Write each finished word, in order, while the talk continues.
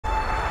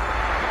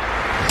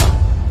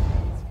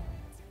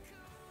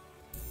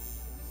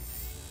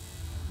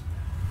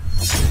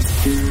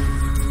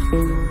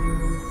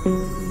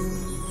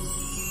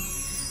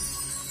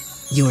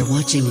You're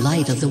watching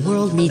Light of the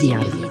World Media.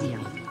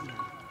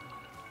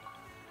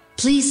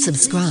 Please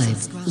subscribe,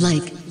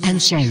 like,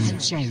 and share.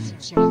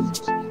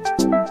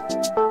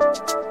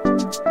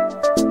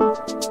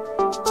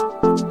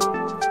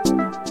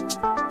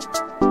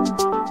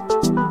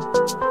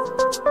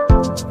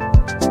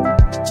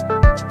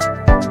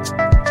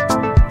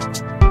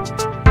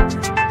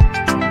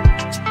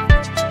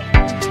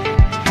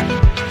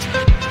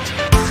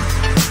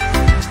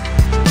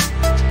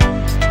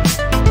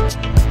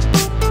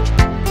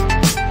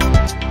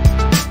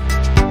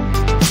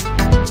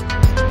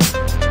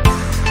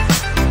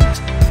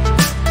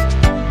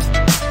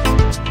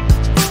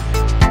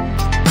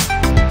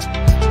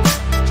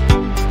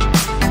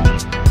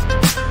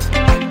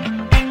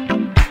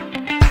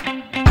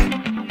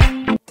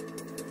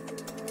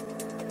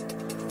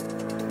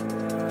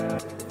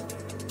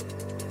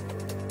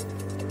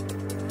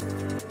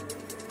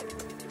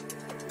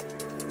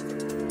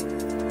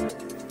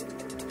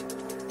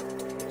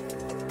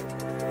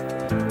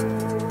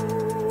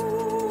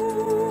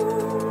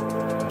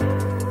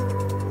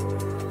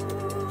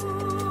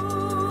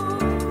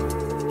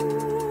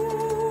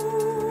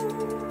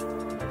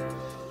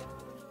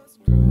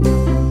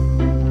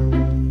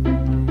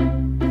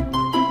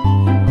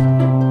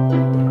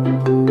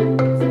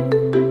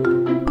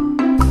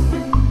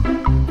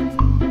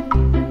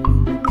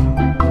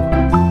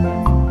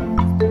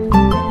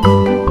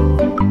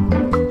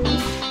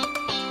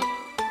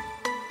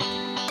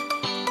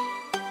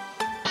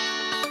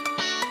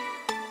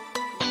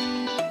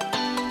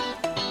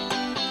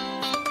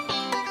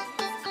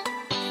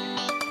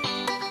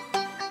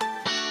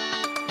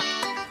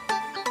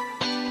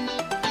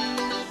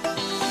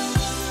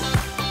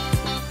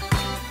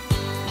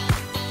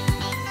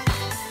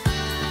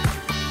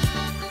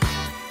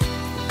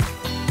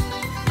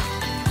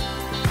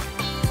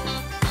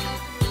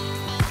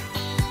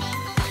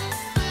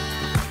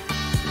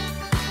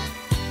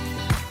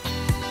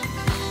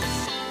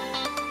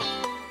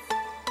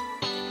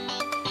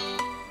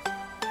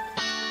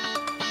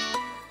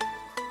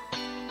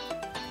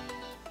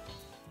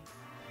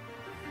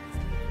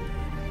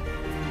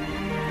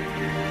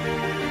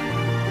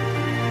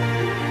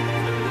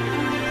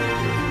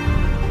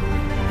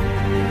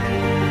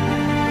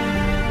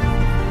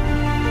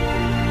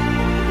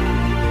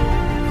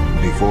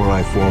 Before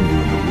I formed you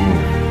in the womb,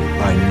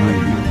 I knew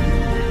you.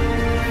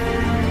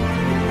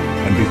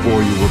 And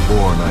before you were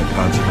born, I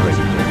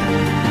consecrated you.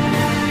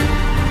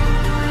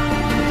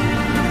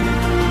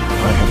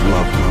 I have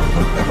loved you with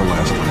an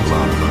everlasting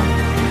love.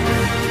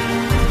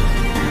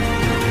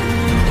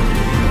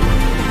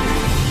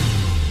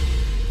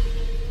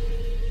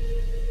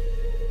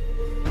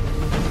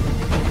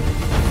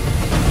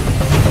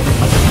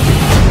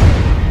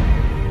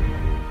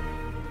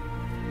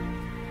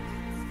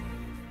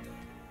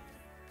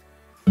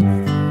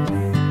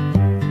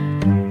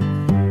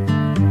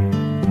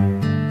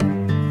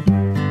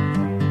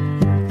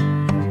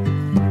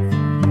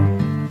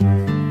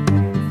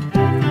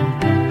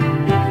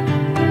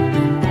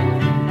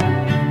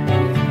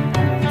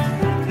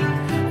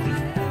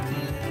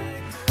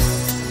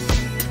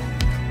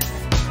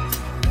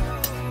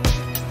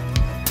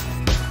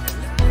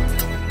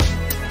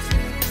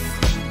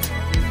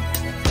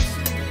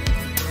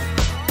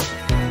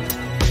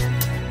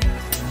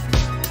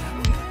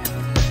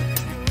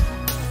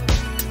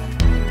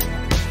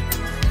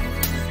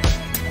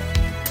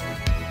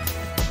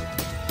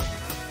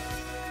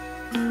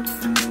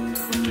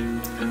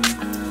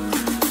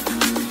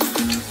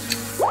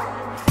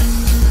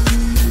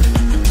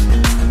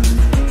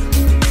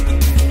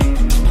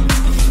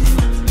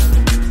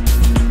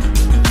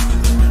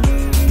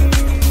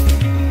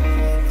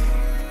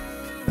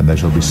 There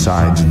shall be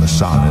signs in the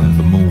sun, and in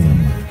the moon,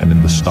 and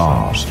in the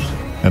stars,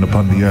 and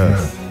upon the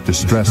earth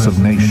distress of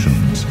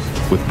nations,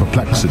 with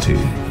perplexity,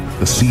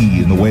 the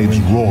sea and the waves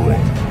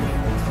roaring,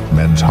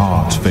 men's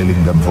hearts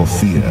failing them for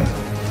fear,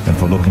 and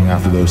for looking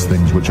after those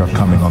things which are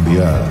coming on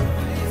the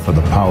earth, for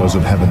the powers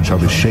of heaven shall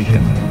be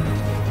shaken.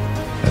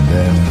 And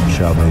then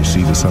shall they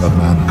see the Son of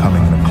Man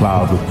coming in a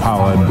cloud with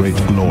power and great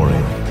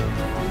glory.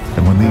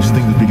 And when these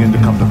things begin to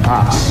come to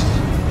pass,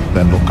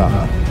 then look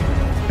up,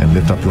 and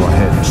lift up your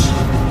heads,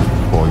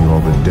 for your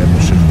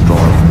redemption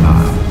draweth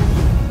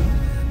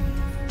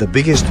nigh. The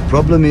biggest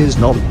problem is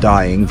not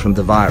dying from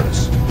the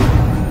virus.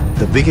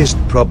 The biggest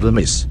problem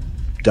is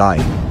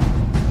dying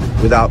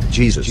without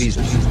Jesus.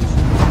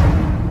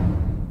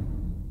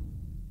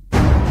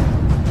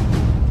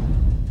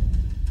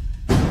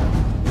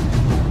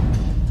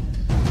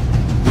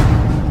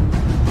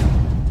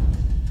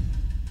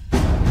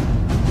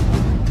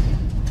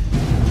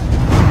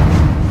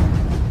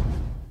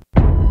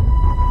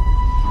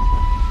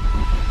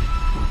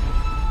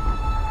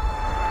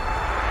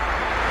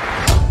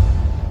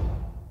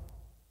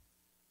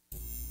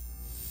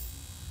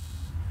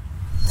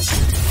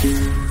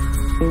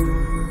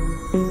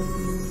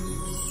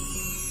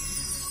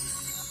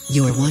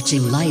 You're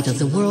watching Light of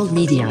the World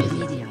Media.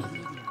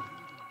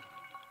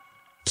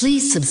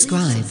 Please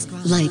subscribe,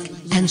 like,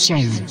 and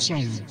share.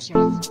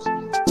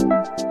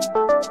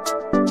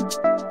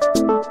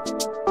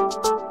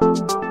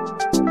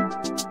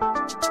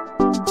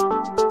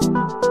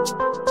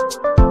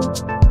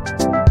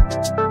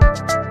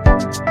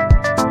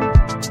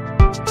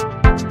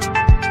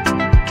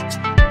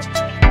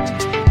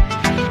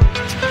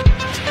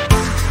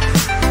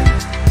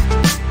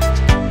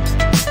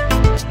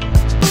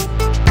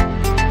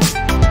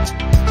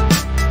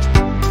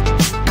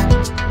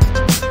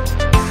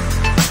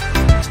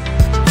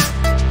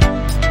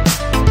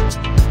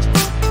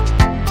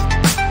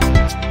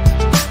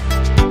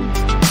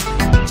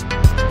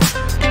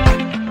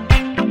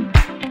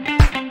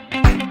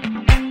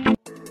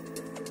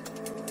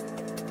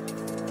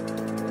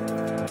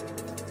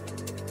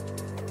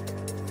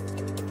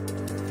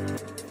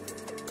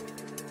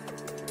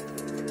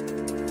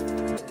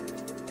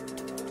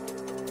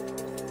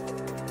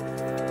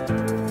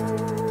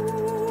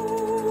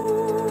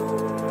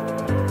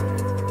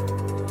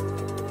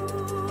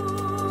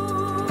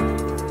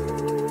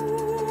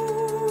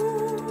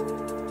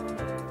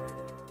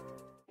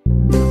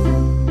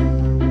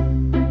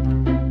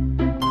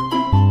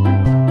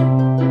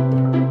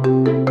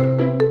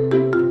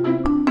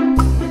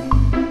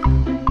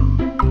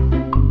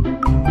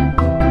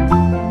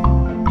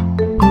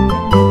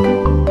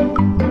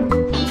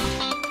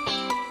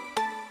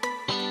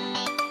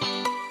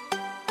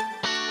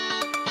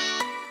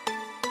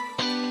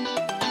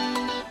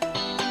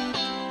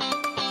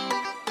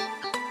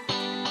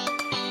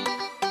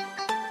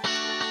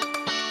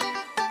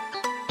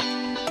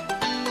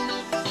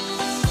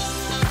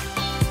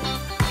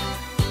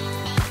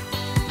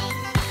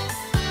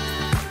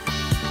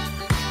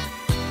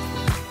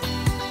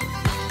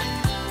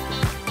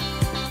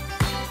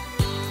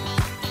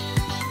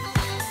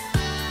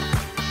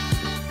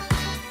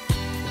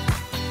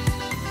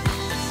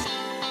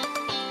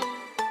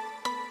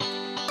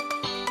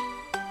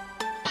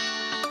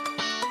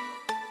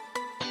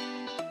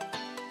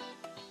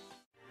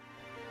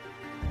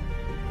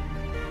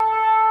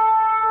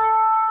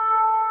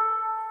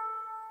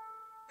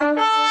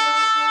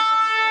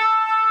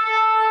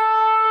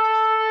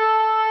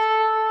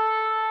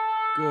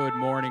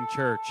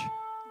 church.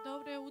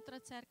 Доброе утро,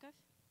 церковь.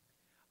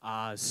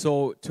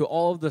 So to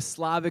all of the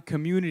Slavic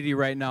community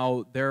right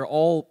now, they're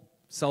all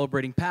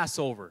celebrating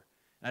Passover.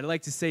 And I'd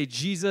like to say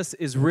Jesus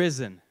is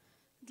risen.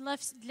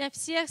 Для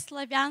всех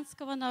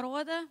славянского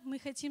народа мы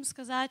хотим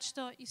сказать,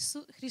 что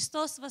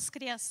Христос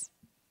воскрес.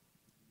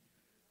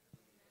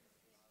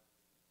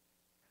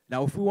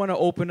 Now, if we want to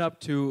open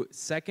up to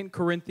 2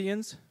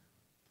 Corinthians,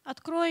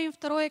 Откроем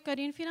 2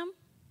 Коринфянам,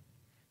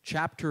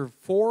 chapter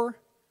 4,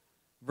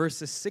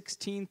 verses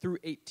 16 through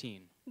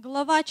 18.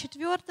 глава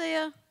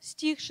 4,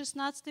 стих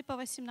 16 по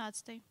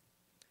 18.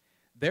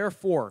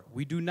 Therefore,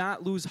 we do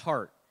not lose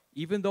heart,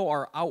 even though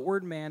our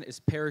outward man is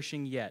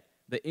perishing yet,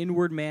 the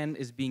inward man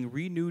is being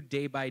renewed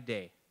day by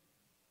day.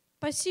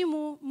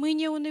 Посему мы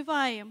не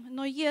унываем,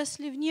 но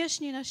если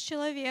внешний наш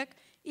человек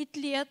и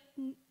тлеет,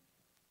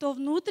 то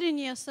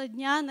внутреннее со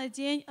дня на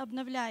день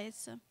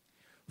обновляется.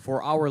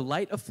 For our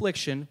light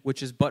affliction,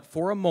 which is but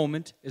for a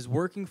moment, is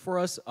working for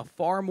us a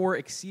far more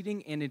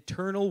exceeding and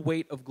eternal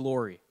weight of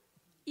glory.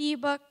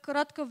 Ибо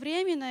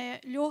кратковременное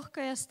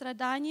легкое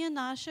страдание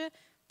наше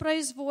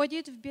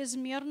производит в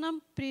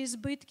безмерном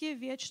преизбытке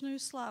вечную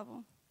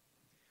славу.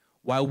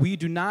 While we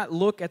do not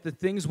look at the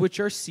things which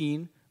are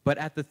seen, but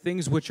at the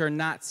things which are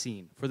not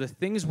seen. For the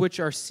things which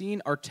are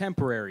seen are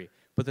temporary,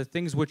 but the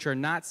things which are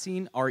not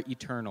seen are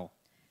eternal.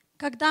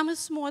 Когда мы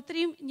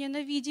смотрим не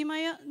на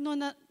видимое, но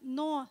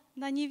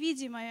на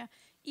невидимое,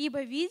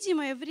 ибо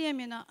видимое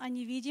временно, а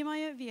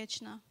невидимое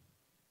вечно.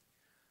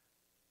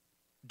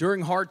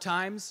 During hard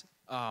times,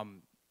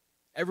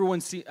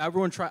 everyone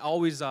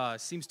always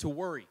seems to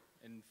worry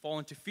and fall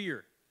into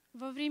fear.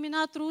 Во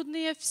времена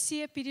трудные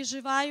все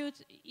переживают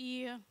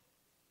и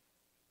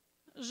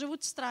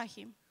живут в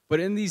страхе. But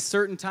in these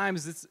certain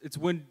times, it's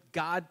when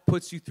God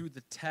puts you through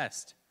the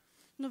test.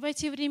 Но в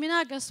эти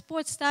времена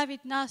Господь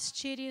ставит нас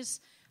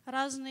через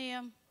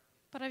разные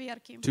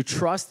проверки. To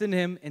trust in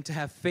Him and to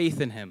have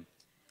faith in Him.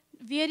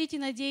 Верить и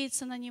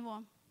надеяться на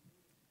Него.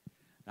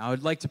 Now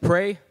I'd like to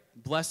pray,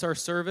 bless our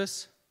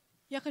service.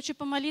 Я хочу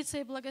помолиться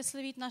и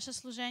благословить наше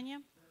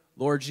служение.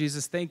 Lord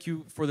Jesus, thank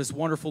you for this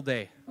wonderful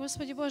day.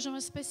 Господи Боже,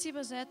 мы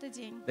спасибо за этот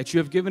день, That you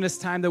have given us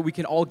time that we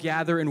can all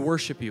gather and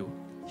worship you.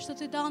 что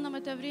Ты дал нам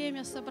это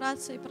время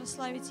собраться и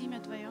прославить имя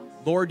Твое.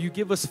 Lord, you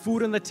give us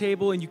food on the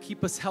table and you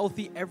keep us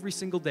healthy every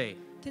single day.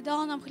 Ты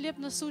дал нам хлеб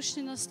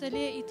насущный на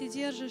столе, и Ты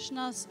держишь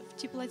нас в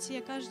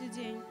теплоте каждый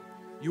день.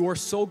 You are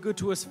so good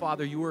to us,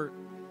 Father. You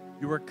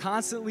are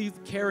constantly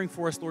caring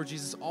for us, Lord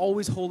Jesus,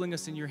 always holding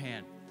us in your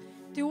hand.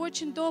 Ты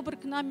очень добр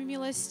к нам и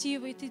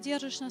милостивый, Ты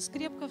держишь нас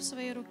крепко в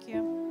своей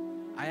руке.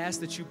 I ask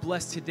that you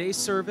bless today's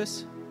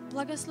service,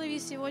 Благослови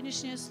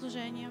сегодняшнее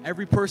служение.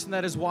 every person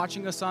that is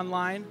watching us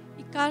online,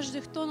 И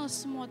каждый, кто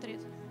нас смотрит.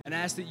 and I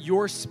ask that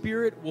your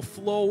spirit will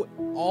flow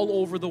all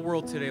over the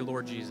world today,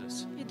 Lord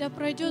Jesus. И да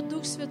пройдет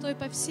Дух Святой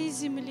по всей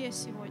земле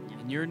сегодня.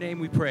 In your name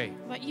we pray.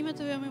 Во имя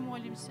Твое мы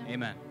молимся.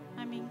 Amen.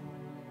 Аминь.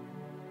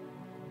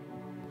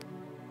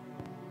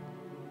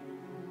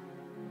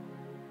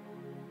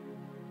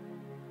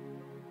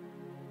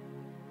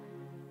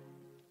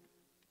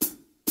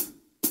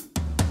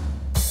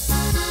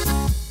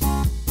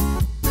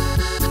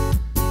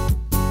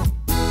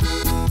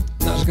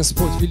 Наш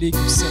Господь великий,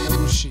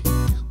 всемогущий.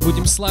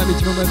 Будем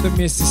славить Его на этом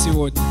месте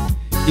сегодня,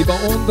 ибо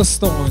Он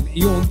достоин,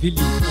 и Он велик,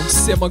 Он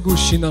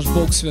всемогущий, наш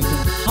Бог святой.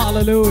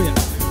 Аллилуйя!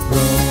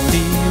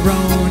 Рони,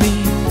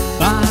 Рони,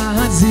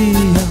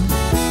 Базия,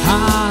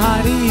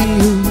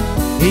 Хариу,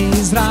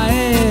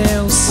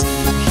 Израил,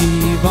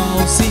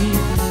 Хивалси,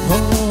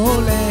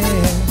 Холе,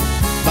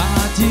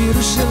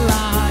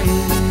 Батирушелай.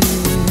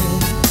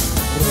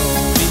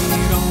 Рони,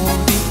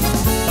 Рони,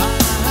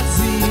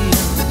 Базия,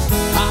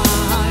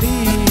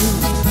 Хариu,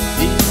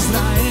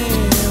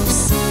 Израил,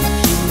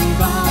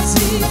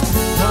 Хивалси,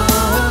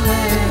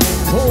 Холе,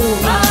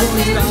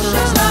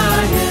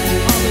 Батирушелai.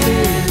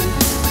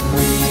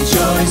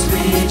 Rejoice,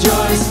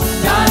 rejoice,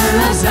 daughter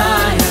of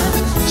Zion,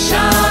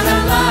 shout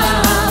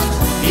aloud,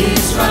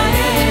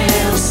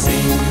 Israel,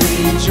 sing,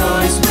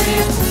 rejoice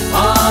with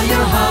all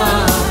your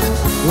heart,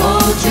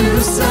 oh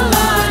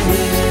Jerusalem.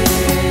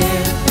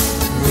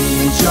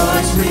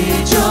 Rejoice,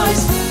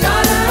 rejoice,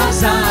 daughter of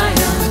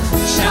Zion,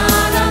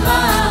 shout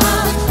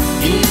aloud,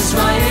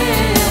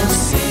 Israel,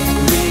 sing,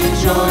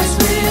 rejoice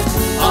with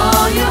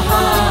all your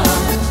heart,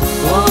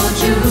 oh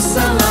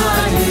Jerusalem.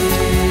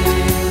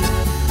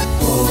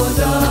 For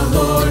the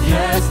Lord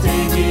has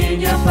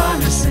taken your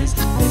promises,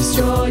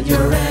 destroyed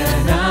your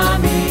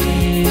enemies.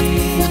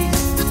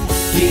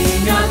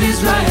 King of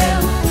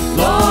Israel,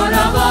 Lord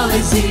of all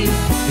is He,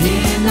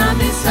 in the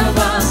midst of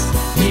us,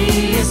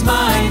 He is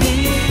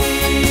mighty.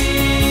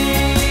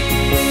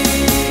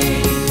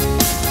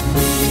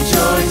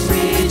 Rejoice,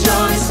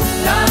 rejoice,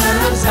 daughter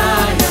of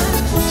Zion,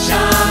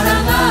 shout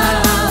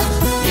aloud,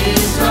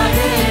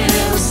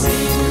 Israel,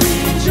 sing,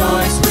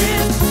 rejoice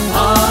with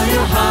all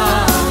your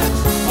heart,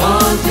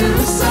 oh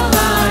Jerusalem.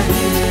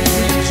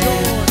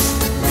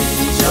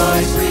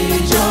 Rejoice,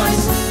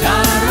 rejoice,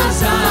 daughter of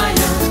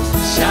Zion,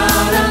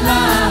 shout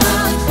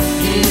aloud,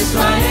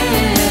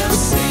 Israel,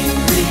 sing,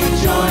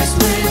 rejoice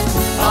with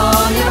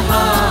all your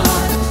heart,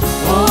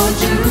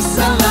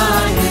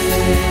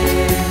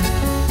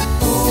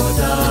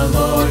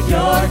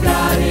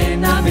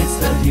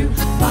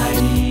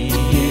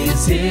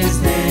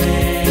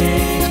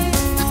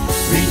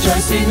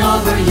 rejoicing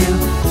over you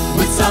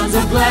with songs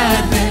of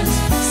gladness,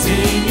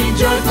 singing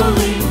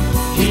joyfully,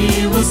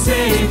 He will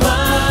save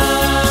us.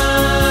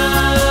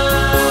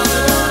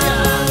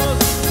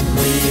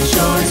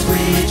 Rejoice,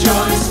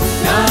 rejoice,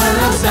 God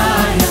of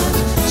Zion,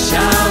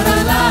 shout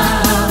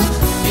aloud,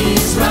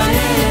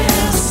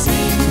 Israel,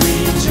 sing,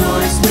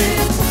 rejoice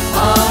with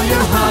all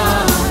your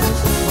heart,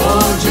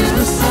 oh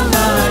Jerusalem.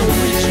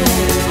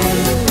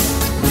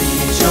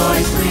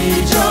 Rejoice,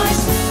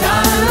 rejoice,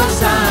 God of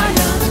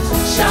Zion,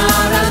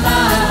 shout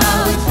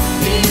aloud,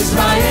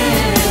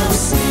 Israel,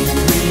 sing,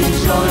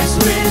 rejoice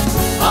with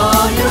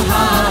all your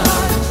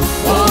heart,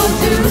 oh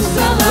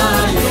Jerusalem.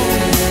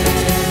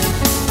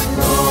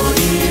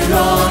 Roni,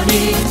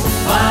 Roni,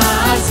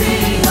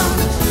 Zion,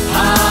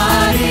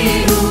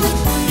 Hariru,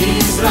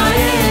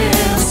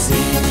 Israel,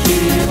 sing,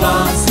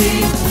 Kivon,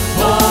 sing,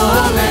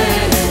 Ole,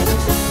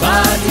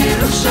 Bat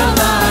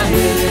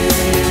Yerushalayim.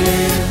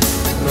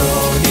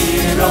 Roni,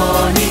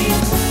 Roni,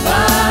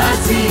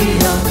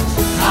 Zion,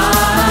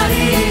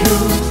 Hariru,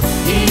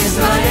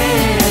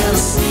 Israel,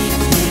 sing,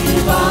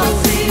 Kivon,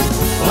 sing,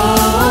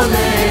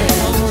 Ole,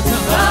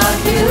 Bat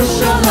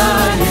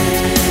Yerushalayim.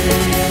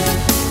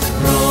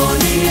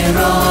 Roni,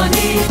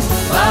 Roni,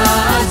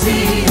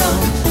 Zion,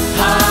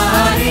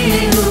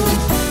 Hariru,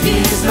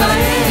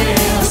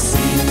 Israel,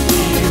 sing,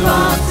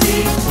 Kivon,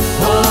 sing,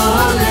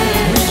 Ole,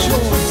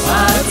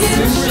 Bat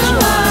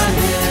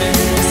Yerushalayim.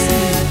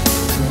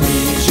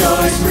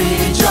 Rejoice,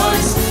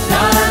 rejoice,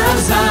 God of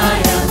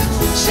Zion,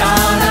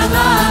 shout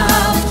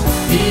aloud,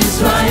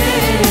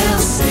 Israel,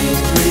 sing,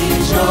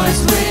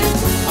 rejoice with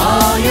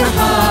all your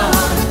heart,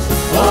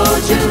 oh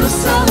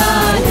Jerusalem.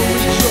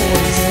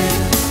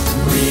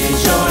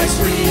 Rejoice,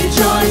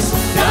 rejoice,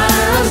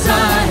 God of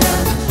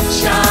Zion,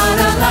 shout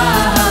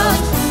aloud,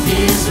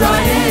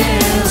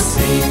 Israel,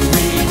 sing,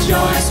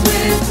 rejoice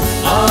with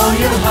all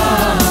your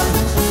heart,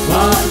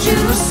 oh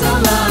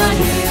Jerusalem,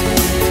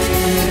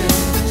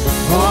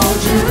 oh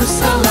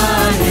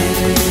Jerusalem,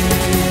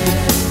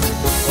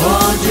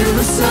 oh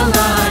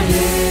Jerusalem.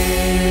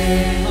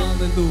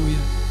 Аллилуйя!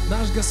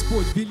 Наш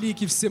Господь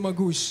великий,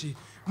 всемогущий.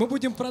 Мы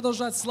будем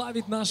продолжать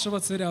славить нашего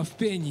Царя в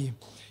пении.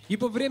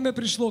 Ибо время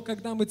пришло,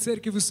 когда мы,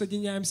 церковью,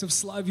 соединяемся в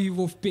славе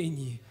Его в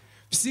пении.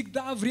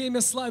 Всегда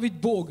время славить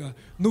Бога.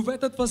 Но в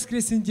этот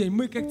воскресный день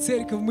мы, как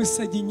церковь, мы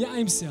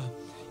соединяемся,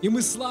 и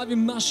мы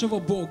славим нашего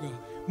Бога.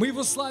 Мы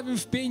Его славим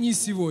в пении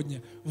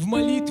сегодня, в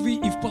молитве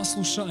и в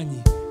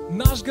послушании.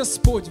 Наш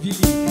Господь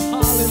великий.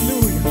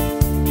 Аллилуйя!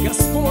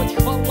 Господь,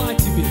 хвала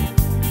Тебе!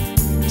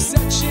 Вся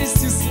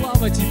честь и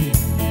слава Тебе!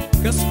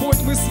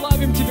 Господь, мы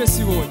славим Тебя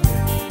сегодня,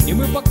 и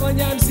мы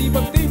поклоняемся,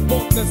 ибо Ты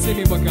Бог над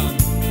всеми богами,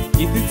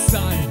 и Ты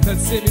Царь над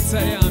всеми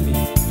царями.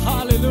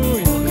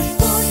 Аллилуйя!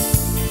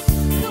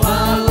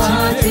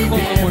 Хвала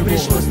Тебе,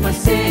 пришло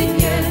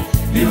спасение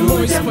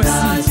людям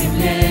на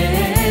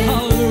земле.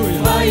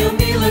 Твою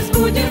милость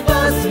будем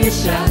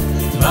возвещать,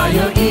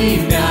 Твое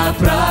имя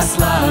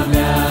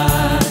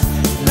прославлять.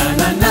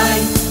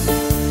 Ла-ла-лай,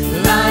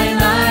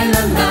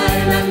 лай-лай-ла-лай,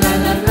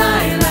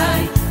 ла-ла-ла-лай,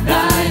 лай,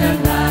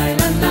 лай-ла-лай,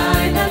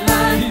 ла-лай,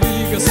 ла-лай,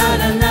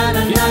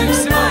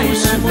 ла-ла-ла-лай,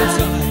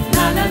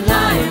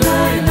 ла-ла-лай,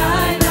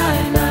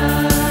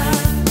 лай-лай-лай.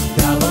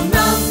 Дал Он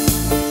нам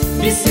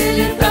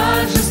веселье,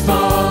 торжество,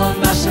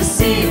 наша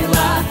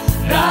сила,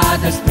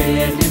 радость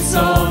пред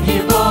лицом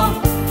Его.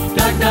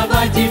 Так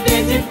давайте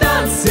петь и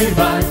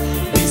танцевать,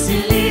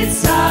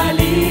 веселиться,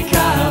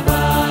 ликовать.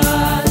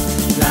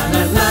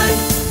 Ла-ла-лай,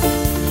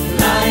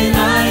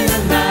 лай-лай,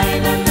 ла-лай,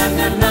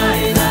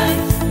 ла-ла-ла-лай, лай,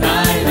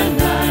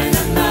 лай-ла-лай,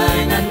 ла-лай,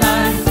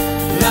 ла-лай,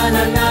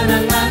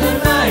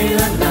 ла-ла-ла-ла-лай,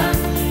 ла-лай,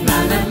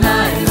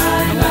 ла-ла-лай,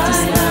 лай-лай.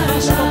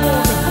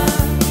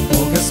 О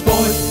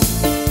Господь,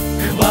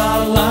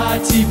 хвала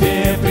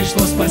Тебе,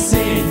 пришло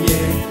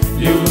спасение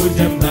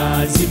людям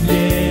на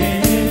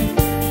земле.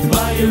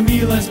 Твою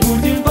милость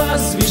будем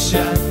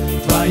возвещать,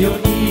 Твое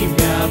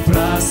имя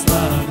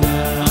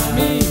прославлять.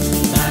 Аминь.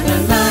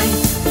 Ла-ла-лай,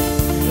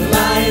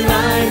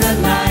 лай-лай,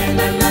 ла-лай,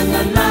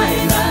 ла-ла-ла-лай,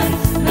 лай,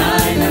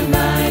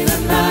 лай-ла-лай,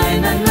 ла-лай,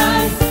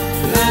 ла-лай,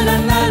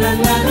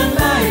 ла-ла-ла-ла-лай,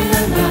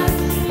 ла-лай,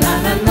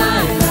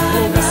 ла-ла-лай,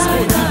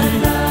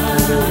 лай-лай.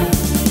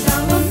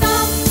 Дал Он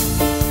нам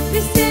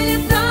веселье,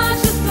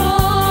 торжество,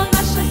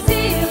 наша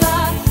сила,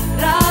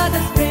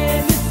 радость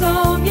пред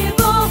лицом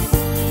Его.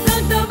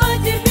 Так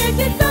давайте петь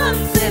и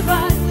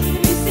танцевать,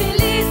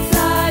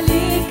 веселиться,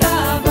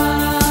 ликовать.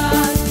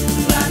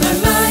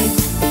 Ла-ла-лай,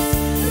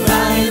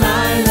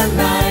 лай-лай,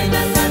 ла-лай,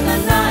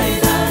 ла-ла-ла-лай,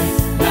 лай,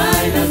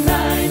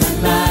 лай-ла-лай,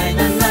 ла-лай,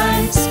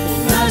 ла-лай,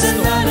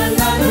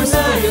 ла-ла-ла-ла-лай,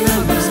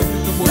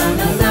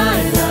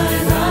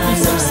 ла-лай,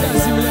 Радуйся, вся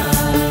земля!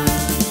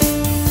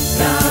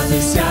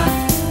 радуйся,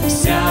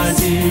 вся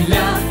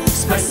земля,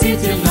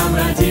 Спаситель нам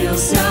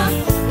родился,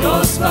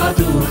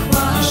 Господу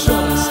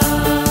хвала.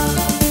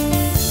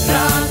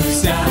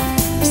 Радуйся,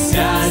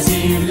 вся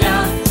земля,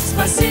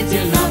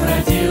 Спаситель нам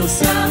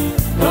родился,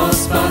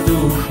 Господу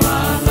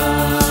хвала.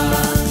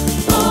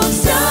 Он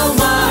взял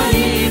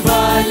мои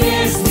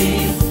болезни,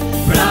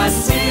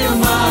 простил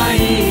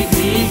мои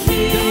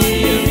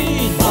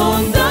грехи,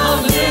 Он дал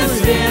мне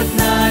свет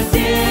на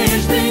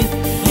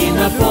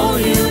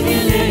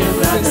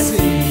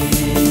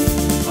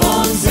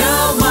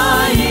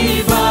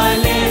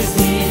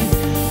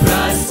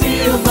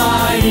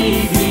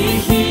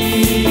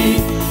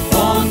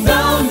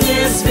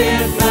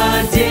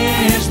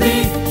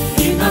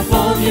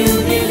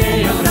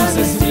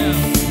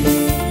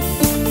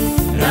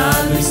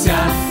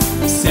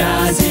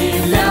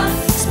земля,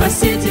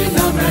 Спаситель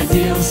нам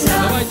родился.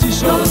 Давайте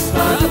еще раз.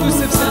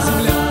 Радуйся, вся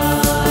земля.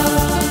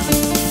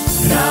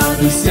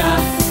 Радуйся,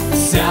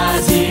 вся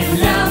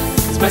земля,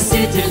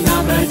 Спаситель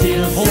нам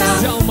родился. Он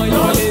взял мои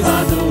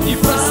болезни и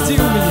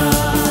простил меня.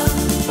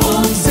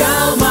 Он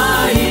взял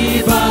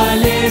мои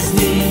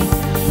болезни,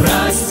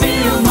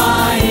 простил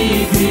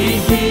мои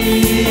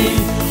грехи.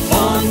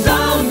 Он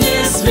дал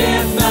мне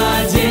свет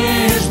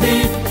надежды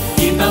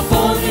и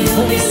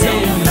наполнил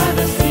весельем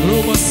радости.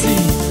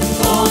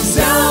 Он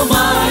взял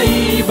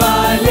мои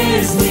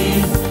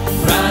болезни,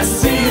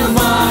 простил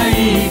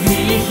мои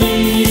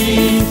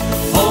грехи.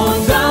 Он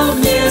дал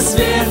мне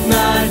свет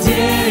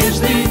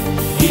надежды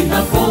и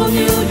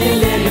наполнил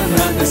велеем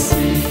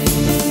радости.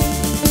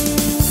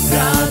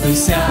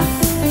 Радуйся,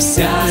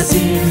 вся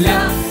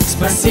земля,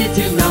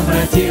 Спаситель нам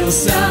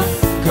родился,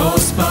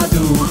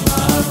 Господу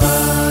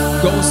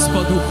хвала.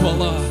 Господу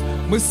хвала.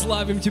 Мы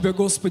славим Тебя,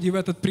 Господи, в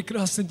этот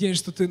прекрасный день,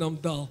 что Ты нам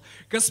дал.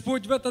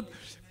 Господь, в этот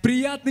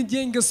приятный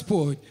день,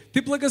 Господь,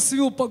 Ты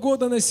благословил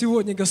погоду на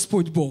сегодня,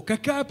 Господь Бог.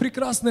 Какая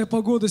прекрасная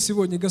погода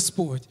сегодня,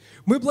 Господь.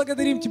 Мы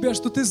благодарим Тебя,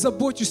 что Ты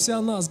заботишься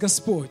о нас,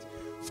 Господь,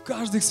 в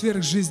каждой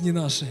сферах жизни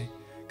нашей.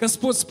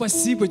 Господь,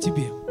 спасибо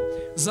Тебе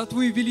за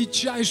Твою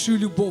величайшую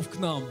любовь к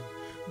нам.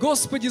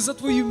 Господи, за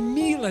Твою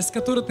милость,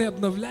 которую Ты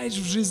обновляешь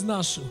в жизнь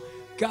нашу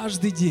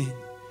каждый день.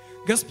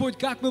 Господь,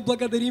 как мы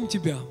благодарим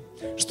Тебя,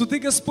 что Ты,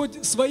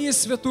 Господь, своей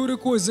святой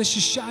рукой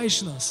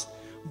защищаешь нас,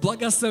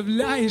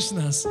 благословляешь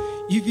нас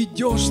и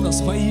ведешь нас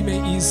во имя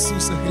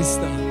Иисуса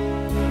Христа.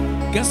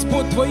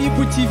 Господь, Твои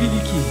пути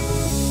велики.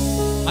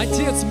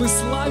 Отец, мы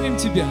славим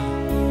Тебя,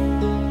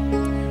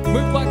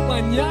 мы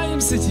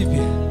поклоняемся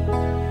Тебе.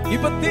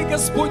 Ибо Ты,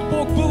 Господь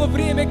Бог, было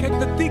время,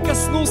 когда Ты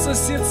коснулся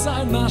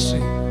сердца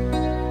наших.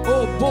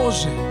 О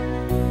Боже,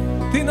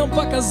 Ты нам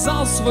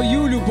показал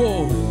свою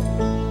любовь.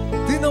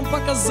 Ты нам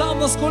показал,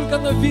 насколько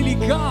она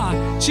велика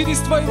через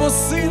Твоего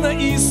Сына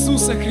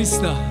Иисуса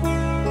Христа,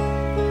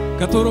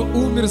 который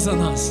умер за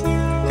нас,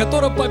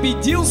 который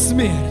победил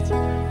смерть,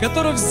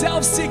 который взял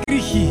все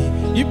грехи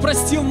и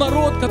простил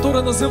народ,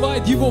 который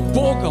называет Его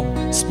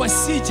Богом,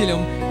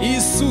 Спасителем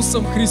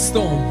Иисусом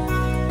Христом.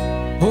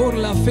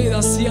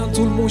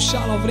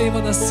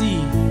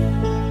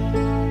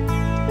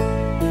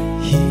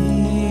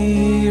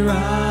 Here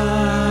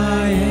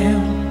I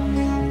am,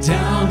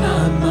 down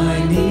on my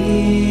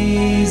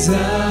knees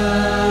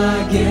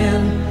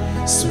again,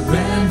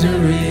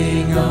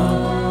 surrendering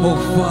all. Oh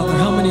Father,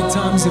 how many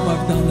times have I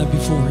done that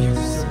before You?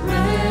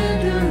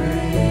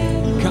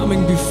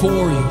 Coming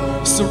before You,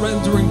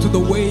 surrendering to the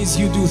ways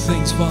You do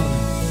things, Father.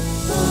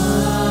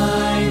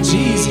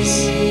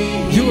 Jesus,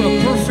 You're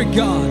a perfect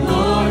God.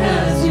 Lord,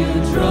 as You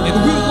draw, and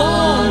we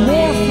long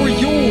more for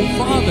You,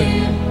 Father,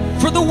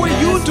 for the way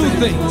You do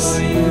things.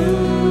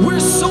 We're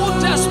so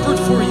desperate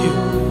for You.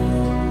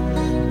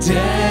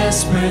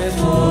 Desperate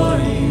for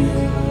You.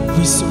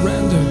 We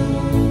surrender.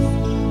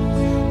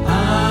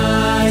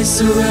 I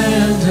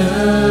surrender.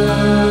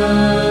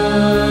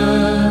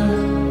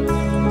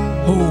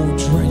 Oh,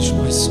 drench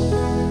my soul.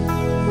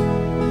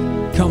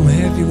 Come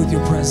heavy with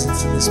Your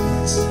presence in this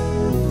place.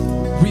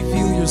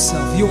 Reveal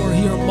Yourself. You are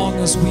here among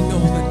us. We know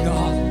that,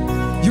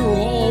 God, You're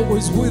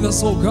always with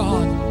us, oh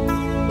God.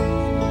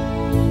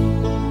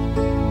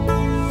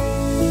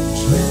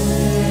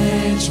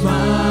 Drench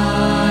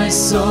my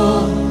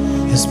soul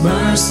as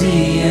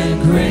mercy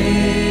and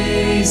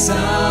grace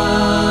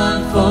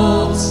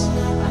unfolds. I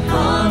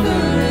hunger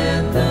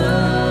and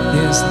thirst.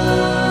 Yes.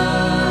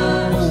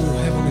 Oh,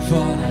 Heavenly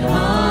Father. I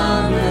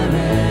hunger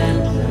and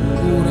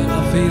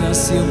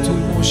thirst.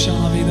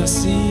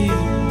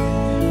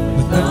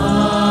 With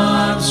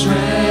arms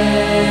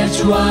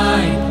stretched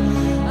wide,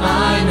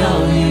 I know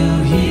You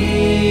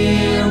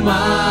hear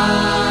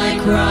my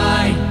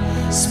cry.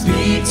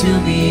 Speak to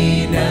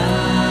me now.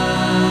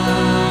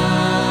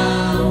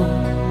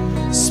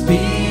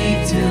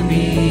 Speak to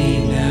me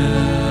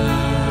now.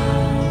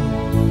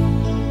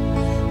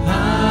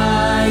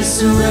 I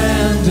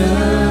surrender.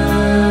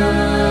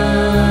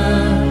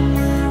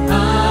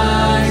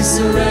 I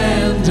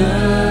surrender.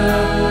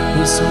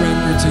 We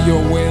surrender to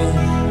Your will.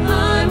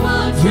 I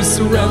want We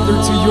surrender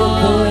to Your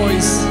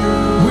voice.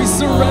 We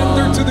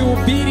surrender to the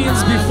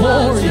obedience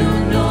before You.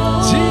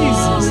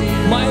 Jesus,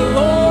 my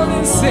Lord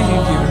and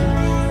Savior,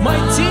 my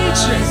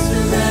teacher.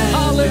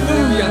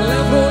 Hallelujah.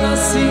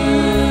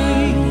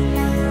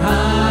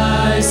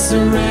 I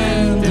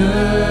surrender.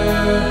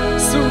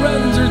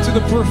 Surrender to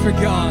the perfect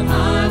God,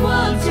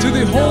 to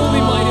the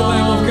holy, mighty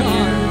Lamb of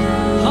God.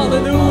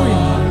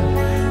 Hallelujah.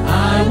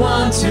 I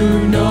want to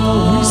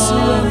know. We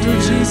surrender,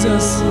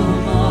 Jesus.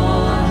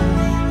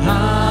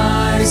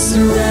 I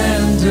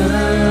surrender.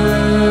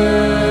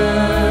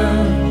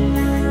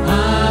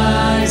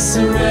 I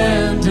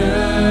surrender.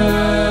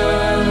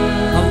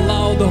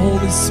 Allow the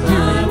Holy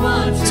Spirit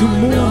to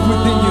move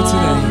within you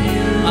today.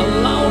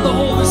 Allow the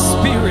Holy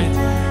Spirit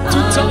to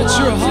touch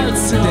your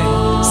hearts today.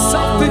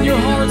 Soften your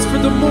hearts for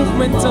the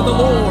movement of the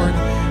Lord.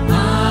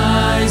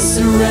 I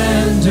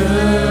surrender.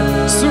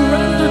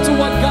 Surrender to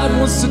what God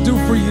wants to do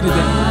for you today.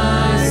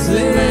 I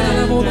surrender.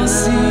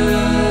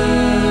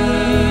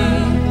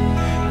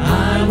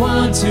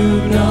 want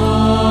to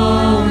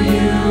know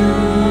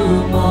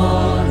you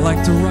more.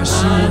 Like the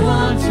rushing I wind.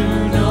 want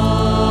to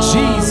know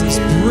Jesus,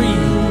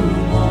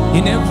 breathe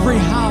in every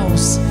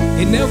house,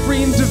 in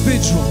every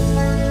individual.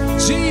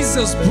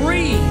 Jesus,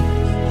 breathe.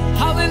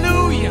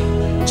 Hallelujah.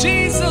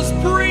 Jesus,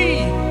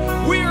 breathe.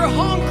 We are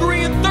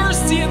hungry and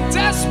thirsty and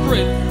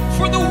desperate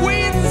for the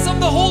winds of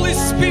the Holy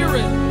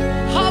Spirit.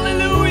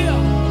 Hallelujah.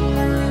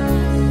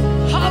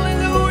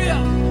 Hallelujah.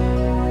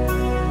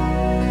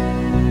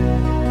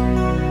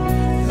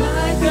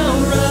 like a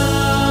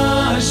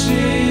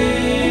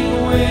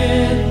rushing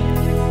wind.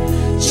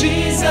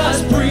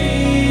 Jesus,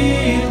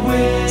 breathe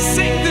with.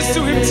 Sing this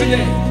to Him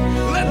today.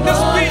 Let this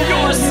be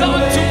your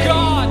song to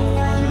God.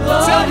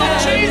 Tell Him,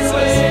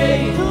 Jesus,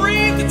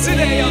 breathe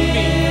today on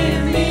me.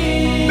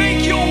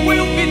 Make your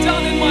will be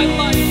done in my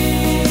life.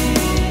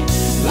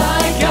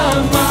 Like a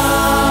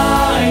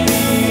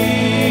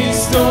mighty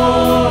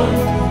storm,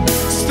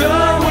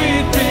 stir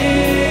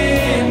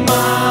within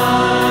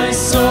my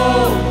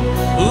soul.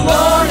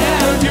 Lord,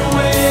 have your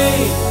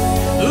way.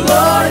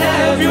 Lord,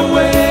 have your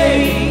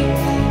way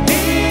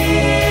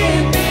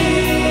in me.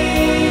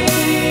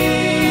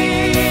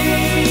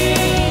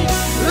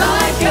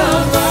 Like a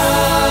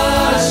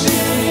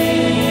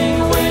rushing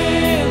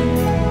wind,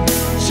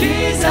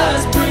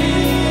 Jesus,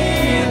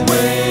 breathe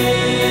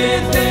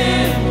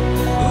within.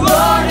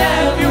 Lord,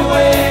 have your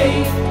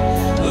way.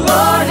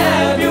 Lord,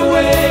 have your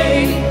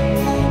way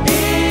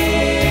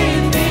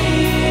in me.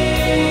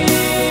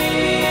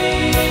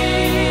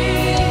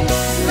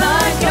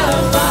 Like a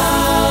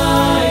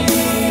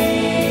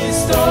mighty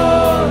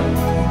storm,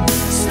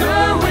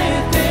 stir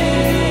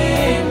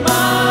within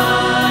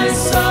my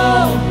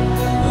soul.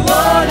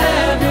 Lord,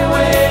 have your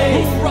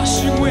way.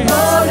 Rushing winds.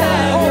 Lord,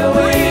 have your Oh,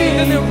 breathe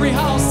way. in every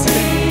house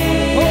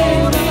today.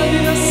 Oh,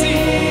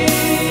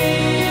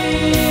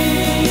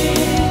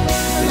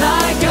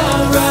 Like a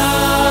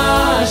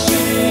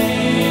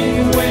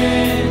rushing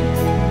wind,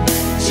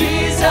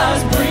 Jesus,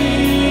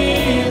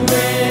 breathe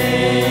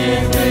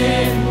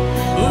within.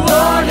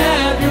 Lord,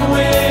 have your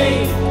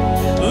way.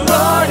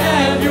 Lord,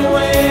 have your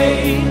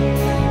way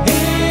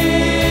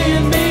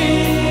in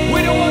me.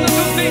 we don't want to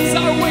do things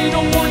our way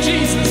no more,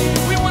 Jesus.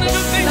 We want to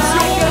do things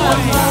Like your a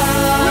way.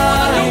 We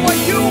want to do what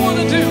you want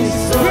to do.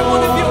 We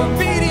want to be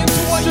obedient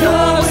to what you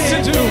want us to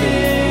do.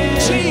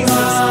 Jesus,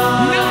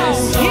 now,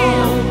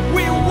 here,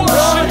 we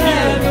worship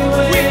you.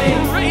 We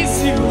praise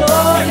you.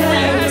 And we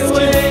ask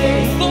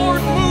you,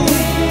 Lord, move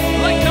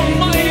like the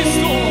mighty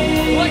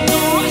storm, like the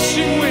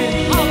rushing wind.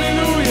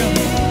 Hallelujah.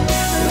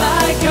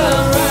 Like a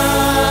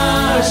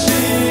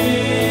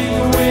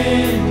rushing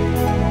wind,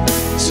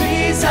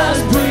 Jesus,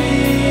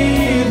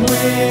 breathe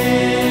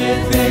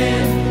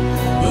within.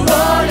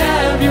 Lord,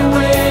 have your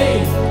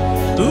way.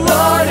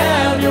 Lord,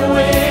 have your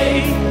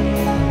way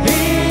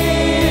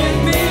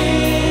in me.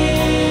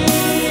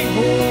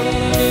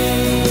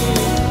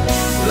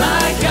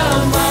 Like a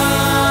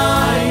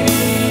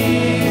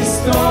mighty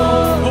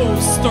storm, Oh,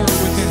 stir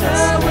within us.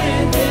 stir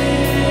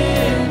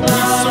within We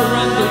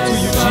surrender to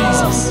you,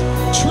 Jesus.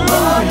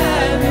 Lord,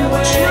 have your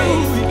way.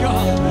 Truly,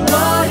 God.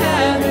 Lord,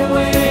 have your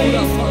way.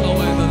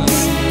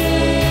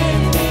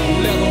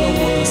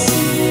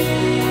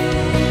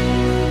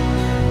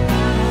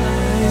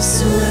 I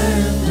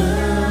surrender.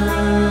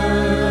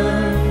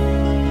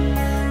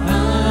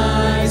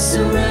 I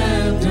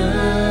surrender.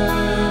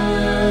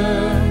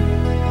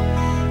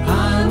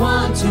 I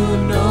want to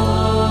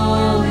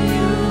know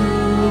you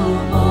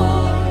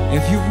more.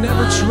 If you've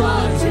never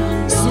tried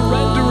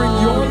surrendering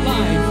your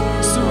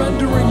life,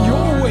 surrendering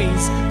your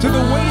ways to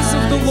the ways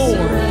of the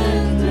Lord,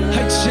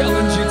 I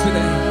challenge you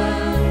today.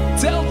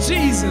 Tell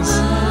Jesus,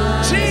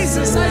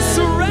 Jesus, I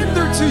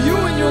surrender to you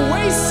and your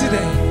ways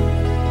today.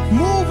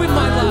 Move in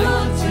my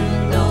life.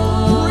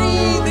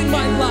 Breathe in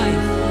my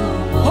life.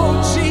 Oh,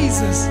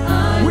 Jesus,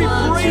 we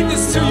pray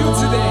this to you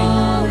today.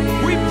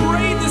 We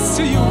pray this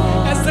to you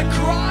as the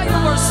cry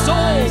of our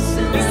souls,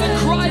 as the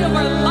cry of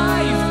our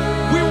life.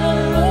 We want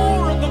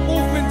more of the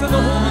movement of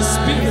the Holy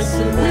Spirit.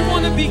 We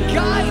want to be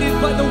guided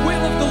by the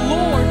will of the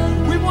Lord.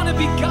 We want to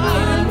be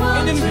guided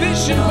and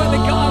envisioned by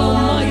the God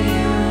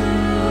Almighty.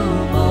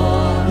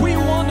 We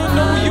want to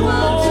know you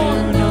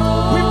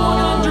more. We want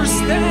to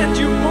understand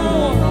you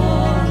more.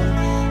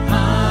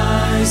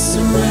 I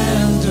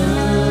surrender.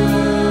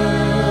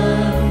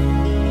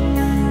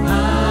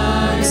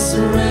 I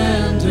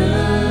surrender.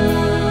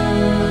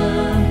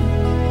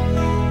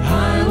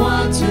 I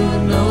want to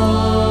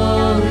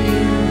know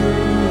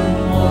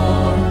you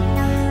more.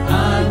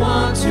 I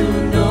want to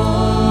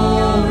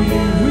know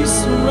you. We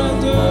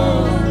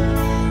surrender.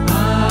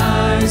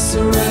 I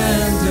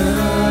surrender.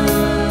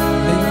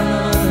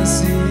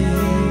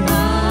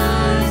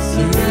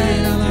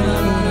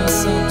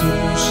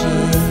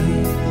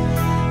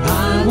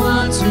 I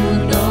want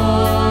to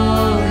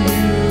know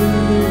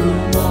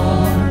you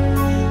more.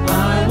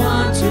 I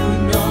want to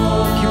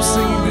know. Keep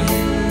singing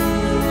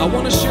it. I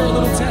want to share a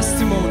little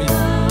testimony.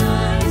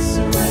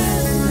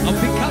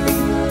 I've been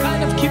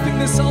kind of keeping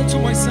this all to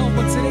myself,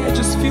 but today I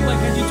just feel like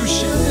I need to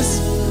share this.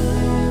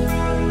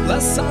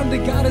 Last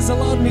Sunday, God has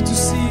allowed me to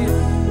see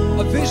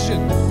a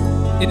vision.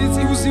 It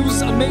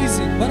was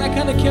amazing, but I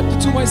kind of kept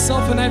it to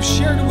myself and I've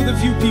shared it with a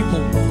few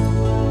people.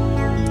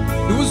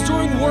 It was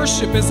during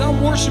worship, as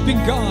I'm worshiping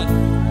God,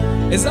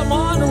 as I'm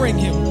honoring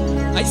Him,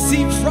 I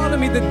see in front of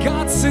me that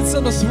God sits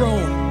on the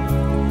throne.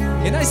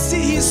 And I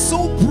see He's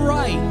so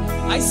bright.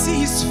 I see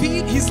His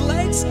feet, His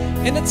legs,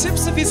 and the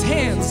tips of His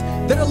hands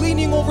that are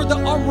leaning over the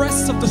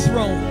armrests of the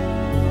throne.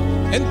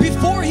 And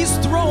before His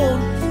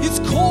throne, it's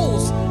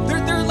coals.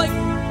 They're like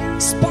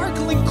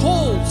sparkling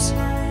coals.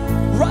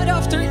 Right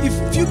after,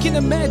 if you can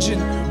imagine,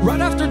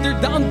 right after they're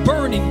done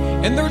burning,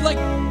 and they're like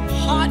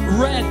hot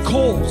red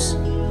coals.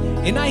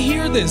 And I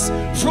hear this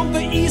from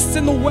the east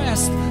and the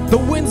west, the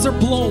winds are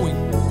blowing.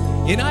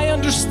 And I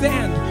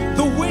understand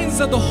the winds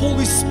are the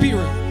Holy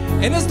Spirit.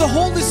 And as the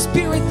Holy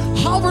Spirit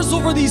hovers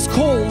over these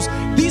coals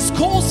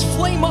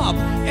flame up.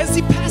 As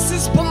He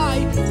passes by,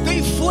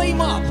 they flame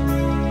up.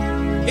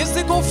 As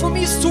they go from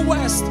east to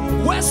west,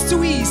 west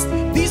to east,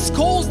 these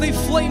coals, they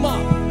flame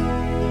up.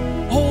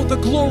 Oh, the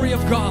glory of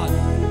God,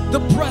 the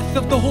breath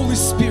of the Holy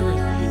Spirit,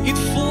 it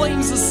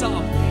flames us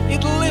up,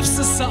 it lifts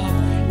us up,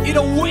 it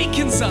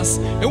awakens us.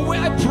 And when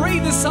I pray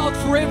this out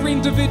for every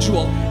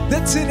individual,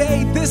 that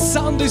today, this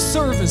Sunday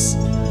service,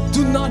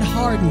 do not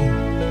harden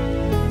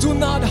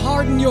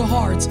your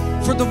hearts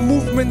for the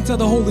movement of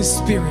the Holy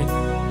Spirit.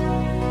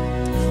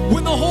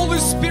 When the Holy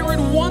Spirit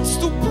wants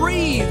to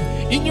breathe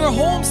in your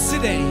homes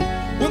today,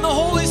 when the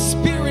Holy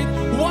Spirit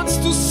wants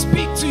to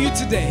speak to you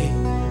today,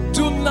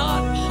 do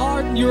not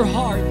harden your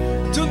heart.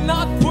 Do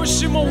not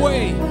push Him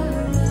away.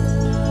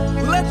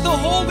 Let the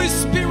Holy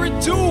Spirit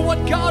do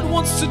what God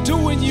wants to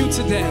do in you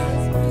today.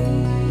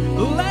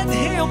 Let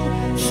Him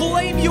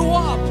flame you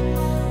up.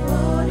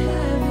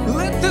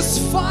 Let this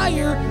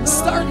fire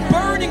start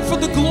burning for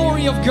the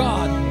glory of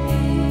God.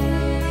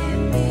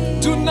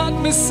 Do not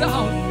miss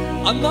out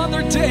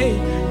another day.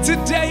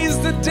 Today is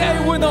the day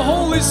when the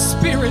Holy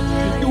Spirit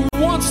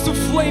wants to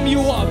flame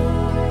you up.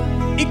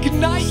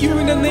 Ignite you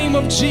in the name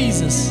of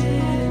Jesus.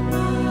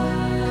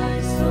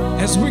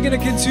 As we're going to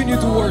continue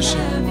to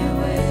worship,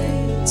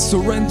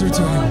 surrender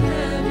to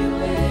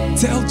Him.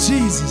 Tell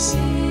Jesus,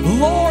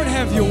 Lord,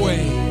 have your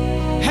way.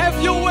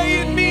 Have your way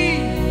in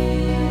me.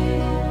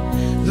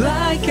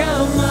 Like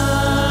a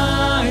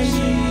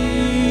mighty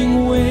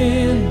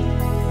wind,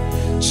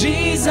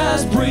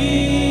 Jesus,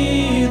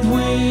 breathe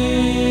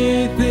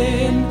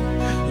within.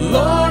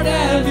 Lord,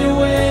 have your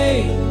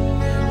way.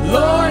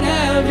 Lord,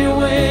 have your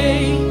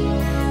way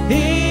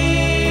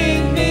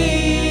in me.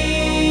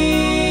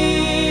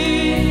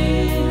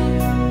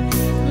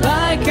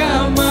 Like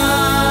a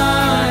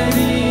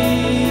mighty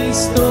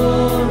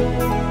storm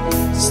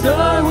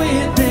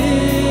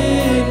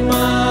within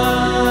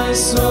my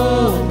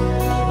soul.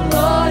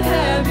 Lord,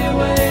 have your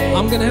way.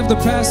 I'm gonna have the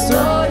pastor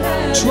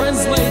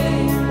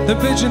translate the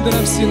vision that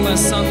I've seen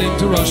last Sunday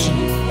into Russian.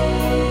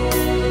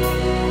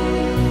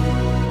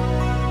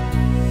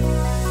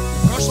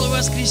 Прошлое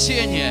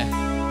воскресенье,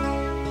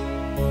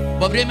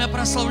 во время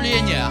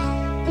прославления,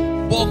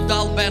 Бог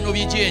дал Бену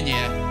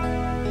видение.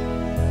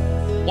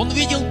 Он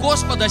видел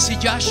Господа,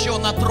 сидящего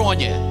на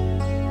троне.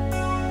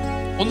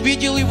 Он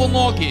видел Его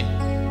ноги,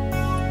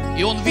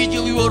 и он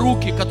видел Его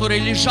руки, которые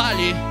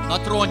лежали на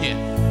троне.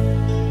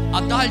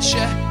 А дальше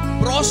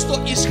просто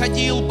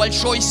исходил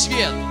большой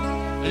свет,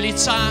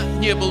 лица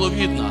не было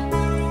видно.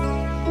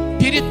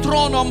 Перед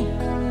троном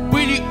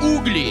были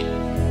угли,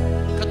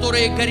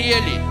 которые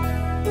горели.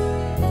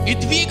 И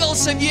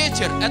двигался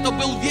ветер, это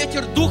был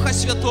ветер Духа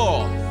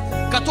Святого,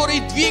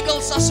 который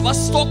двигался с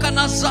востока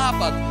на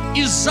запад,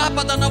 из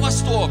запада на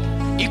восток.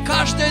 И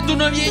каждое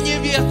дуновение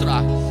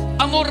ветра,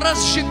 оно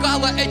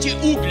разжигало эти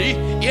угли,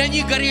 и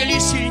они горели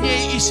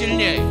сильнее и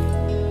сильнее.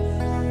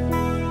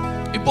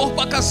 И Бог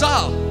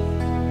показал,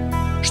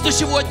 что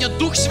сегодня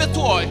Дух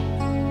Святой,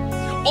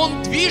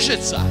 Он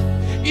движется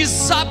из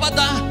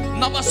запада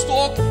на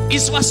восток,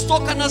 из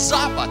востока на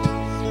запад.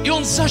 И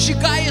Он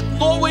зажигает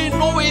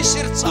новые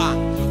сердца.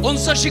 Он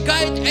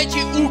зажигает эти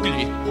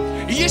угли.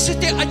 И если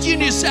ты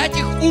один из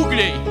этих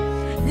углей,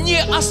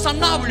 не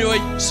останавливай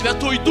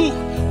Святой Дух.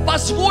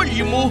 Позволь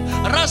Ему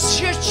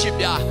разжечь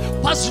тебя.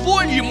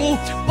 Позволь Ему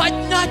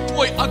поднять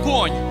твой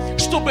огонь,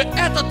 чтобы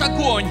этот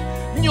огонь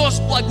нес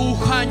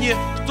благоухание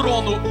к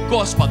трону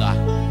Господа.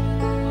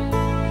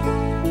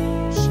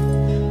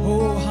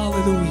 Oh,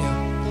 hallelujah.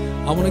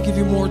 I want to give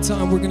you more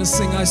time. We're going to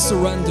sing I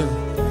Surrender.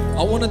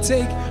 I want to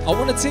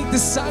take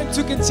this time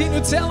to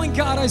continue telling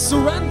God I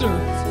surrender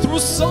through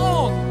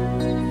song.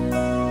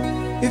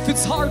 If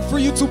it's hard for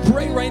you to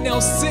pray right now,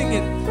 sing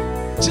it.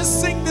 Just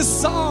sing this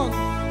song,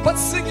 but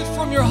sing it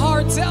from your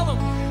heart. Tell Him,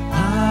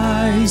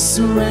 I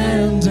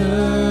surrender.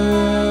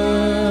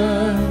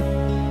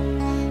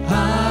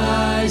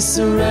 I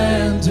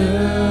surrender.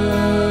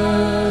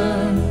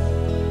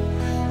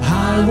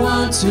 I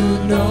want to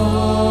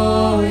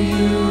know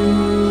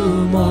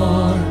You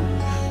more.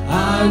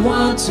 I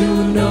want to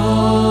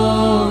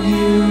know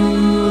You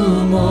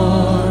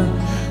more.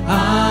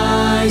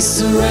 I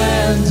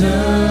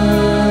surrender.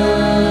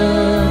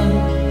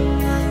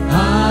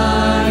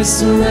 I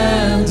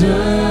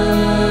surrender.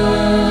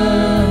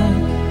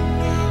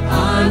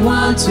 I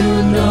want to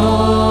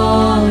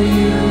know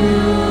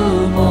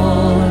you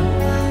more.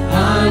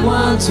 I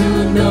want to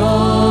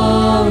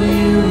know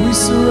you. We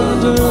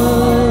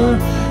surrender.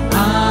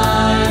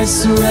 I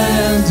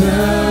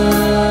surrender.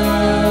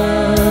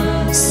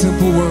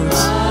 Simple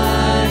words.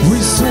 We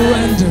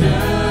surrender.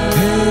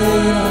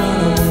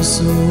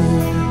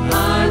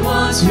 I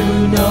want to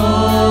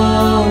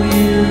know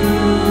you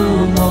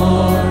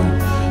more.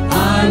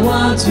 I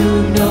want to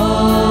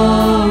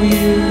know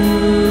you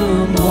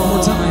more. One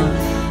more time.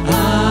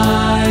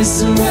 I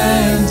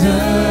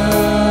surrender.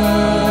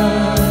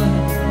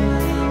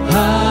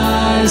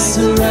 I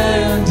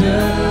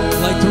surrender.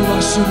 Like the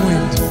rushing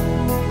wind.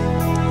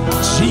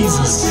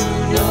 Jesus,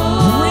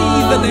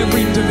 breathe on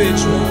every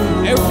individual,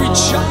 every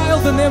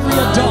child and every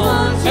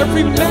adult,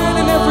 every man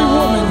and every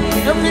woman,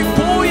 every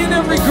boy and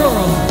every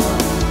girl.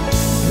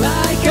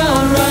 Like a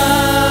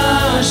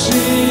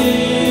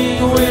rushing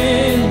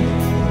wind,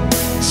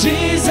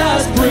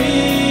 Jesus,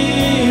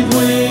 breathe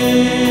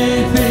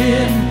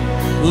within.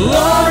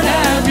 Lord,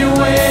 have your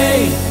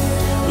way.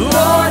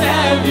 Lord,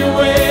 have your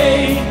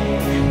way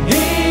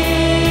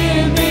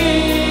in me.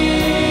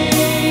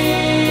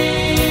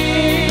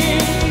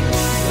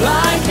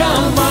 Like a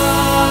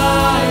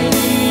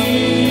mighty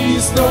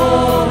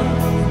storm,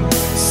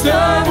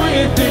 stir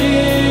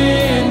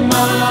within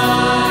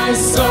my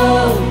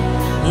soul.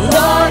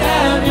 Lord,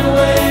 have your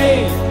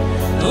way.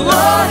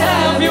 Lord,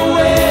 have your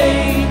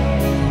way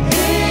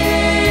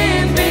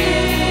in me.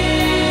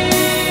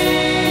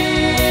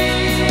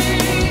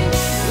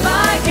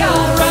 Like a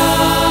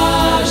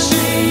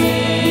rushing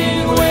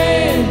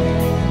wind,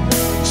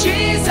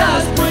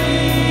 Jesus,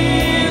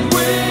 breathe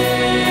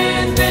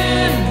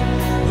within.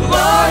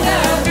 Lord,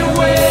 have your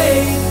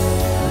way.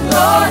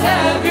 Lord,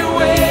 have your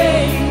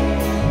way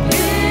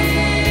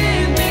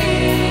in me.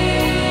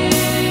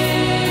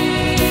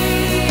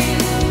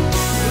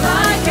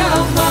 Like a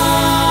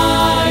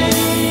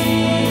mighty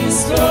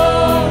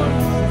storm,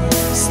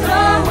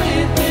 stir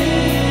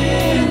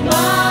within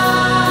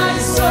my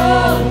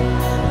soul.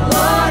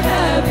 Lord,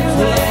 have your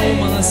way.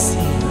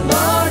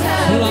 Lord,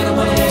 have your way.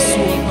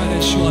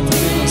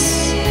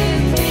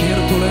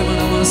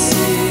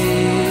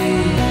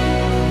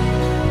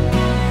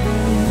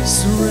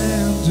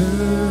 Surrender.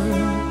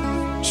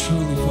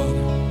 Truly,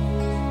 Father,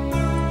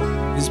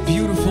 this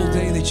beautiful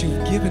day that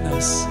you've given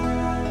us,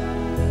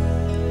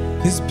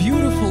 this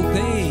beautiful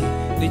day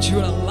that you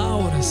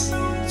allowed us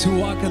to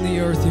walk on the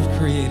earth you've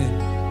created.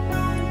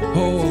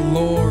 Oh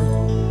Lord,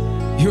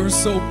 you're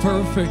so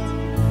perfect,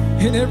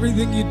 and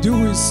everything you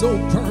do is so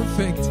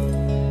perfect.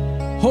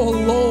 Oh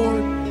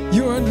Lord,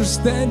 your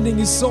understanding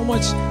is so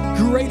much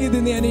greater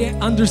than any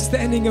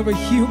understanding of a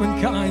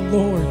humankind,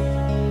 Lord.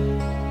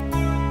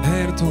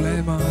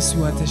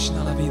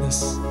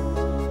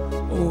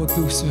 О,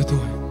 Дух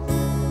Святой,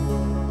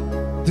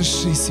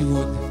 дыши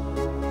сегодня.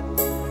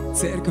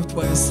 Церковь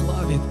Твоя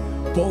славит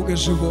Бога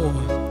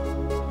живого.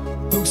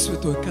 Дух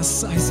Святой,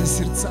 касайся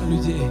сердца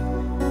людей.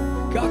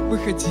 Как мы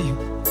хотим,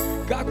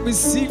 как мы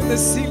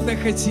сильно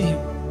хотим.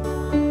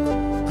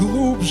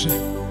 Глубже,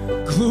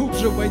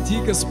 глубже войди,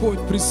 Господь,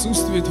 в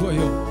присутствие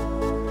Твое.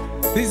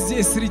 Ты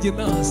здесь среди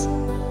нас.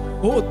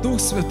 О, Дух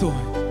Святой,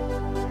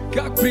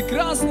 как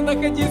прекрасно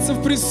находиться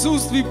в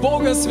присутствии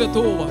Бога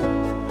Святого.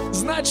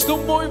 Знать, что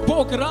мой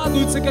Бог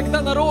радуется,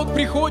 когда народ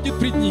приходит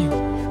пред Ним,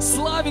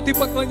 славит и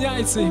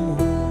поклоняется Ему.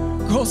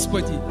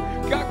 Господи,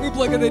 как мы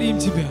благодарим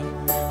Тебя,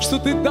 что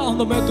Ты дал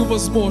нам эту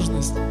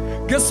возможность.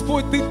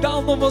 Господь, Ты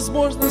дал нам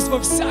возможность во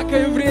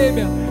всякое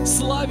время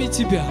славить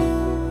Тебя.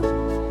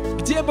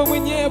 Где бы мы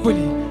ни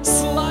были,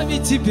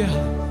 славить Тебя.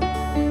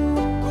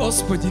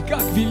 Господи,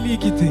 как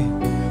великий Ты,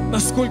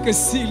 насколько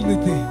сильный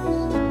Ты.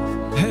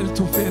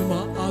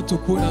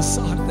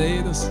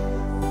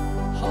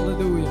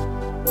 Аллилуйя.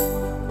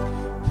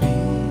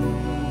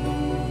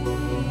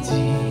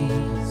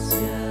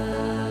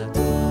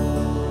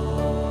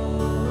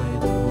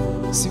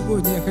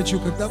 Сегодня я хочу,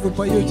 когда вы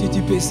поете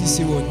эти песни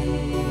сегодня,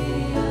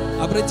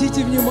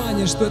 обратите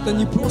внимание, что это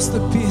не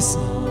просто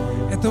песни,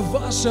 это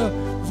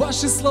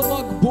ваши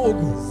слова к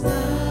Богу.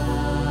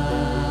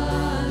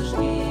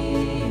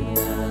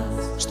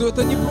 Что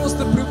это не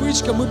просто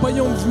привычка, мы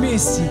поем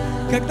вместе.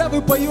 Когда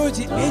вы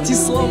поете эти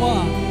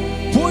слова,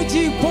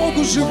 пойте их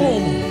Богу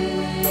живому,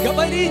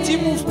 говорите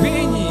Ему в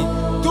пении: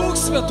 Дух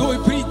Святой,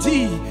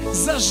 приди,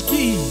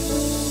 зажги.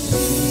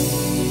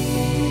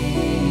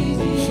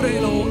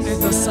 Freno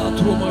eta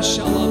satro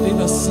mashala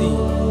vedasi,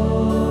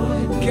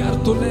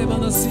 carto leva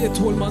na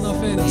setuol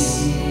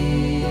manafenas.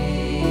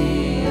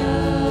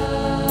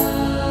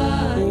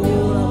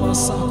 Ora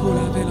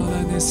masakura vela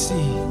na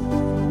nesi.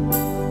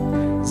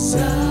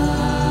 Зажги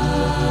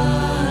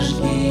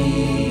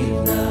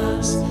в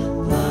нас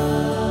пламя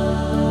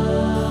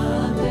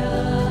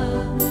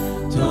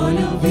той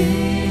любви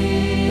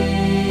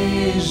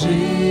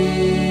живой.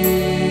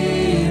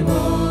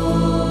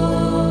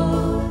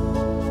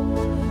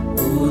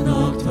 У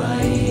ног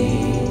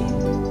Твоих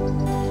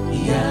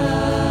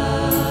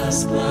я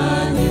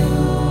склонюсь,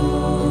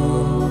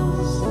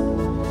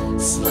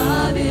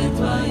 славе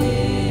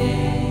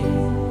Твоей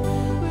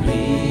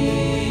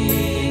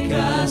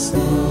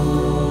коснусь.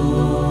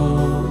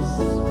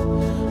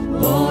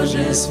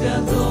 Боже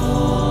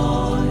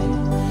святой,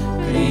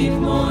 крик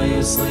мой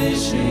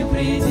услыши,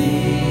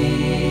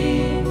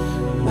 приди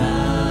в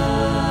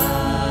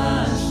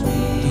наш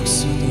мир. Дух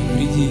Святой,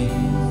 приди.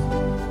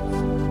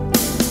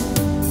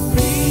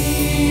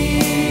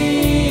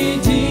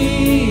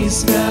 Приди,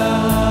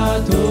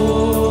 Святой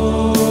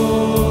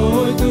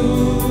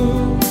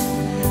Дух,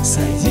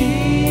 сойди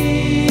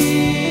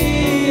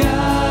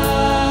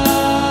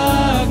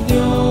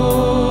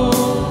огнем,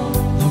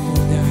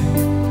 Наполняй.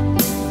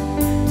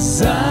 зажги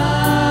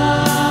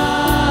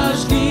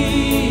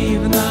в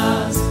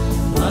нас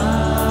пламя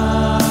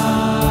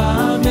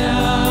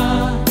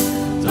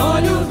той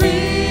любви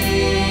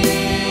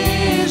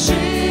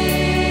живой.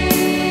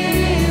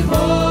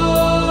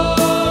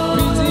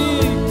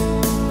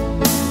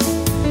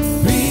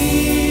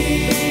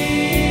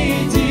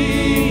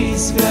 Приди,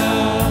 Святой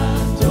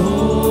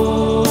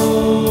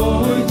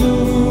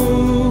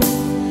Дух,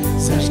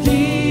 зажги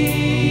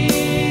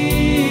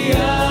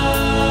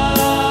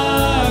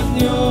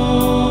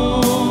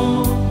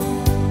огнем,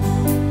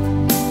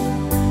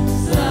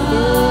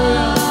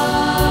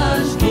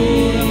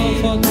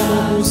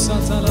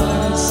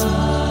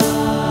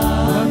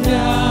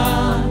 пламя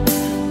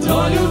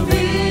той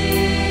любви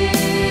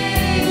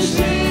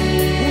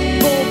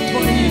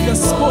Твои,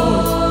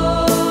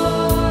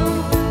 Господь,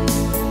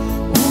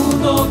 у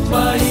ног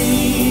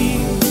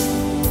Твоих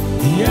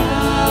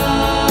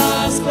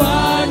я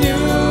склонюсь,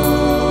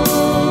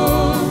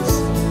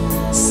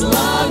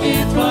 славе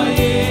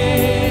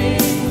Твоей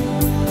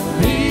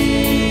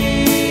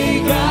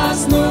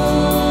прикоснусь.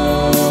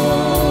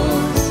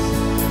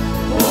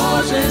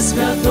 Боже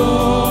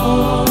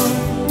святой,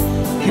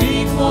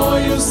 крик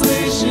мой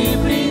услыши,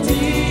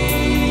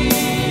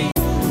 приди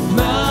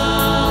на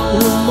у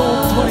ног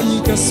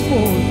Твоих,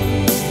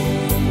 Господь,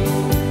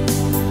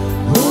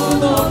 у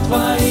ног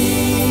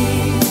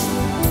Твоих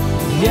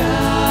я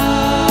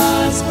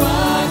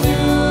склонюсь,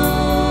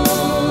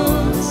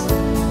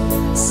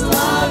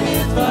 славе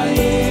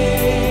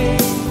Твоей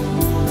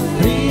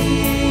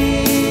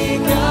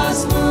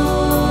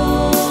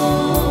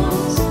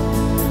прикоснусь.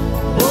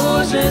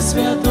 Боже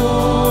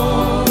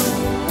святой,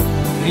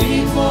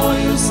 крик мой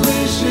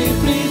услыши,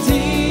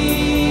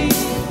 приди.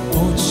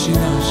 Отче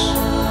наш,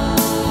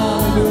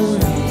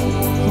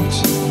 аллилуйя,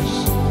 Отче наш.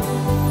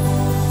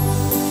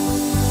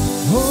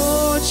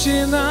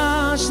 Отче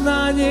наш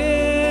на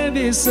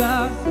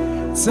небесах,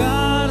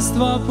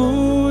 царство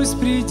пусть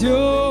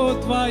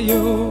придет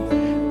Твое,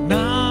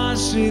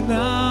 наши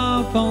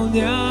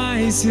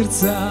наполняй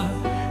сердца,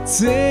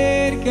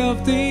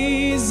 церковь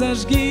Ты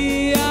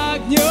зажги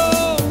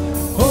огнем.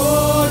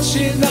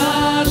 Отче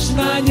наш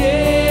на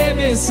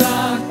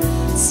небесах,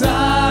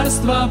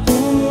 царство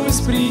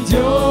пусть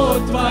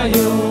придет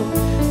Твое,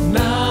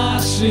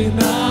 наши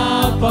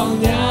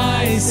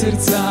наполняй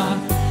сердца,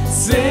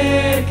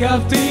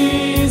 церковь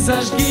Ты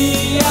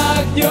зажги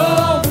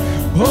огнем.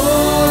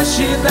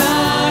 Отче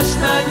наш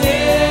на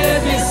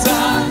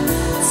небесах,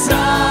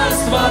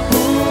 царство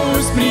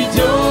пусть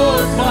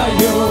придет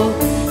Твое,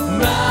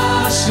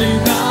 наши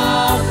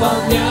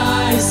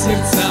наполняй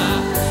сердца,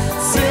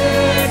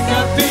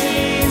 церковь Ты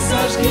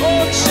зажги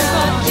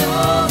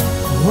огнем.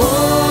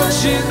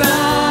 Отче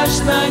наш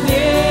на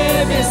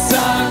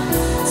небесах,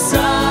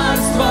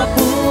 царство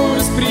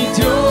пусть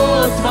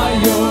придет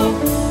Твое,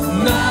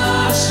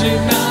 наши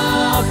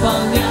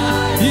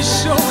наполняй.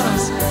 Еще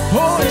раз.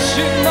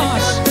 Отче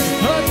наш,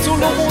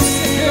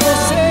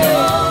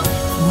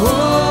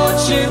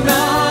 Отче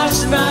наш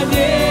на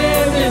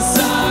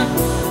небесах,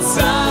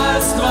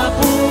 царство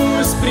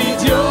пусть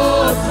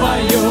придет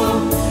Твое,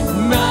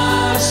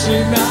 наши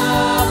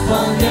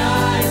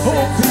наполняй. О,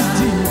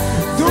 приди,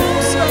 Дух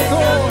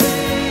Святой,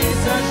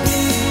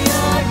 Зажги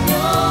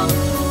огнем,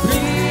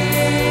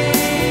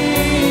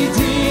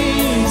 приди,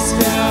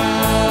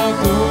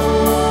 Святой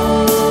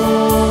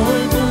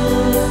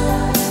Дух,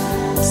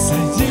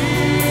 сойди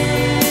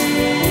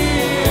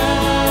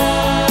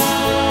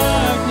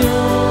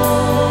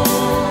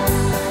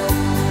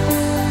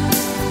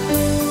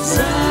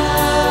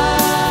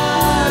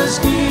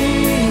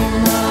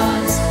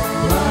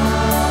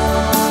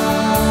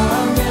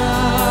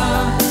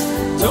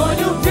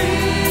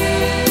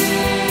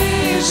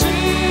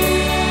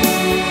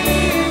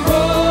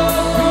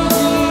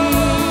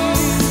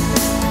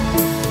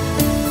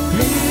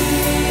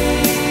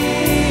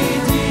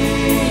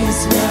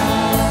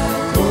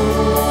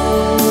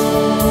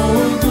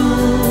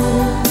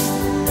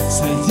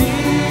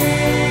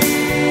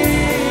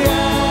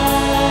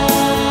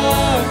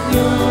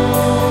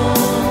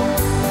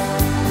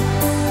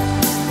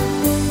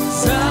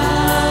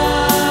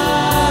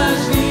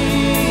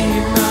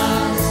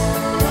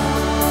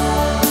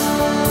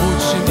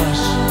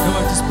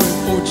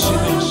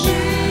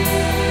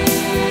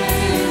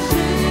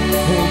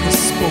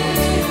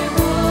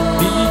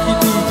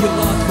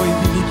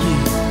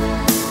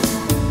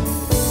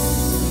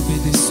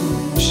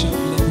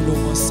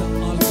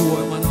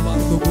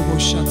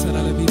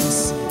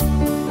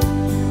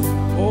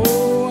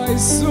О,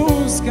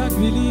 Иисус, как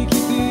великий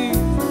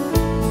Ты!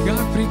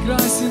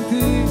 прекрасен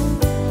Ты.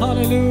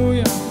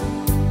 Аллилуйя.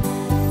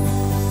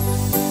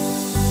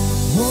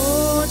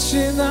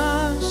 Отче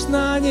наш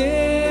на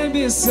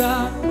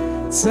небесах,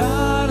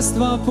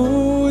 Царство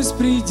пусть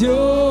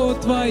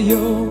придет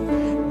Твое,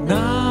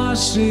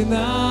 наши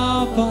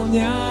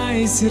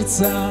наполняй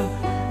сердца,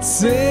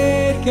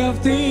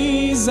 Церковь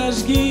Ты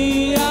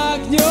зажги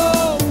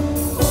огнем.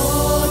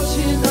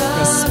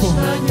 Господь,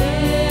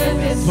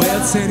 Твоя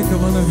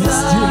церковь, она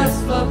везде.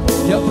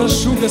 Я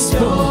прошу,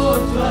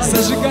 Господь,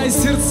 зажигай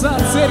сердца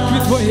церкви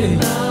Твоей.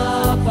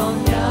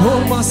 О,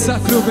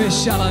 массакру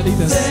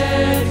бешалавидас,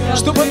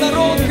 чтобы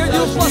народ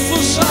ходил в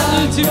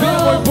послушании Тебе,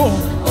 мой Бог.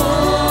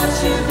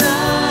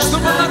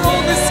 Чтобы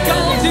народ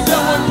искал Тебя,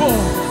 мой Бог.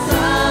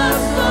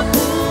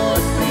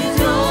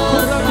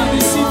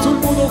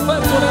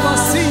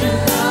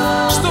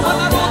 Чтобы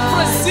народ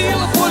просил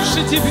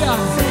больше Тебя.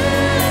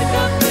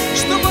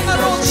 Чтобы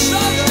народ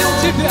жаждал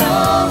Тебя.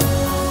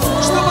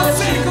 Чтобы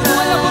церковь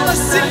Твоя была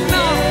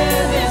сильна.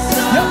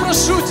 Я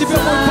прошу Тебя,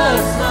 мой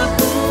Бог.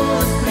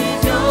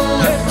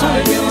 Tu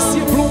le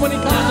merecia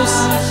plumanicados.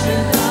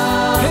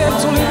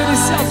 Tu le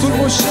merecia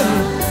turmoche.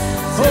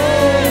 Oh,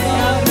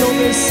 no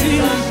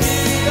merecia.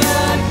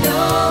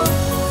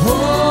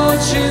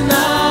 Отче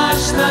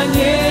наш на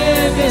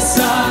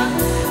небесах,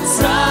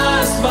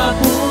 Царство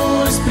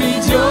пусть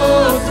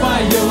придет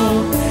Твое,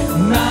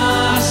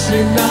 наши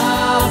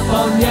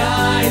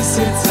наполняй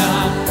сердца,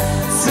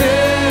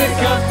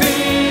 Церковь Ты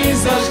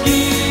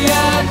зажги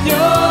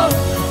огнем.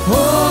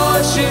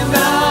 Отче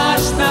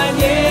наш на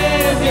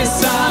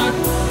небесах,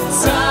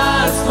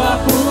 Царство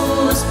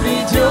пусть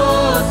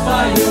придет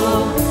Твое,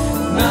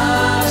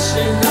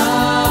 наши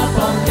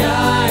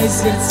наполняй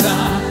сердца,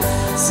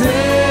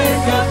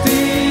 Церковь Ты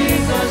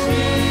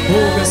зажги. О,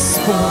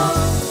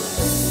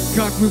 Господь,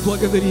 как мы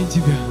благодарим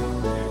Тебя,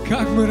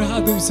 как мы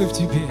радуемся в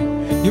Тебе,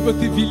 ибо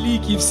Ты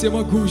великий и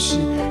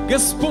всемогущий.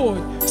 Господь,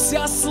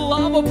 вся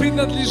слава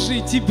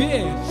принадлежит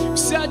Тебе,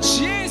 вся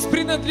честь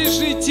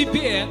принадлежит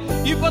Тебе,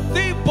 ибо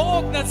Ты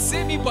Бог над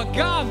всеми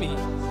богами,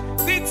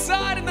 Ты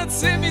царь над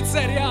всеми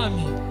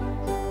царями.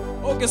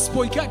 О,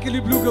 Господь, как я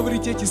люблю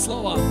говорить эти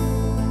слова.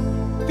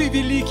 Ты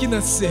великий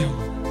над всем,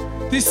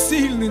 Ты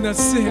сильный над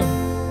всем.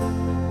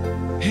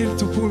 El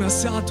tu puna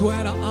sato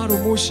era aro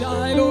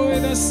moshailo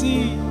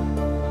edasi.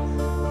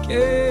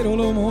 Quiero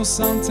lo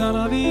mosanta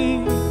la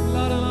vi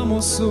la la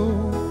moso.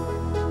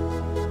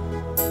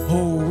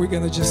 Oh, we're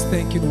gonna just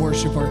thank and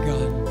worship our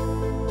God.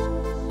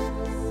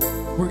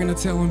 We're gonna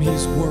tell Him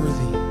He's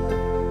worthy.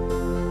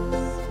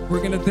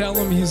 We're gonna tell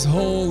Him He's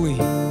holy.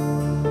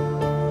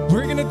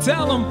 We're gonna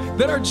tell Him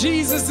that our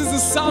Jesus is the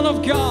Son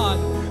of God,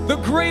 the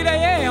great I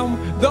am,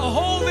 the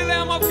Holy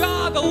Lamb of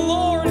God, the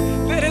Lord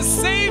that has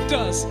saved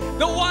us,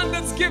 the one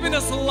that's given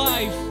us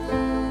life,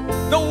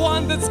 the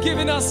one that's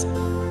given us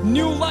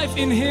new life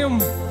in Him.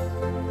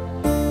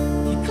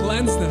 He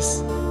cleansed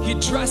us. He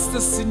dressed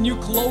us in new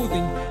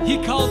clothing. He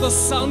called us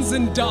sons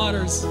and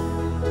daughters.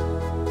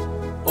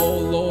 Oh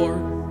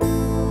Lord,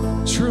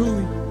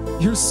 truly,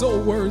 You're so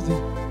worthy.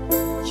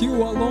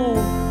 You alone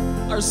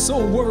are so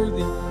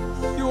worthy.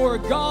 You are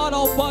God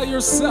all by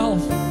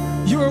yourself.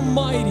 You are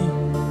mighty.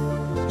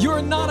 You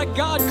are not a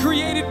God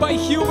created by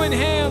human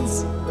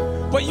hands,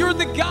 but You're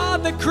the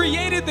God that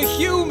created the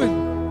human.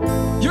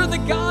 You're the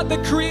God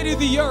that created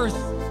the earth,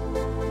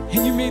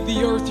 and You made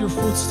the earth Your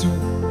footstool.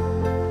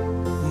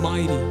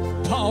 Mighty,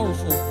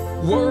 powerful,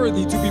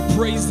 worthy to be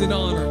praised and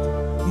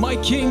honored. My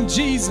King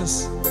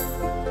Jesus.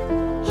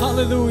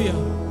 Hallelujah.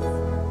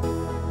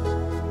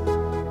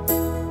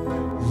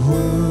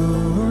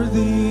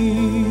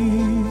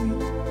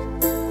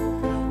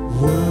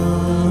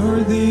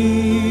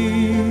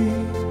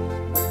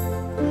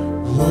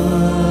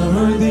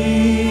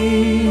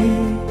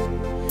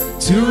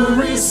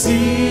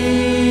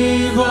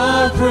 Receive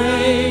our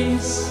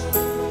praise,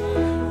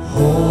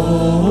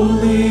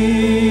 holy,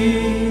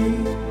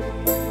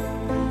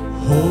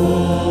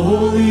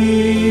 holy,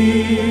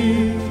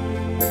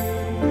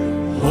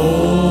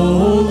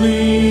 holy,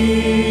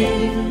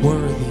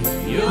 worthy.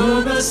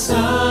 You're the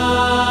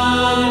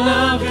Son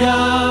of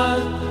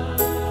God,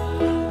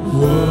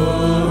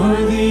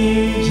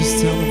 worthy.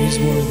 Just tell Him He's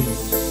worthy.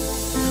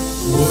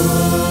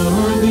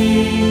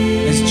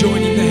 Worthy. As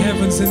joining the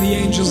heavens and the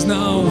angels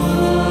now,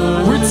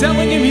 we're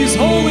telling Him He's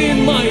holy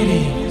and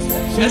mighty.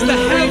 As the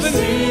heavens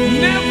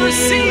never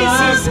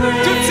ceases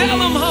to tell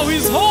Him how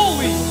He's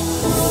holy.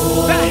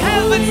 The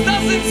heavens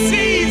doesn't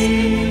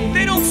cease.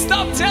 They don't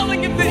stop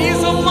telling Him that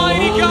He's a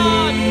mighty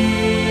God.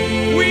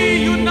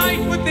 We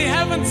unite with the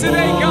heavens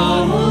today,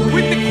 God.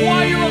 With the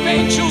choir of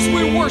angels,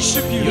 we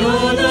worship You.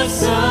 You're the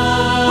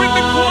Son. With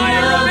the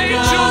choir of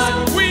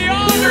angels, we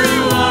honor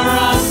You. You are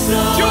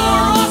awesome.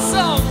 You're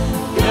awesome.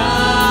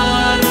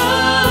 God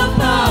of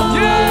power.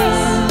 Yes.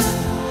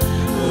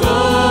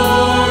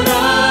 Lord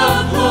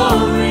of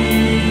glory.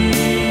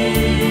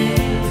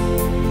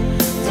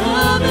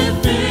 Come and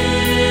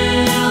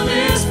fill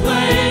this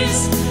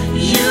place.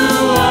 You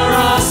are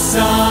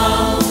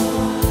awesome.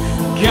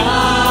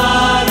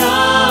 God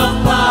of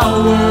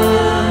power.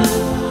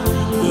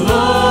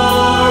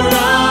 Lord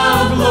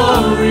of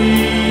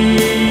glory.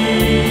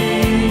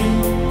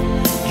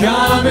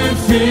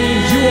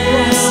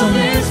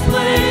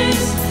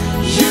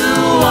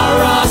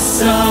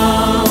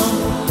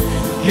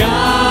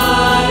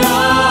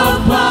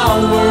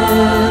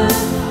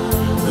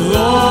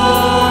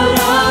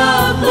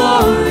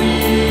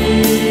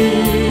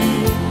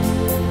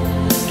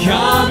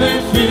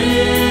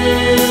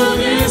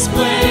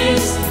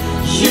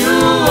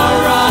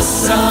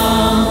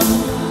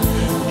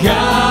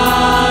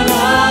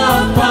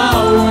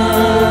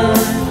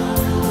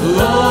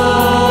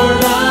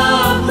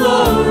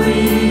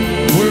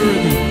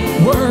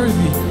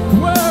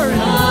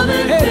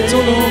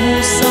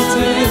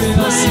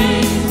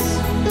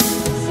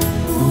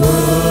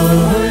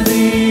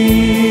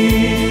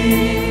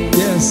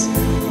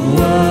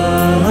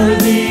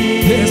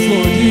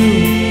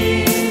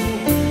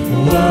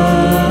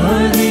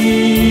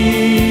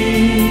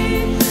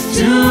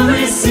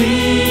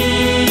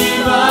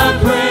 receive our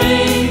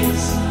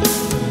praise.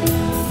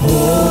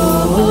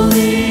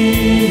 Holy,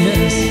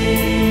 Yes.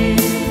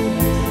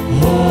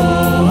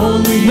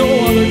 holy, No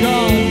other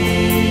God.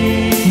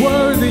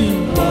 Worthy.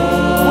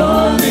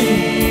 Worthy.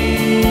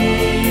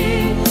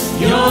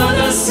 you're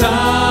the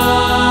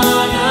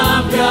Son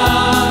of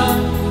God.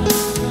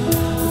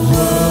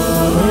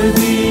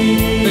 Worthy,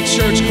 The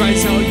church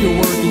cries out, you're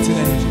worthy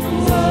today.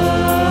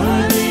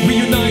 We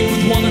unite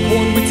with one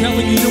accord. We're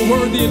telling you you're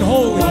worthy and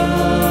holy.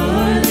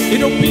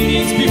 In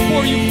obedience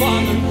before you,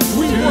 Father,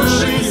 we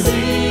worship you.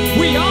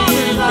 We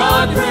honor you,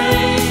 God.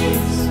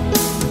 praise.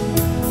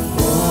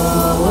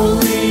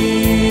 Holy,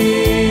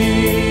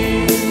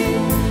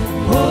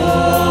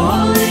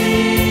 holy,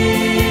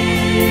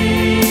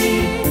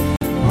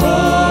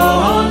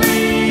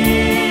 holy,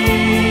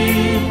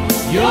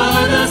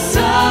 you're the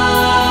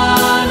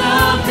Son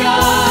of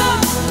God.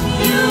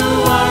 You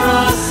are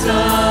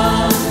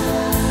awesome,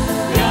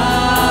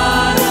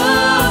 God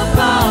of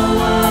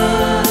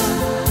power,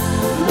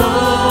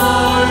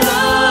 Lord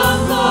of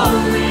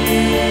glory.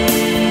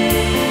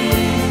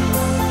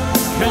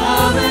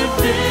 Come and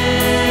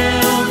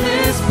fill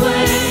this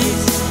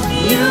place.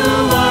 You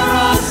are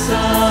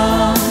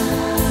awesome,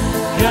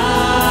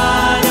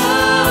 God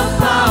of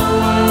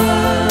power,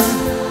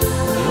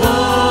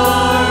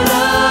 Lord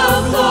of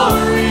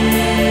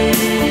glory.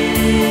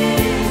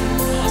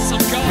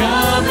 Awesome God.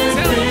 Come and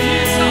Tell him he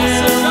is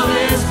awesome fill God.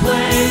 this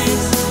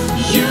place.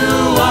 You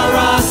are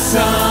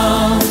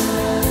awesome,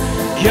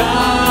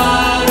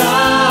 God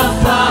of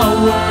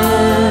power,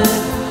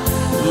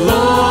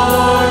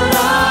 Lord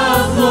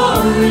of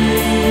glory.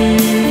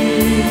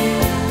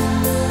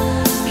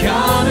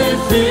 Come and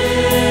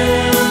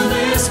fill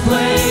this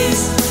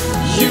place.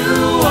 You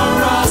are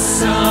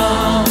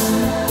awesome,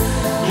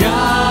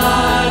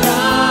 God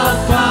of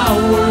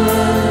power,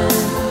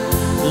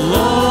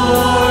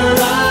 Lord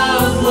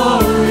of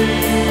glory.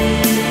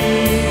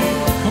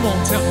 Come on,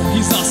 tell him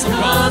he's awesome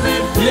God. Come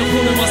and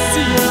Lève-le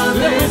voici.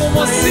 Lève-le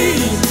voici.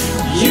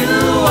 You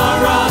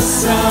are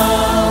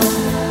awesome,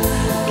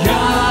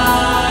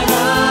 God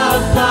of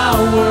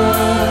power,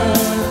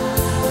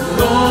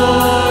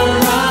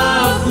 Lord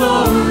of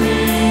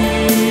glory.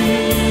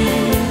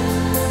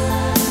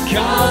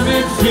 Come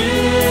and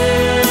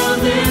fill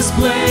this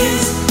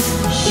place.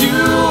 You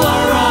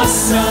are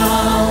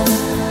awesome,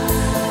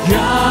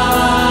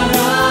 God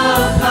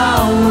of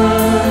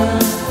power,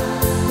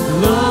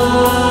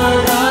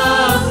 Lord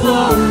of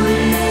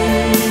glory.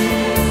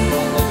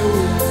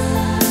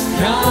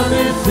 Come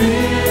and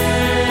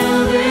fill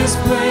this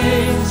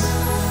place.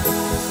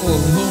 Oh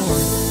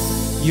Lord,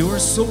 you are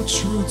so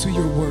true to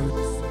your word.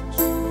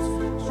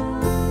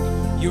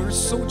 You are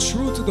so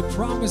true to the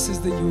promises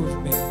that you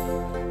have made.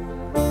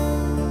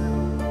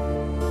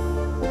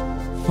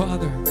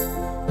 Father,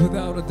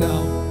 without a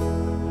doubt,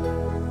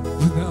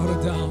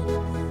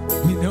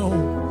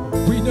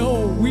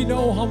 we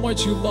know how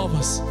much you love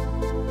us.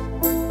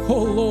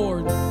 Oh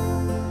Lord,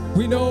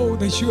 we know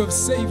that you have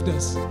saved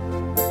us.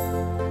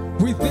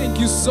 We thank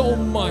you so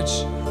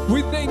much.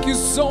 We thank you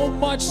so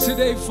much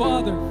today,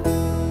 Father.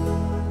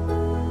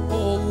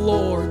 Oh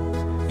Lord,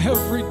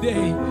 every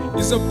day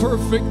is a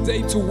perfect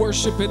day to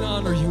worship and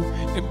honor you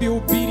and be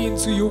obedient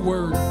to your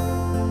word.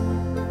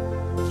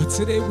 But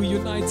today we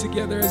unite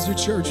together as your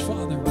church,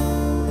 Father.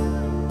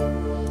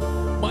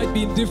 Might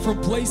be in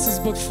different places,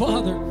 but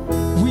Father,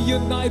 we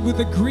unite with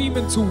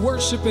agreement to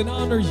worship and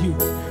honor you.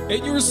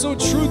 And you're so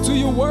true to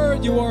your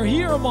word. You are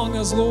here among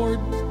us, Lord.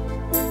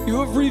 You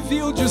have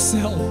revealed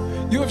yourself.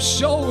 You have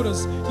showed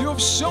us. You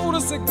have showed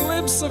us a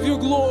glimpse of your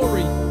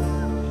glory.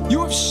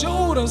 You have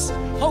showed us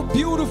how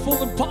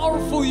beautiful and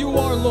powerful you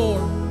are,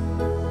 Lord.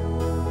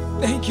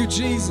 Thank you,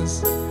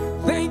 Jesus.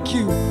 Thank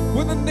you.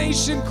 When the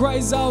nation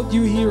cries out,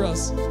 you hear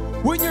us.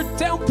 When your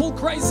temple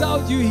cries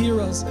out, you hear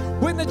us.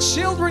 When the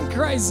children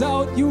cries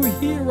out, you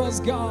hear us,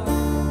 God.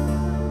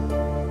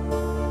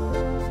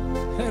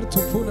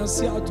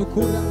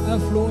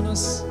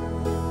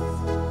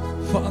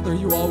 Father,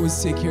 you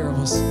always take care of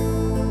us.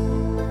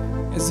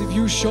 As if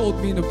you showed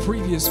me in the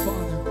previous,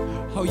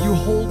 Father, how you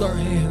hold our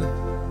hand,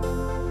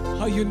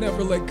 how you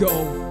never let go,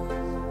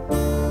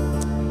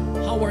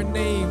 how our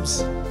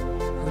names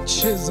are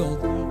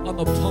chiseled on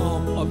the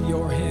palm of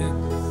your hand.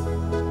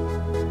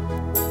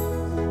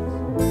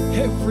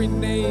 Every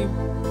name,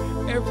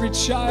 every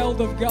child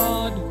of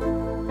God,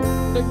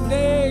 their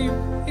name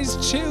is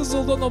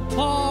chiseled on the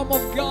palm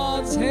of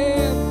God's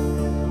hand.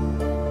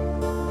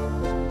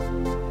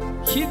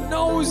 He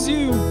knows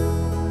you.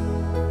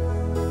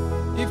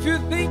 If you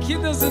think He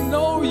doesn't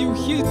know you,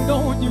 He's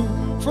known you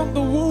from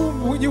the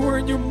womb, when you were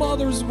in your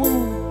mother's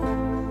womb.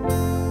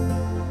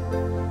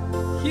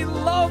 He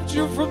loved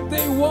you from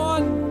day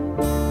one.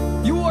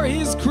 You are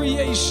His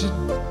creation.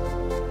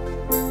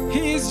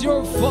 He is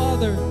your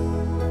Father.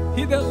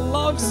 He that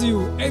loves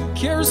you and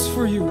cares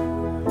for you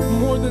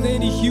more than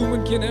any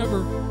human can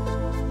ever.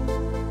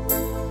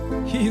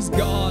 He is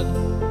God.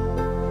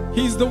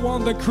 He's the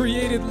one that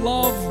created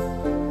love.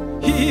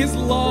 He is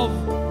love.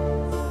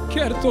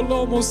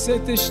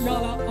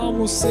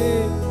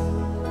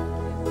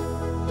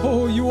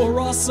 Oh, you are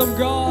awesome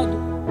God.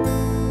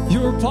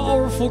 You are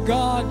powerful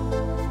God.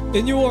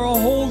 And you are a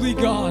holy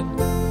God.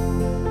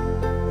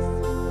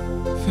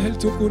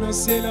 Felto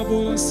kunasela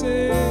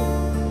bonase.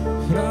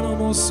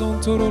 Franamo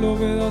sontoro lo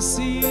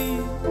vedasi.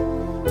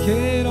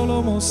 Kero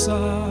lo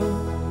mosa.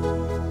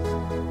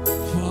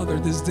 Father,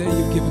 this day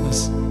you've given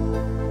us.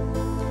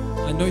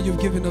 I know you've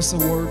given us a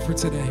word for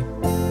today.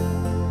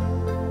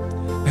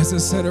 As I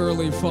said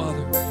earlier,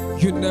 Father,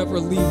 you never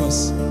leave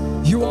us.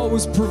 You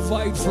always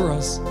provide for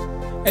us.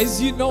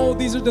 As you know,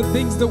 these are the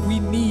things that we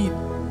need.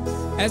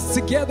 As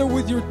together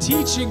with your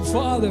teaching,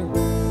 Father,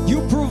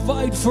 you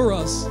provide for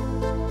us.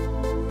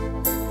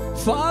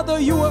 Father,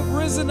 you have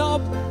risen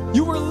up.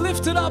 You were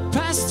lifted up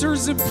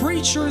pastors and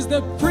preachers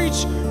that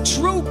preach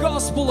true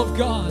gospel of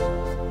God.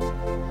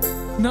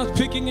 Not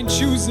picking and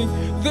choosing,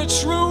 the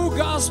true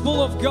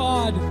gospel of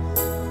God.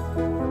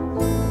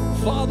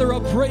 Father, I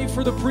pray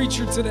for the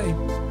preacher today.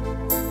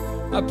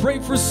 I pray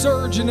for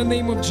Serge in the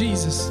name of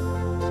Jesus.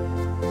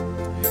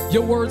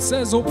 Your word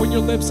says, open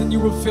your lips and you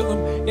will fill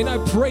him. And I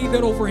pray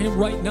that over him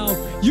right now.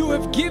 You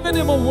have given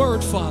him a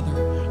word,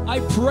 Father. I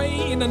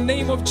pray in the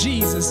name of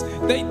Jesus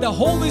that the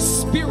Holy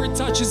Spirit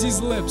touches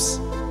his lips.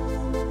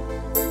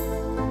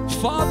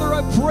 Father,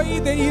 I pray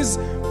that he is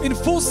in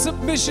full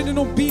submission and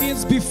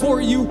obedience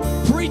before you,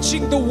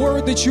 preaching the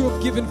word that you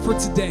have given for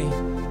today.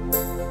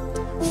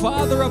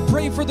 Father, I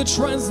pray for the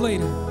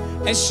translator,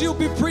 as she'll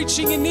be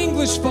preaching in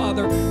English,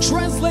 Father,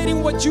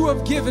 translating what you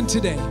have given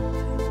today.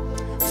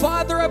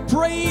 Father, I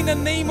pray in the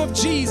name of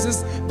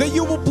Jesus that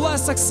you will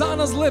bless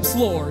Oksana's lips,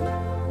 Lord.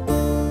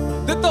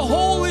 That the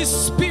Holy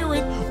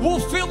Spirit will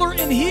fill her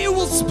and He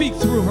will speak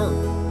through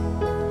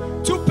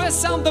her to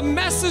pass on the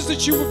message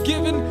that you have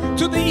given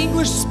to the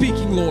English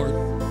speaking, Lord.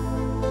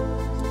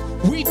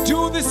 We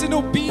do this in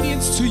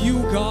obedience to you,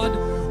 God.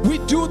 We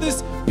do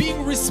this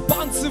being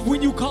responsive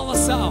when you call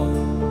us out.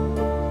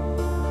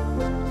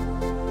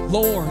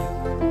 Lord,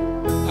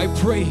 I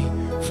pray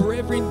for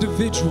every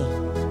individual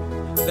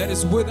that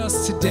is with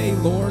us today,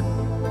 Lord.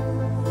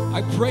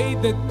 I pray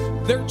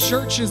that their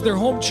churches, their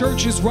home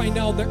churches right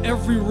now, they're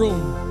every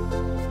room.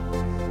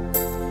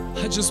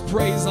 I just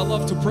praise, I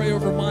love to pray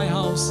over my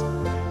house,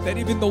 that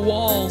even the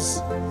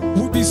walls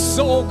will be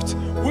soaked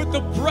with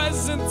the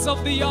presence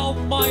of the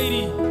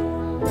Almighty.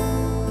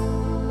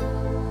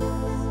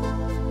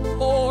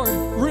 Lord,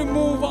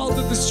 remove all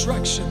the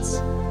distractions.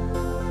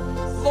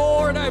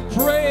 Lord, I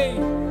pray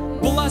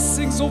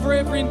blessings over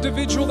every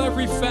individual,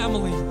 every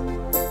family.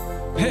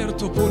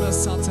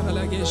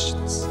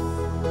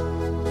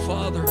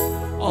 Father,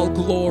 all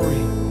glory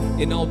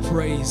and all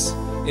praise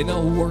and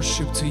all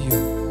worship to you.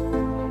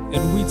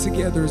 And we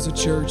together as a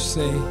church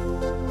say,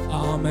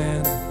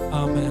 Amen,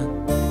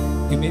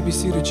 Amen. You may be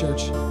seated,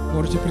 church.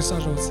 Можете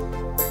присаживаться.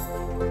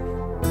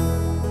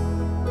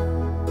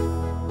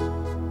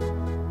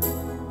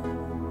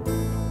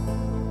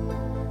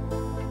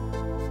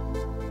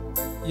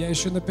 Я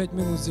еще на 5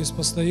 минут здесь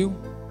постою.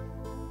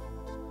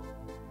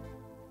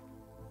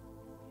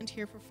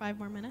 Here for 5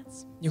 more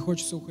minutes. Не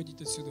хочется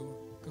уходить отсюда.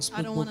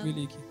 Господь Бог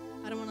великий.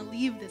 I don't want to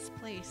leave this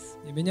place.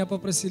 И меня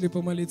попросили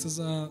помолиться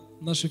за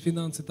наши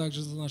финансы,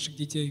 также за наших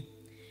детей.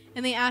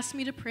 And they asked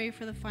me to pray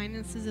for the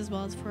finances as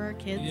well as for our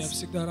kids. И я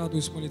всегда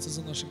радуюсь молиться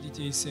за наших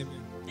детей и семьи.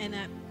 And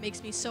that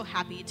makes me so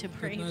happy to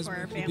pray Одна из for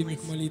our моих любимых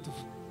families. молитв.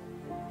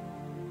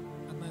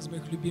 Одна из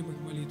моих любимых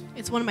молитв.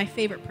 It's one of my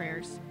favorite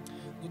prayers.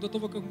 Но до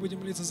того, как мы будем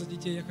молиться за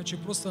детей, я хочу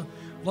просто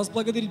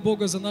возблагодарить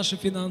Бога за наши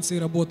финансы и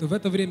работы в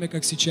это время,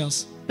 как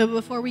сейчас. But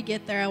before we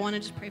get there, I want to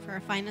just pray for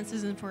our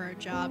finances and for our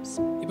jobs.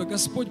 Ибо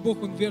Господь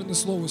Бог, Он верный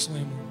Слову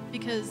Своему.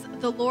 Because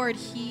the Lord,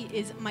 He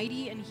is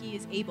mighty and He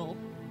is able.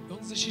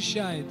 Он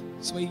защищает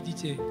своих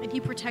детей. And He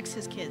protects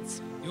His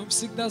kids. И Он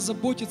всегда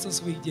заботится о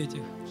своих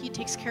детях. He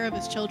takes care of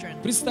His children.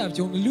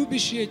 Представьте, Он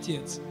любящий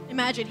Отец.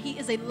 Imagine, He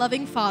is a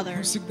loving Father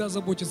Он всегда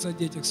заботится о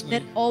детях своих.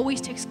 that always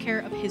takes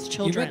care of His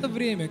И в это children.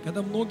 время,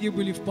 когда многие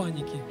были в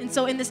панике, And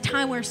so in this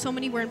time where so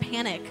many were in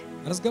panic,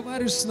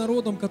 разговариваешь с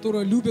народом,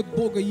 который любит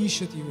Бога и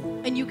ищет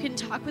Его. and you can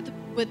talk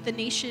with the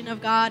nation of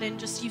God and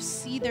just you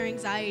see their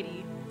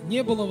anxiety.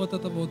 Не было вот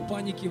этого вот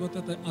паники, вот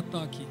этой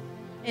атаки.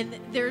 And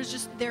there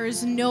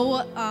is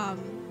no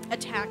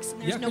attacks,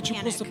 and Я there's no хочу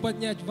panic. просто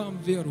поднять вам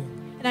веру.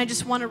 And I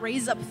just want to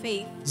raise up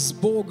faith С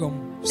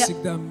Богом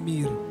всегда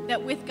мир.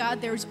 that with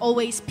God there is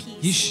always peace.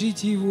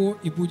 Ищите Его,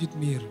 и будет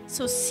мир.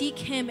 So seek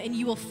Him and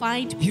you will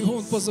find И Он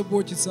peace.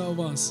 позаботится о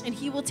вас. And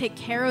He will take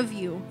care of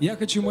you. Я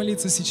хочу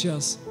молиться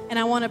сейчас And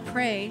I want to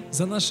pray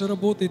за наши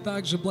работы, и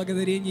также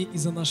благодарение и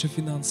за наши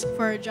финансы.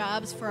 for our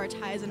jobs, for our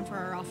tithes, and for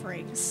our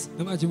offerings.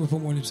 Давайте мы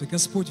помолимся.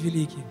 Господь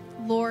великий.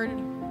 Lord,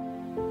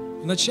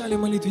 В начале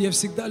молитвы я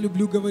всегда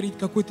люблю говорить,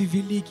 какой Ты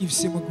великий,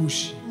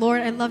 всемогущий.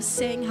 Lord, I love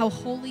saying how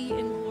holy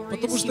and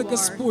Потому glorious что, you are.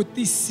 Господь,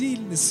 Ты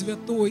сильный,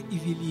 святой и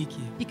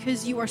великий.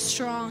 Because you are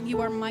strong, you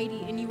are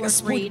mighty, and you are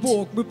Господь great.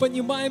 Бог, мы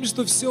понимаем,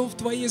 что все в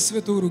Твоей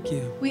святой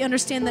руке. We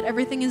understand that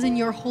everything is in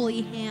your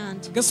holy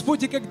hand.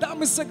 Господь, и когда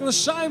мы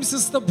соглашаемся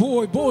с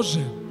Тобой, Боже,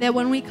 That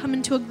when we come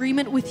into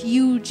agreement with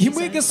you, и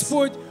мы, Jesus,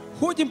 Господь,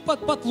 ходим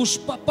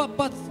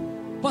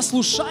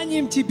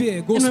послушанием Тебе,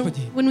 And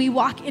Господи. when we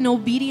walk in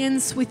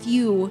obedience with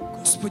you,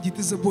 Господи,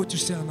 Ты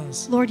заботишься о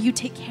нас. Lord, you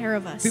take care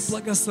of Ты us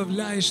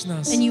благословляешь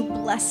нас. and you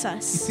bless И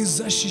us Ты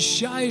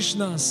защищаешь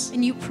нас.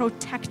 and you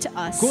protect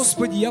us.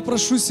 Господи, я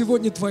прошу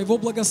сегодня Твоего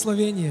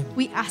благословения.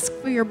 We ask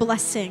for your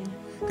blessing.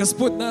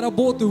 Господь, на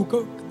работу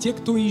те,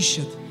 кто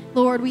ищет.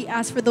 Lord, we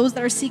ask for those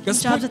that are seeking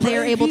jobs Господь, that they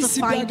are able прояви to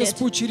себя, find it.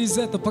 Господь, через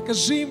это.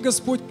 Покажи им,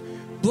 Господь,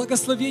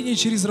 благословение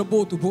через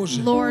работу,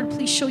 Боже. Lord,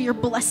 please show your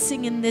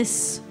blessing in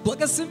this.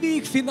 Благослови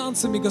их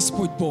финансами,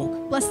 Господь Бог.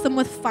 Bless them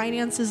with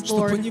finances,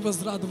 Чтобы Lord, они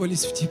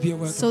возрадовались в Тебе,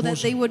 в so этом,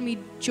 that they Боже. would be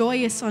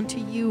joyous unto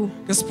you.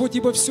 Господь,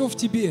 ибо все в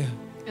Тебе.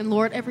 And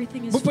Lord,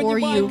 everything is Мы for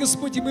понимаем, you.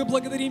 Господь, и мы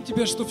благодарим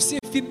Тебя, что все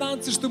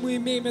финансы, что мы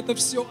имеем, это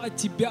все от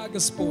Тебя,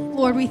 Господь.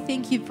 Lord, we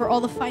thank you for all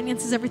the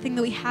finances, everything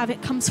that we have,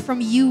 it comes from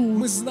you.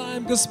 Мы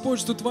знаем, Господь,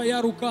 что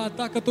Твоя рука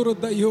та, которая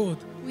дает.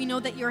 We know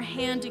that your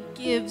hand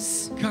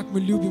gives. Как мы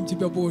любим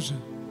Тебя, Боже.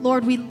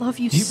 Lord, we love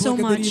you И so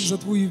благодарим much. за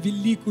Твою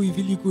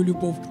великую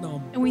любовь к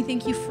нам. And we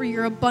thank you for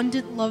your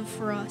abundant love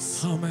for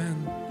us.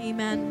 Амен.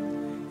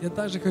 Amen. Я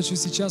также хочу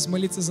сейчас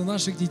молиться за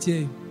наших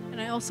детей. And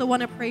I also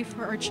want to pray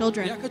for our Я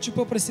children. хочу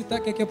попросить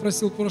так, как я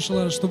просил в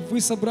прошлый раз, чтобы вы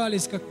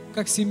собрались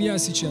как семья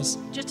сейчас.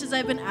 Just as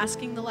I've been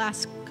asking the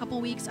last couple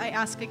weeks, I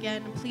ask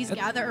again, please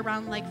gather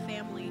around like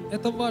family.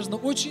 Это важно.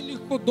 Очень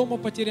легко дома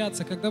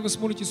потеряться, когда вы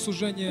смотрите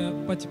служение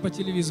по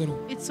телевизору.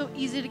 It's so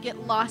easy to get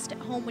lost at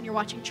home when you're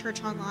watching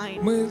church online.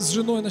 Мы с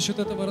женой насчет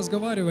этого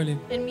разговаривали,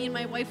 And me and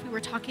my wife, we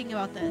were talking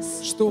about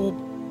this. что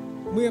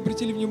мы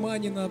обратили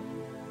внимание на...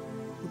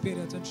 We paid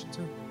attention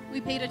to.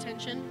 We paid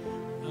attention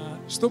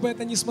Чтобы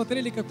это не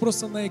смотрели как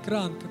просто на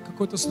экран, как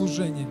какое-то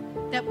служение.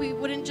 that we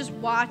wouldn't just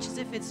watch as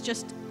if it's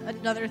just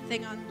another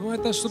thing on. Но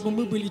это чтобы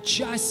мы были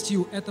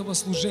частью этого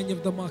служения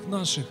в домах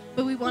наших.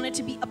 But we want it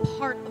to be a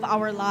part of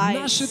our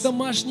Наши lives.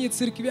 домашние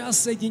церкви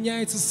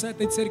соединяются с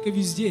этой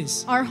церковью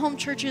здесь. Our home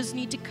churches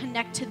need to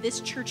connect to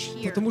this church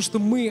here Потому что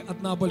мы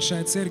одна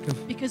большая церковь.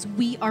 because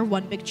we are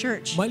one big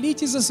church.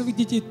 Молитесь за своих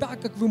детей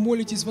так, как вы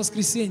молитесь в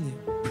воскресенье.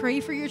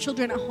 Pray for your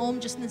children at home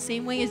just in the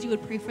same way as you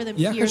would pray for them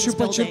Я here in хочу this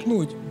building.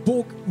 подчеркнуть,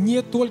 Бог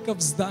не только в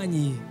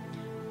здании.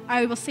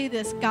 I will say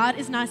this, God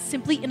is not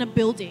simply in a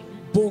building.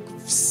 Бог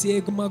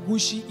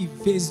всемогущий и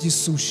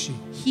вездесущий.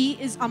 He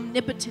is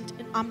omnipotent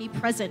and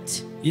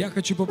omnipresent. Я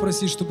хочу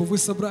попросить, чтобы вы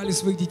собрали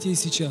своих детей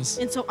сейчас.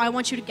 And so I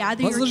want you to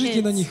gather your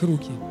Возложите на kids них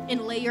руки.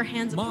 and lay your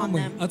hands upon Мамы,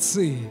 them.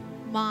 отцы,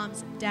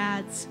 Moms,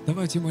 dads,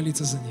 давайте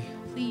молиться за них.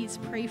 please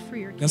pray for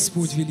your kids.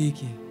 Господь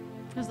великий,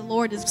 Because the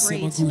Lord is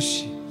great.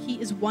 всемогущий, He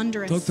is тот,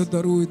 wondrous. кто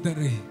дарует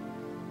дары,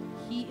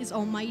 He is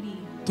almighty.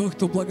 тот,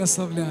 кто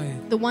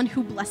благословляет, The one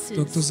who тот,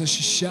 кто blesses.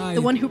 защищает,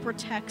 The one who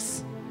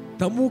protects.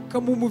 тому,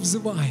 кому мы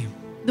взываем.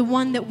 The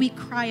one that we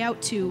cry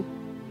out to.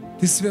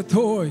 Ты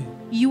святой.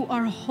 You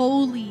are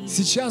holy.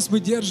 Сейчас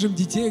мы держим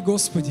детей,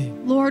 Господи.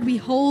 Lord, we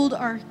hold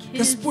our kids.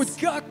 Господь,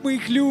 как мы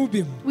их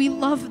любим. We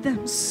love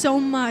them so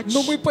much.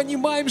 Но мы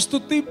понимаем, что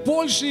Ты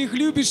больше их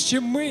любишь,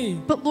 чем мы.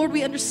 But Lord,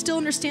 we still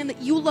understand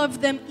that you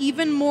love them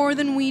even more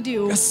than we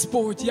do.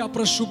 Господь, я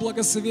прошу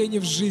благословения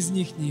в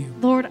жизни их.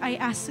 Lord, I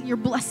ask that your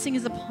blessing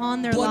is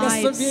upon their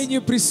lives. Благословение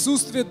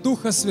присутствия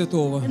Духа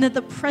Святого. And that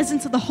the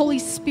presence of the Holy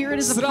Spirit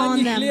is С upon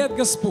ранних them лет,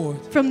 Господь.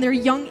 from their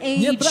young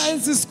Нет age.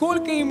 разницы,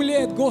 сколько им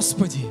лет,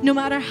 Господи. No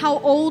matter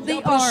how old they Я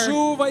are,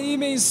 прошу во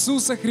имя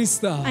Иисуса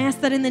Христа. I ask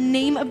that in the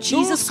name of Дух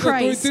Jesus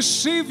Святой, Christ,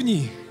 дыши в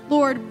них.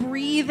 Lord,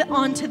 breathe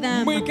onto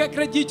Мы, them. как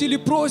родители,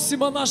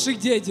 просим о наших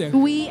детях.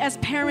 We as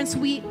parents,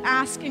 we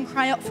ask and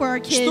cry out for our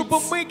kids Чтобы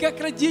мы,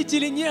 как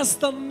родители, не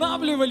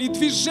останавливали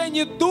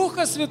движение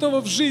Духа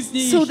Святого в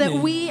жизни so that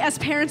их. we as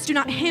parents do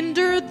not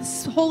hinder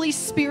the Holy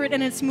Spirit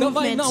and its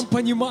Давай movement, нам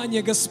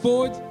понимание,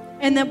 Господь,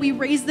 and that we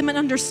raise them in чтобы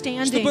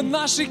understanding.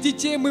 наших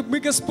детей мы,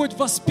 Господь,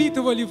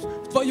 воспитывали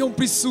в Твоем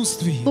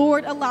присутствии.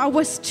 Lord, allow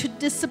us to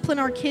discipline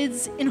our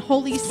kids in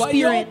Holy В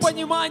Твоем Spirit,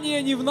 понимании,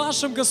 а не в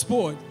нашем,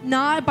 Господь.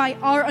 not by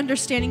our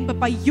understanding, but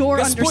by your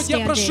Господь, я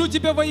прошу understanding.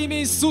 Тебя во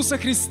имя Иисуса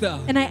Христа.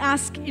 And I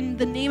ask in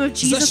the name of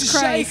Jesus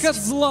Защищай их от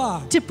Christ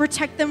зла. to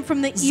protect them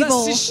from the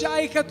evil,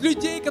 Защищай их от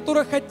людей,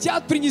 которые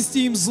хотят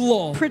принести им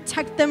зло.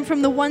 protect them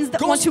from the ones that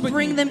want to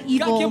bring them Господи,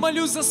 как я evil.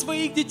 молюсь за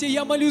своих детей,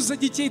 я молюсь за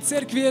детей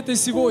церкви этой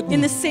сегодня.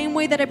 In the same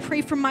way that I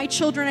pray for my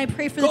children, I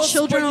pray for the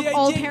children of Господи,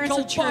 all одень parents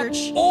of колпак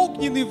church.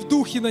 огненный в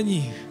духе на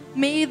них.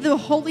 May the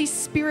Holy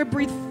Spirit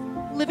breathe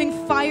living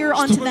fire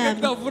onto Чтобы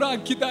когда them,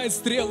 враг кидает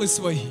стрелы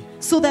свои,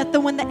 so that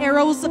when the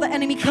arrows of the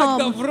enemy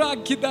когда come,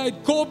 враг кидает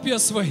копья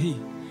свои,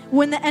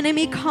 when the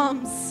enemy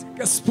comes,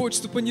 Господь,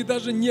 чтобы они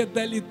даже не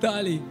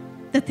долетали.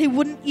 that they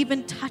wouldn't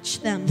even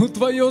touch them, Но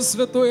Твое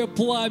святое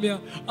пламя,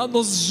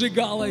 оно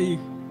сжигало их.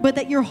 but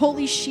that your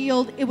holy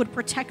shield, it would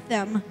protect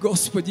them.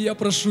 Господи, я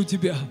прошу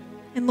Тебя,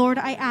 And Lord,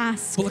 I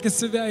ask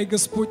Благословяй,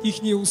 Господь,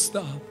 ихние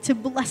уста. to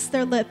bless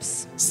their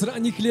lips, С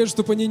ранних лет,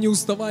 чтобы они не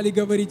уставали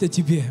говорить о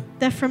Тебе.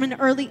 that from an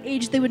early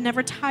age they would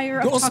never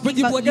tire of talking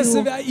Господи, about you.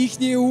 благословяй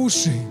ихние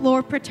уши,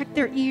 Lord, protect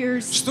their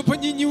ears чтобы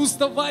они не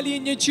уставали и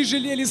не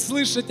тяжелели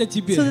слышать о so that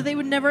Тебе. they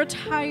would never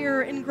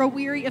tire and grow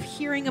weary of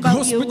hearing about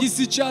Господи, you.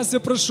 сейчас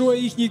я прошу о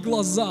ихних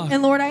глазах,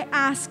 And Lord, I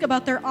ask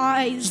about their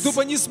eyes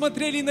чтобы они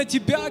смотрели на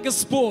Тебя,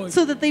 Господь.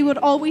 so that they would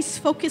always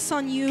focus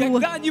on you,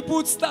 Когда они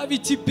будут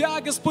ставить Тебя,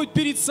 Господь,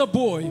 перед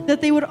собой, that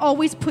they would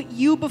always put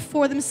you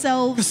before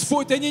themselves,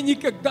 Господь, они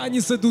никогда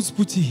не сойдут с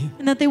пути.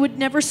 and that they would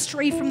never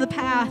stray from the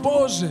path.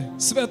 Боже,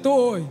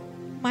 святой,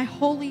 My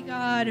holy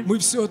God, мы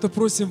все это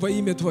просим во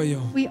имя Твое.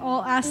 we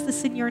all ask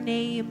this in your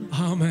name.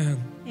 Аминь.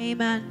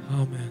 Amen.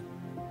 Аминь.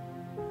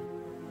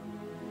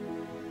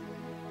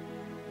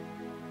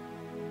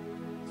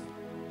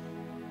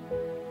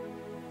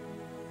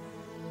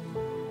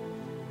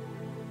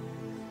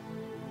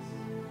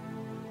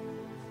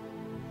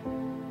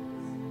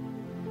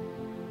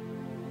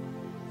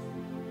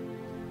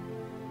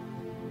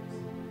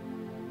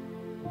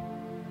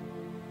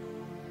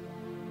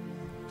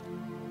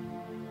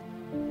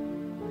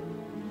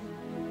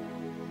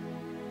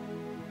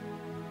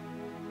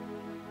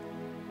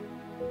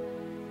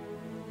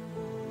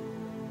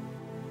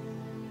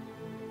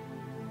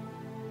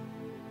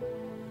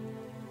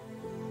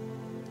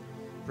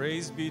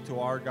 Praise be to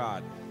our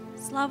God.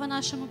 Слава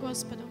нашему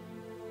Господу.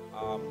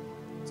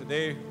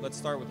 Today, let's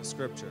start with the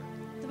scripture.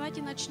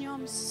 Давайте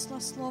начнем с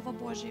Слова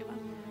Божьего.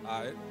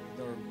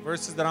 The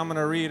verses that I'm going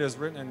to read is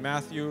written in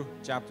Matthew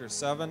chapter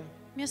 7,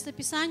 Место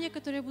Писания,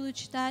 которое я буду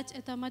читать,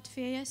 это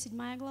Матфея,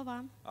 7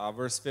 глава,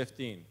 verse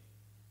 15.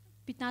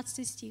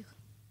 15 стих.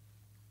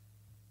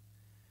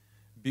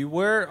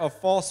 Beware of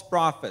false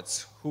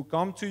prophets who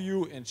come to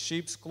you in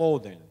sheep's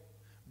clothing,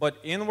 but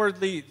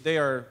inwardly they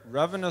are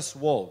ravenous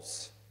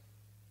wolves.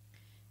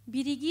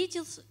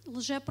 Берегитесь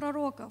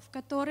лжепророков,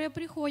 которые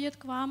приходят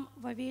к вам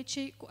в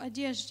овечьей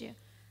одежде,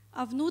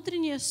 а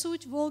внутренняя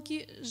суть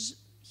волки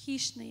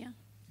хищные.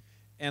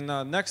 And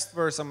the next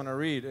verse I'm going to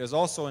read is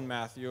also in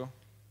Matthew,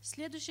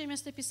 Следующее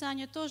место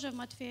Писания тоже в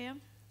Матфея,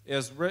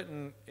 is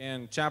written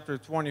in chapter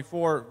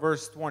 24,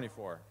 verse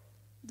 24.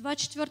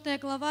 24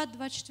 глава,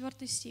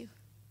 24 стих.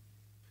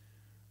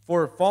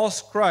 For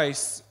false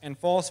Christs and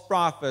false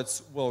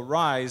prophets will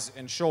rise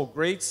and show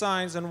great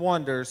signs and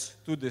wonders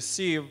to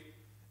deceive,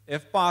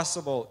 if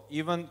possible,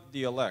 even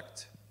the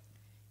elect.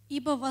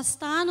 Ибо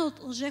восстанут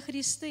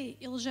лжехристы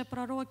и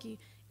лжепророки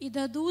и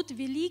дадут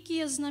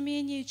великие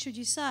знамения и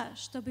чудеса,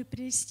 чтобы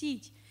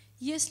прельстить,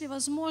 если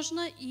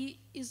возможно, и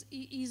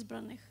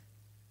избранных.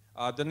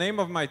 The name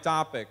of my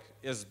topic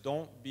is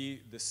Don't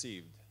Be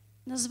Deceived.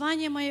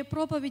 Название моей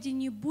проповеди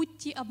 «Не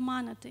будьте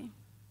обмануты».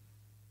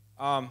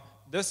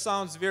 This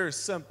sounds very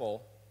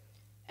simple.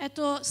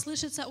 Это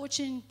слышится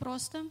очень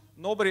просто.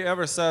 Nobody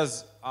ever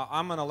says,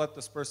 I'm going to let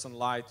this person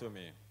lie to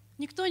me.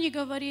 Никто не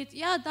говорит,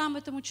 я дам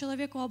этому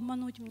человеку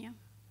обмануть меня.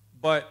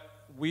 But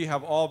we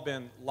have all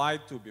been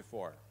lied to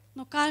before.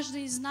 Но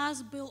каждый из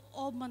нас был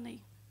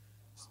обманутый.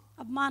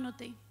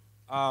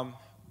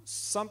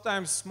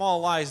 Sometimes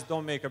small lies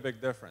don't make a big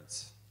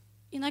difference.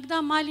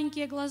 Иногда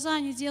маленькие глаза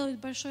не делают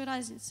большой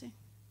разницы.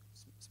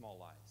 Small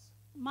lies.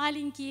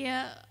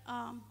 Маленькие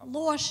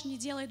ложь не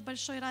делает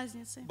большой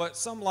разницы. But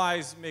some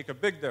lies make a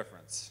big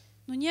difference.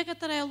 Но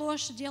некоторая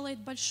ложь делает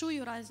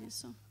большую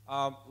разницу.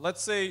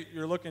 Let's say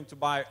you're looking to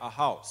buy a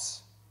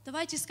house.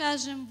 Давайте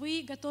скажем,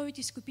 вы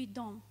готовитесь купить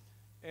дом.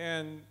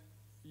 And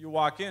you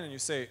walk in and you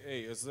say,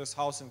 hey, is this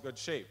house in good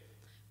shape?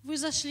 Вы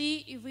зашли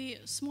и вы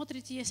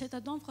смотрите, если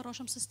этот дом в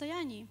хорошем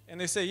состоянии. And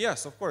they say,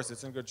 yes, of course,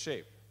 it's in good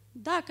shape.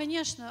 Да,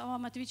 конечно,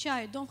 вам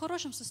отвечают, дом в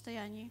хорошем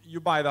состоянии.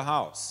 You buy the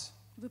house.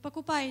 Вы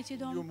покупаете You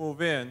дом, move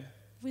in.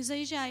 вы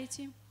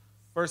заезжаете.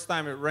 First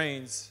time it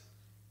rains.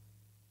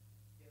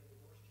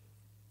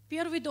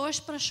 Первый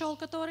дождь прошел,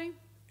 который.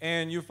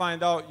 And you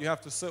find out you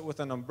have to sit with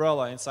an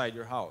umbrella inside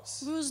your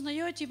house. Вы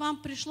узнаете,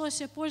 вам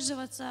пришлось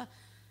пользоваться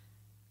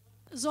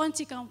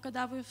зонтиком,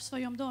 когда вы в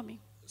своем доме.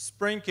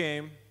 Spring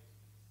came.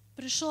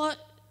 Пришла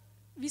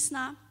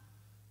весна.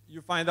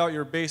 You find out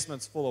your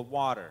basement's full of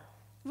water.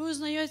 Вы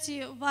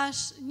узнаете,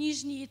 ваш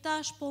нижний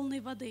этаж полный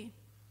воды.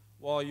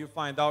 Well, you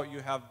find out you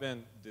have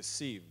been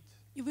deceived.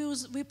 И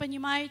вы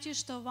понимаете,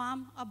 что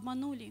вам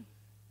обманули.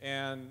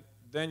 And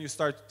then you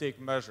start to take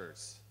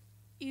measures.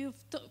 И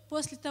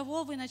после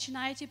того вы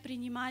начинаете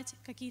принимать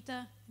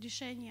какие-то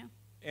решения.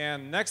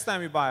 And next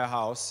time you buy a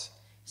house,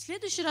 В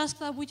следующий раз,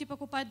 когда будете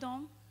покупать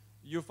дом,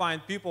 you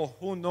find people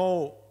who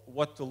know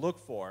what to look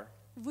for.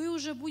 вы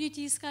уже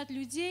будете искать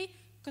людей,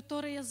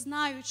 которые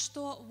знают,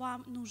 что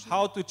вам нужно.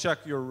 How to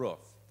check your roof.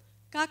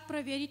 Как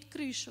проверить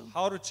крышу?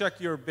 How to check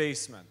your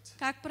basement.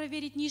 Как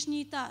проверить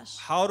нижний этаж?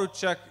 How to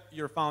check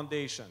your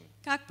foundation.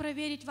 Как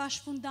проверить ваш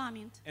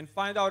фундамент? And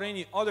find out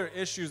any other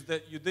issues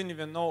that you didn't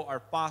even know are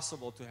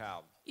possible to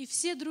have. И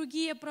все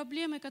другие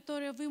проблемы,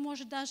 которые вы,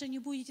 может, даже не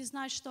будете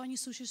знать, что они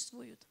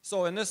существуют.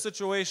 So in this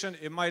situation,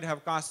 it might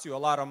have cost you a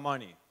lot of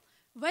money.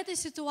 В этой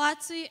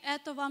ситуации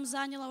это вам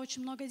заняло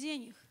очень много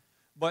денег.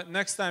 But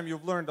next time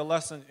you've learned a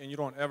lesson and you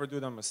don't ever do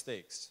them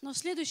mistakes. Но в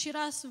следующий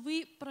раз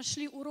вы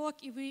прошли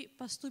урок, и вы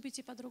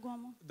поступите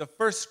по-другому. The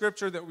first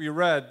scripture that we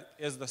read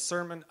is the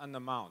Sermon on the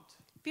Mount.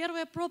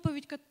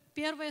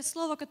 Первое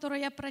слово, которое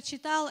я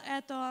прочитал,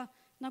 это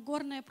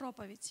Нагорная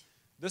проповедь.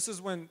 This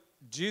is when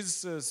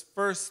Jesus'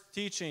 first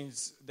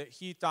teachings that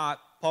he taught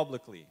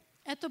publicly.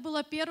 Это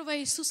было первое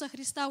Иисуса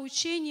Христа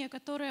учение,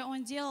 которое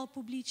он делал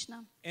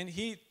публично. And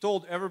he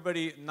told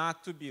everybody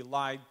not to be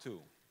lied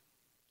to.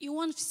 И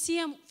он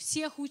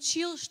всех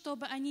учил,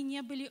 чтобы они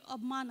не были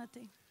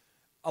обмануты.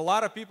 A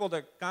lot of people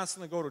that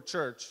constantly go to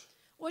church,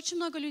 Очень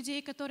много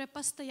людей, которые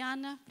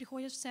постоянно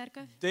приходят в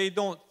церковь, they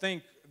don't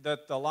think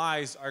that the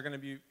lies are going to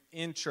be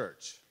in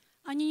church.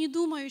 они не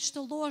думают,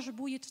 что ложь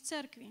будет в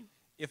церкви.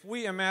 If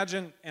we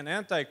imagine an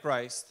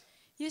antichrist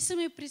Если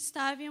мы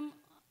представим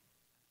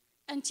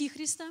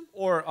антихриста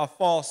or a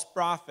false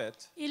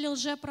prophet, или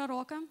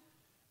лжепророка,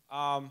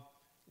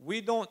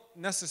 we don't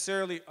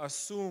necessarily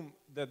assume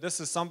that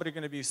this is somebody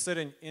going to be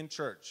sitting in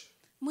church.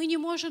 мы не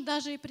можем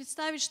даже и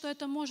представить, что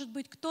это может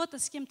быть кто-то,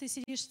 с кем ты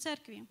сидишь в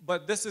церкви.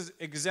 But this is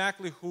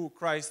exactly who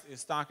Christ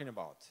is talking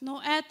about.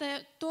 Но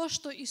это то,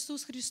 что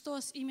Иисус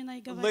Христос именно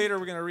и говорит. Later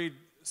we're going to read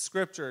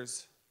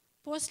scriptures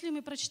После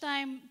мы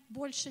прочитаем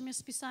больше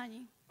мест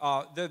Писаний.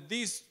 that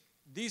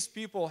these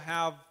people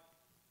have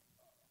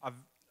a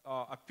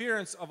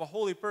appearance of a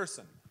holy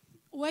person.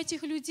 У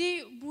этих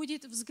людей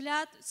будет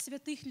взгляд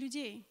святых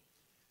людей.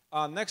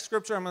 Next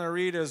scripture I'm going to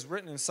read is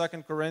written in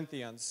 2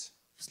 Corinthians,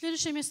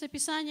 Следующее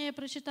местописание я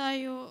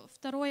прочитаю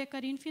 2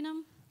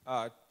 Коринфянам,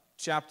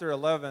 chapter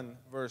 11,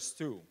 verse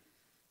 2.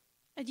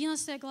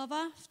 11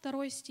 глава,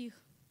 2 стих.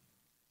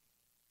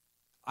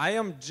 I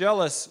am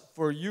jealous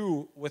for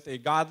you with a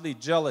godly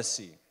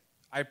jealousy.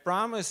 I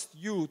promised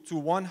you to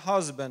one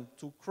husband,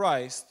 to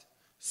Christ,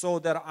 so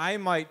that I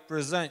might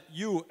present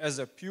you as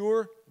a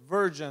pure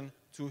virgin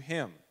to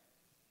him.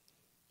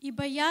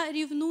 «Ибо я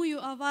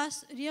ревную о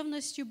вас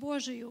ревностью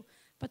Божию,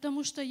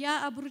 потому что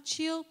я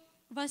обручил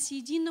вас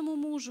единому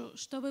мужу,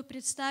 чтобы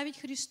представить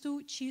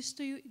Христу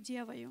чистую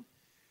девою».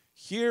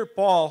 Here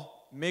Paul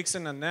makes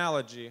an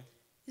analogy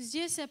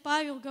Здесь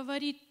Павел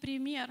говорит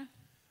пример.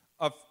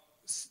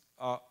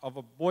 of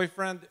a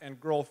boyfriend and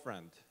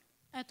girlfriend,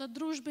 Это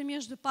дружба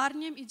между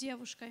парнем и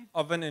девушкой,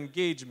 of an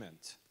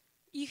engagement.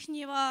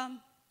 ихнего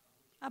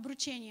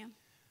обручения.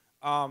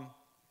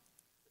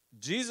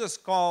 Jesus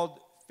called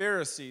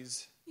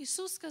Pharisees,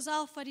 Иисус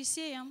сказал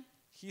фарисеям: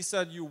 he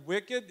said, you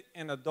wicked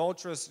and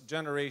adulterous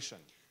generation.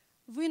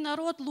 «Вы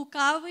народ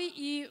лукавый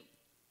и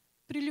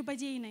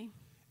прелюбодейный».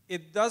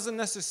 It doesn't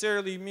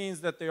necessarily mean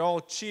that they all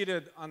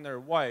cheated on their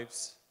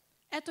wives,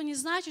 Это не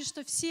значит,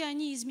 что все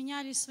они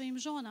изменяли своим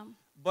женам.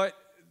 but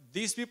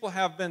these people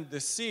have been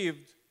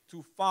deceived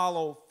to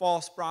follow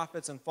false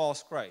prophets and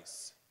false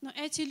Christs. Но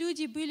эти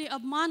люди были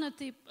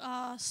обмануты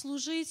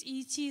служить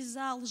и идти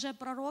за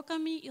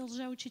лжепророками и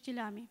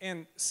лжеучителями.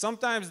 And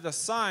sometimes the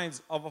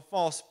signs of a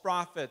false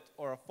prophet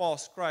or a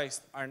false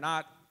Christ are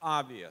not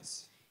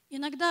obvious.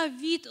 Иногда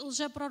вид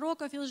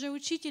лжепророков и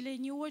лжеучителей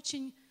не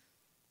очень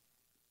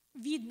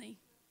видный.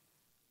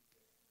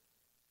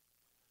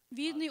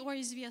 Видный or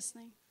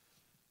известный.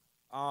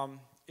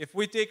 If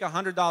we take a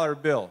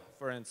 $100 bill,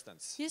 for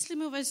instance, Если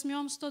мы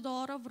возьмем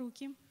 $100 в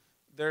руки,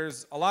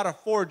 there's a lot of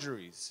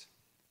forgeries.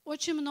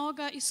 очень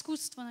много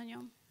искусства на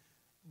нем.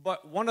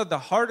 But one of the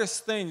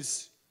hardest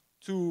things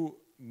to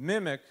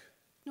mimic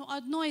Но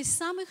одно из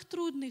самых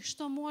трудных,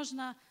 что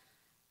можно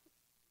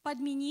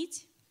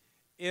подменить,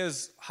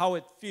 is how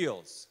it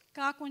feels.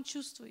 как он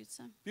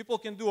чувствуется. People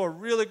can do a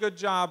really good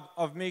job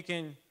of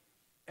making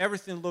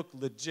everything look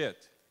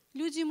legit.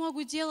 Люди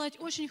могут делать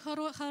очень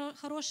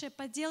хорошие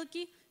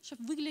подделки,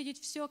 чтобы выглядеть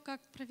все как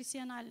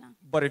профессионально.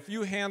 But if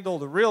you handle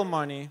the real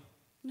money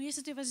Но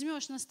если ты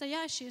возьмешь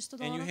настоящие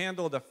and you $100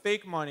 handle the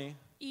fake money,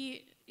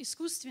 и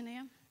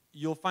искусственные,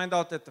 you'll find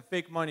out that the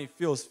fake money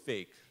feels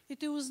fake. и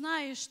ты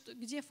узнаешь,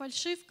 где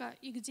фальшивка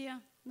и где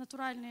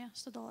натуральные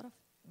 $100.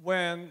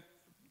 When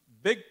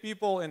big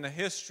people in the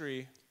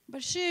history,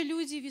 Большие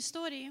люди в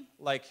истории,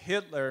 like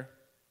Hitler,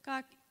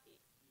 как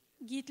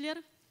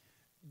Гитлер,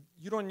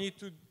 you don't need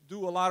to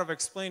do a lot of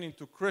explaining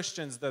to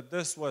Christians that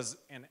this was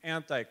an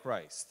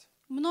antichrist.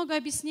 много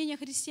объяснений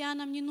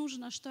христианам не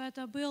нужно, что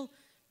это был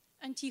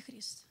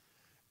антихрист.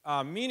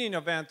 Meaning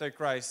of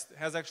antichrist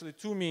has actually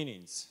two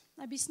meanings.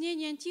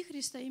 Объяснение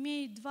антихриста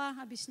имеет два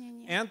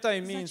объяснения.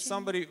 Anti means Значения.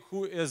 somebody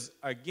who is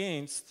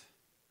against.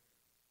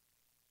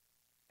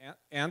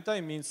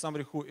 Anti means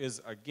somebody who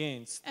is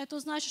against. Это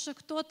значит, что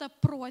кто-то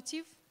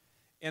против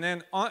And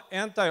then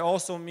anti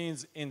also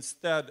means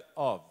instead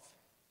of.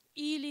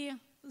 или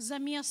за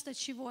место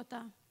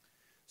чего-то.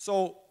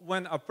 So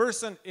when a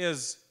person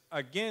is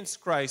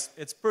against Christ,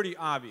 it's pretty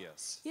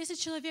obvious. Если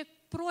человек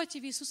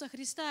против Иисуса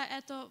Христа,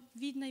 это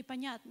видно и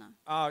понятно.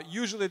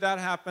 Usually that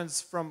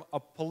happens from a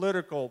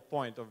political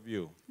point of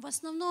view. В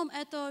основном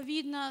это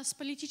видно с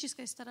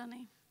политической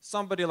стороны.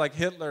 Somebody like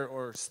Hitler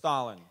or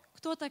Stalin,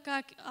 Кто-то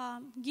как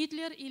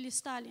Гитлер или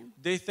Сталин.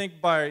 they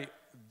think by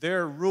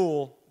their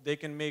rule they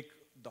can make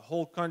the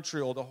whole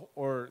country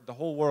or the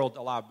whole world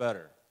a lot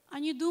better.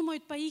 Они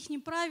думают по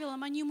ихним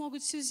правилам, они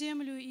могут всю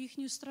землю и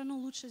ихнюю страну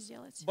лучше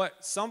сделать. But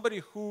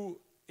somebody who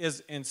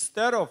is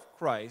instead of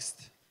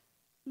Christ,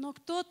 Но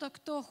кто-то,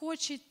 кто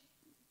хочет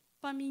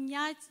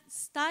поменять,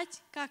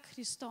 стать как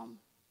Христом,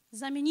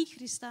 заменить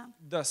Христа,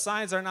 the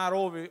signs are not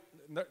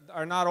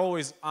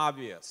always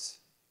obvious.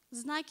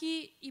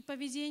 знаки и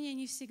поведение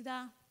не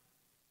всегда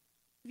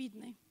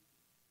видны.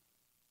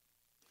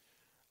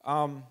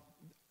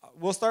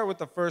 We'll start with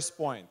the first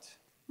point,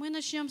 Мы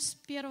начнем с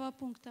первого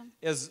пункта.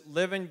 is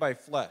living by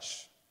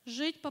flesh.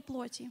 Жить по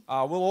плоти.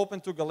 We'll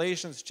open to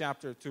Galatians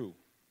chapter 2.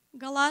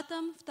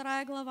 Галатам,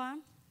 2 глава,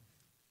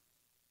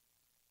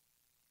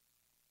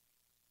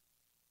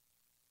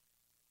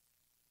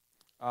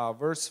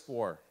 Verse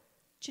 4.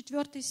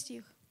 4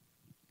 стих.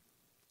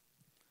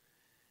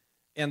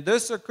 And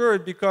this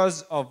occurred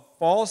because of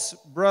false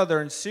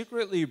brethren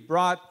secretly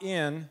brought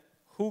in,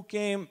 who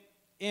came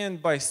in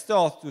by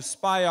stealth to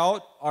spy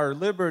out our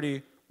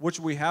liberty, which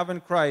we have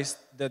in Christ,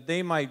 that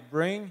they might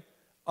bring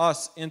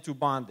us into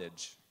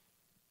bondage.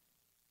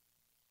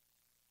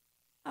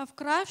 А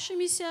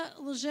вкравшимися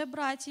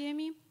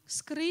лжебратьями,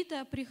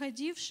 скрыто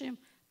приходившим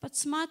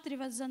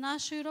подсматривать за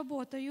нашей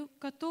работою,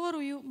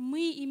 которую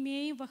мы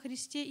имеем во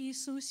Христе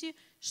Иисусе,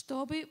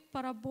 чтобы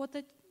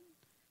поработить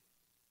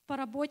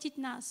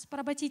нас.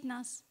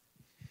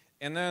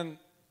 And then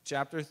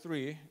chapter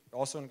 3,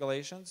 also in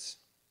Galatians,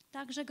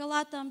 Также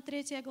Галатам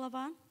 3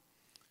 глава,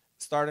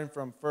 starting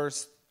from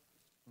first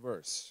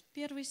verse.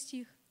 1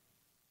 стих.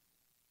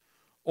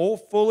 O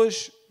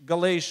foolish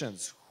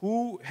Galatians,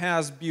 who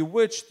has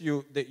bewitched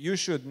you that you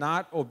should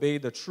not obey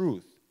the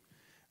truth,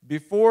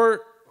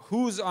 before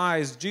whose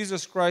eyes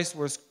Jesus Christ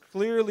was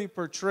clearly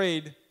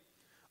portrayed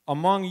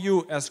among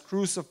you as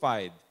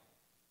crucified?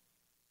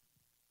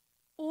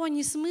 О,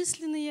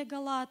 несмысленные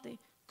галаты,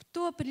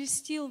 кто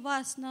прельстил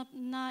вас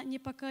на не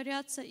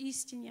покоряться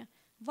истине?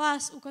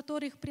 Вас, у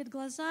которых пред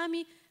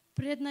глазами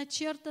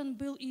предначертан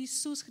был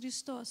Иисус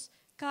Христос,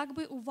 как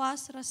бы у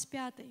вас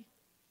распятый.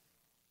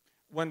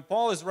 When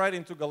Paul is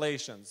writing to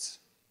Galatians,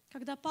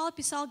 Когда Павел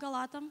писал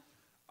Галатам,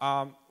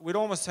 we'd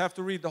almost have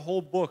to read the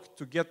whole book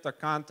to get the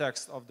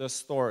context of this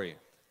story.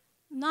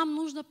 нам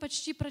нужно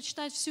почти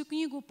прочитать всю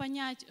книгу,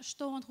 понять,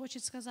 что он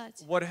хочет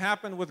сказать. What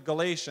happened with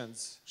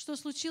Galatians Что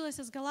случилось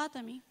с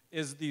Галатами?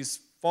 is these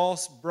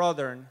false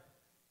brethren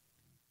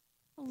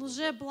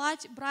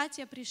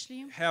Лже-братья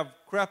пришли, have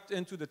crept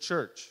into the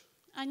church,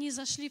 они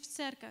зашли в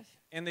церковь,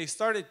 and they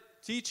started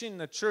teaching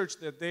the church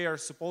that they are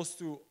supposed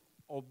to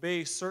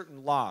obey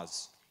certain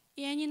laws.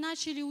 и они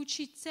начали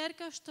учить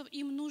церковь, что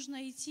им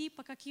нужно идти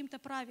по каким-то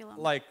правилам.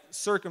 Like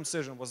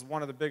circumcision was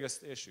one of the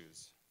biggest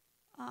issues.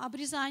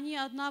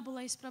 Обрезание одна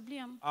была из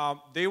проблем.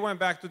 They went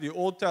back to the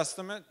Old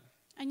Testament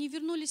Они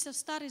вернулись в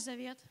Старый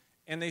Завет,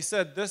 and they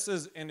said this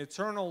is an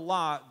eternal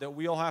law that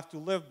we all have to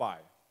live by.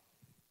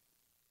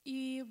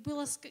 и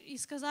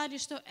сказали,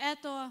 что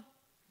это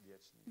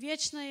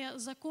вечный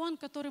закон,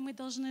 который мы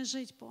должны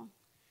жить по.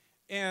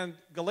 And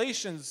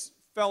Galatians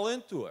fell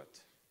into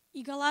it.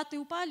 И галаты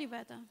упали в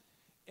это.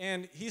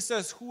 And he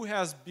says, who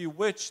has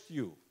bewitched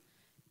you?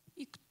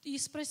 И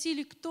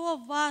спросили, кто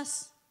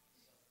вас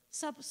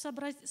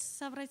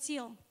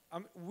совратил?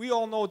 We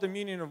all know the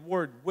meaning of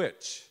word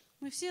witch.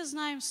 Мы все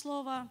знаем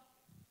слово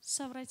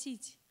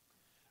совратить.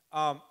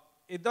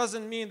 It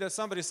doesn't mean that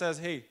somebody says,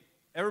 hey,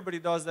 everybody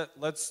does that,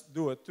 let's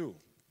do it too.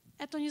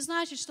 Это не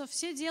значит, что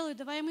все делают,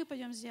 давай мы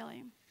пойдем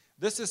сделаем.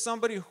 This is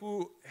somebody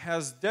who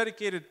has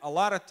dedicated a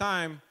lot of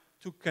time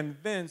to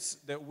convince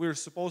that we're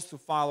supposed to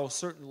follow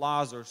certain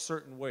laws or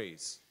certain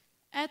ways.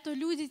 Это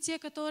люди, те,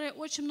 которые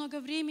очень много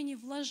времени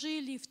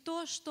вложили в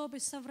то, чтобы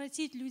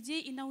совратить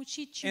людей и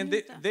научить And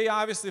чему-то. they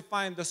obviously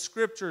find the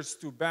scriptures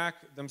to back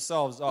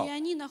themselves up. И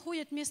они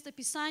находят место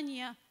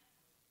Писания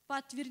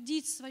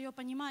подтвердить свое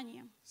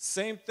понимание.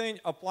 Same thing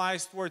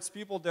applies towards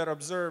people that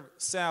observe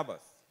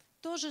Sabbath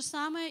То же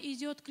самое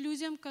идет к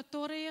людям,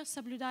 которые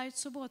соблюдают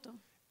субботу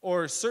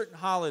or certain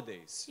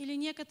holidays. или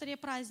некоторые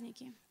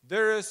праздники.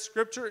 There is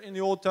scripture in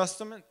the Old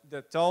Testament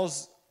that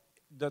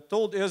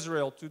told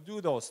Israel to do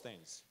those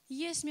things.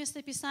 Есть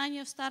место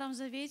Писания в Старом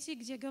Завете,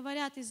 где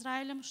говорят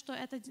Израилям, что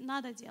это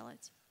надо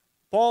делать.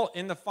 Paul,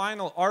 in the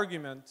final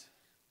argument,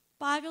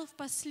 Павел в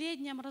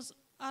последнем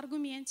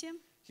аргументе,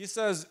 he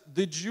says,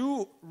 did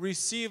you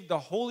receive the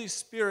Holy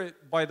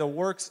Spirit by the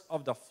works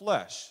of the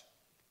flesh?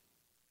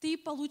 ты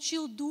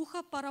получил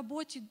Духа по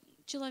работе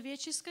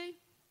человеческой,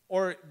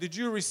 Or did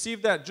you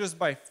receive that just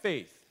by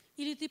faith?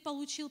 или ты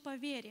получил по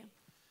вере?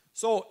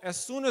 So as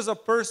soon as a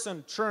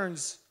person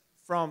turns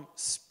from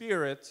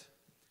spirit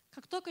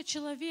Как только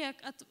человек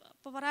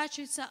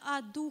поворачивается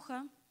от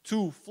Духа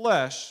to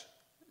flesh,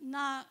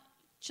 на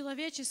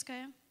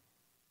человеческое,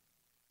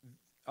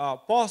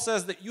 Paul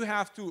says that you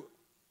have to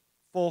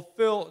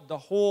fulfill the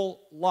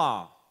whole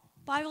law.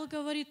 Павел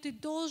говорит, ты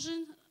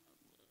должен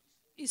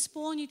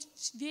исполнить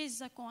весь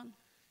закон.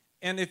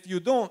 And if you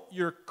don't,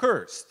 you're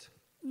cursed.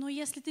 Но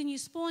если ты не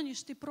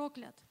исполнишь, ты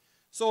проклят.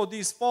 So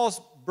these false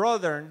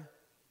brethren,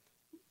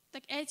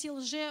 Так эти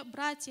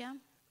лже-братья,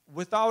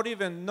 without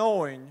even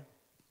knowing,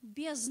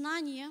 без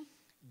знания,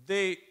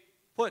 they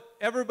put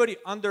everybody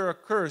under a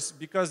curse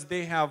because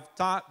they have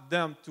taught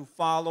them to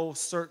follow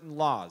certain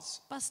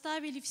laws.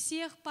 Поставили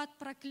всех под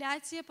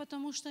проклятие,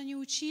 потому что они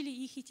учили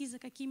их идти за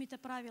какими-то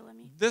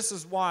правилами. This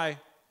is why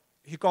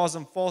he calls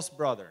them false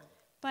brethren.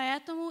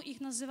 Поэтому их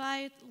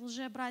называют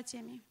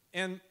лжебратьями.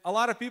 And a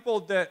lot of people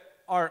that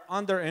are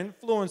under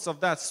influence of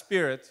that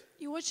spirit,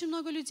 И очень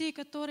много людей,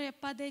 которые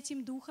под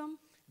этим духом,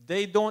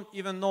 they don't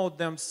even know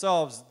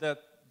themselves that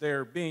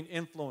they're being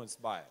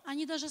influenced by it.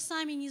 они даже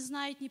сами не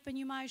знают, не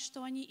понимают,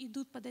 что они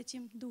идут под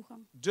этим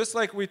духом. Just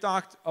like we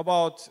talked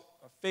about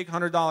a fake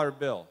 $100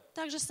 bill.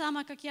 Так же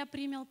самое, как я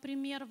принял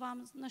пример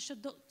вам насчет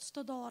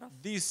 $100.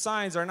 These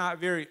signs are not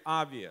very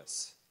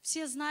obvious,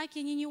 Все знаки,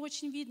 они не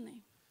очень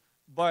видны.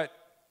 but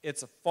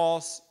it's a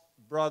false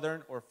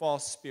brethren or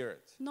false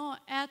spirit Но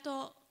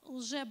это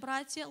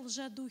лжебратья,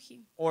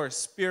 лжедухи or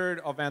spirit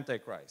of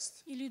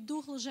Antichrist. или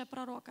дух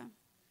лжепророка.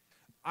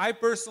 I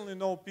personally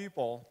know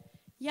people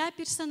Я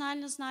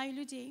персонально знаю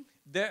людей,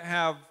 that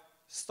have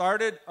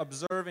started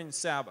observing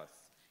Sabbath.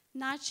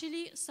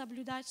 начали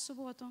соблюдать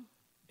субботу.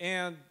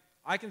 And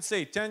I can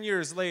say 10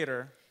 years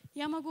later,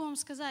 Я могу вам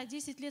сказать,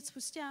 10 лет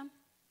спустя,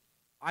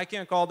 I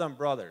can't call them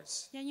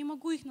brothers. я не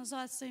могу их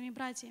назвать своими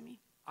братьями.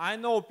 I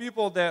know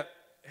people that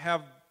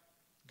have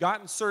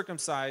gotten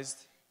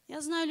circumcised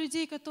Я знаю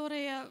людей,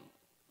 которые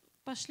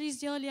пошли,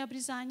 сделали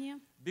обрезание,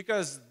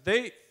 because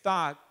they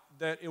thought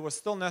that it was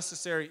still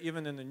necessary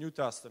even in the New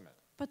Testament.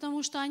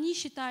 потому что они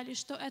считали,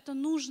 что это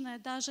нужно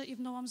даже и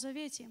в Новом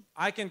Завете.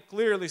 I can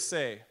clearly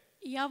say,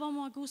 И я вам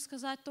могу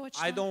сказать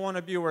точно, I don't want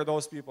to be where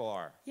those people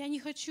are. я не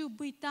хочу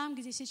быть там,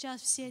 где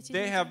сейчас все эти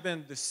They have люди.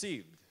 been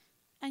deceived.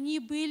 Они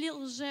были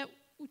лжеученые.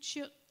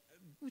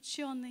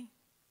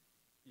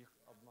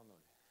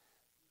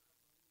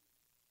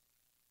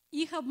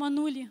 Их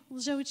обманули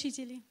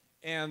лжеучители.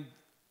 And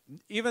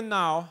even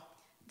now,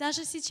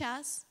 Даже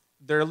сейчас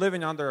they're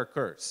living under a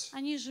curse.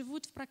 они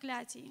живут в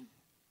проклятии.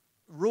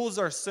 Rules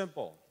are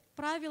simple.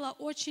 Правила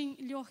очень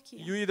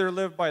легкие. You either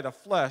live by the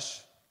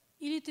flesh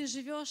Или ты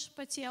живешь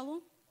по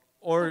телу,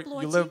 or по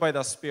you плоти, live by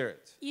the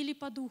spirit. или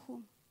по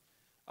духу.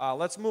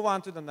 Let's move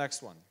on to the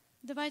next one.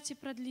 Давайте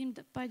продлим,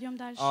 пойдем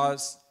дальше.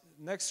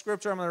 Next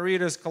scripture I'm going to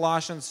read is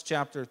Colossians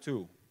chapter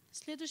 2.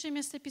 Следующее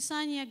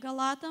местописание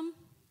Галатам,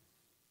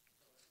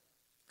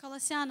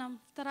 Колоссянам,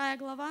 2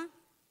 глава,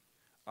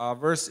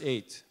 Verse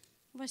 8.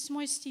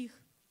 8 стих.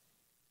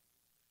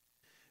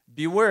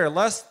 Beware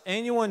lest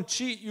anyone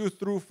cheat you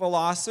through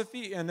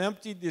philosophy and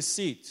empty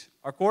deceit,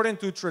 according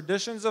to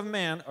traditions of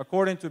man,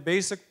 according to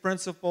basic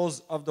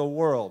principles of the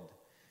world,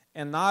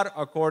 and not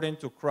according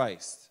to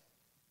Christ.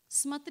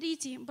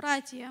 Смотрите,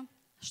 братья,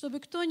 чтобы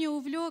кто не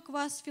увлек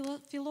вас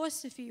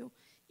философию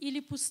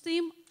или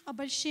пустым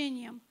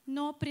обольщением,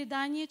 но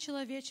предание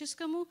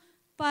человеческому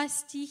по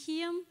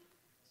стихиям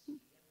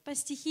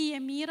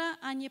мира,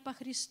 а не по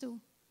Христу.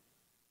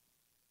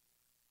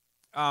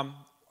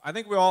 I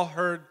think we all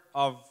heard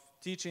of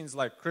teachings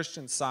like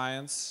Christian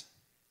Science.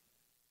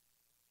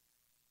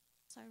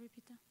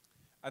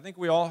 I think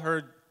we all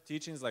heard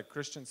teachings like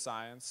Christian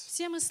Science.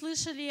 Все мы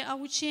слышали о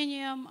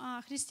учении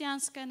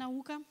христианская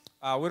наука.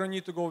 We don't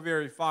need to go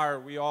very far.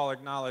 We all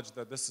acknowledge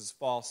that this is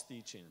false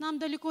teaching. Нам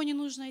далеко не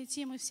нужно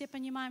идти, мы все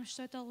понимаем,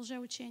 что это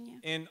лжеучение.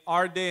 In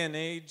our day and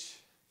age,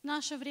 В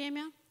наше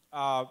время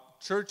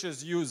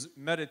churches use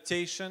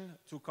meditation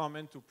to come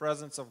into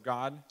presence of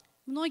God.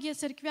 многие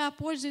церкви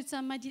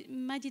пользуются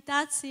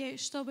медитацией,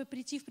 чтобы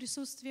прийти в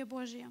присутствие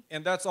Божье.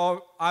 And that's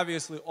all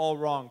obviously all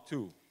wrong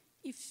too.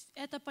 И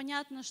это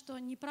понятно, что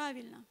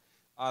неправильно.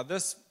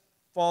 This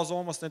falls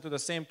almost into the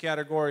same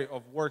category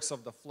of works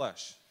of the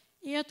flesh.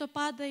 И это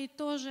падает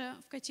тоже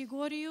в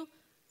категорию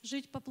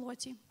жить по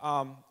плоти.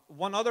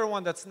 One other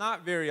one that's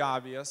not very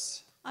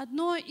obvious.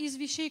 Одно из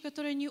вещей,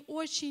 которые не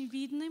очень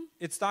видны,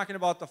 It's talking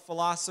about the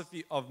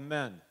philosophy of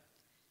men.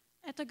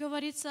 это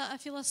говорится о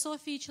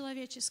философии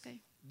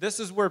человеческой. This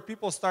is where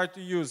people start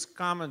to use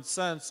common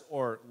sense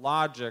or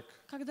logic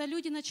Когда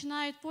люди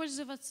начинают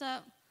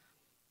пользоваться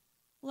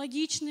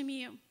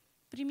логичными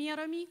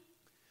примерами,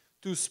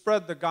 to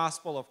spread the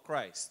gospel of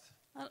Christ.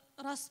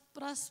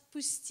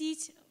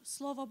 распустить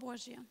Слово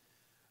Божье.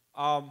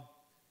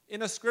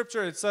 In a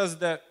scripture it says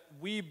that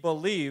we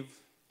believe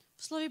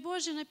В Слове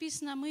Божьем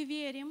написано, мы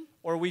верим,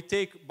 or we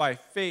take by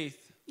faith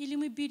или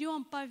мы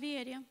берем по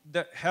вере,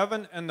 that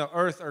heaven and the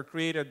earth are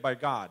created by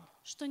God.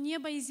 что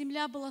небо и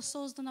земля было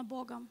создано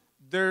Богом.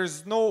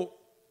 There's no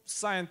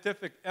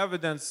scientific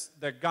evidence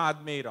that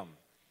God made them.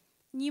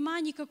 Нема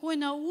никакой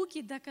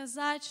науки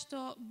доказать,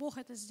 что Бог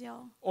это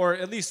сделал. Or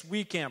at least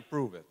we can't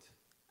prove it.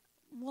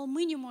 Мол,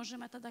 мы не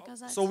можем это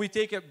доказать. So we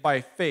take it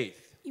by faith.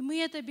 И мы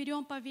это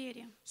берем по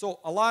вере. So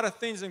a lot of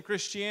things in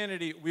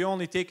Christianity, we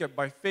only take it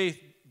by faith,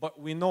 but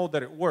we know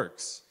that it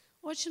works.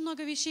 Очень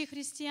много вещей в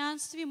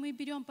христианстве мы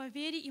берем по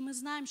вере, и мы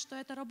знаем, что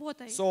это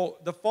работает. So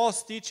the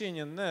false teaching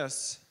in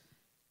this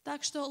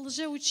Так что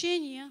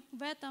лжеучение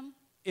в этом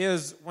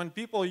is when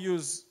people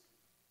use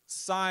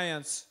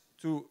science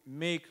to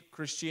make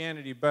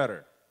Christianity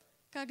better.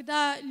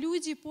 когда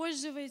люди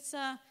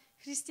пользуются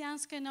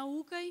христианской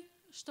наукой,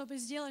 чтобы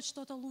сделать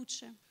что-то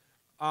лучше.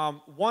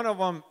 One of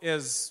them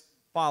is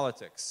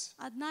politics.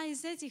 Одна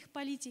из этих —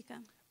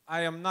 политика.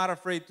 I am not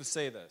afraid to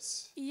say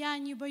this. И я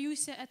не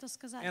боюсь это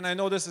сказать. And I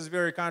know this is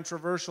very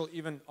controversial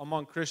even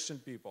among Christian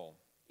people.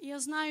 И я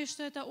знаю,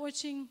 что это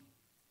очень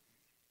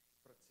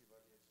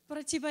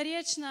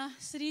противоречно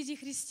среди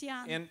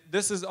христиан. And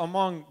this is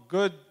among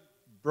good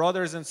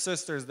brothers and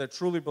sisters that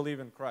truly believe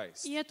in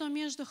Christ. И это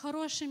между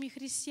хорошими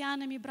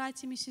христианами,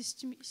 братьями,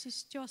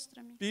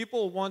 сестрами.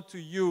 People want to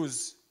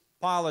use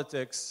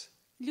politics.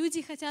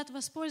 Люди хотят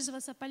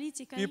воспользоваться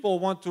политикой. People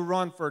want to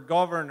run for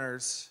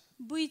governors.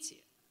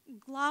 Быть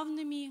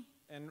главными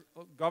And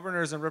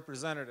governors and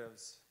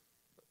representatives.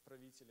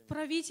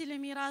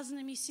 правителями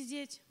разными,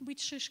 сидеть, быть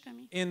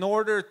шишками. In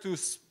order to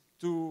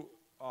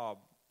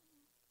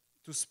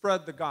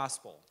spread the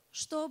gospel.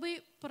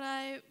 Чтобы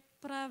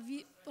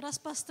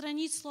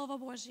распространить Слово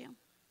Божье.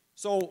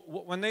 So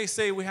when they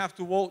say we have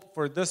to vote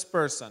for this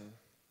person,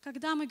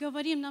 когда мы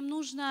говорим, нам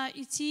нужно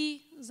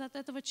идти за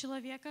этого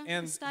человека,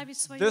 and ставить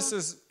свое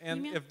and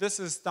имя, if this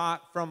is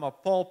taught from a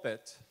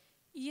pulpit,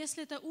 и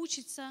если это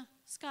учится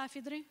с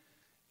кафедры,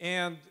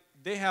 and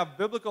they have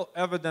biblical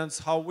evidence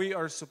how we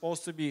are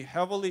supposed to be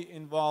heavily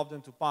involved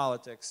into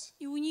politics,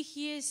 и у них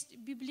есть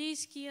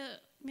библейские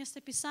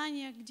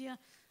местописания, где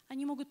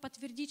они могут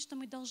подтвердить, что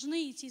мы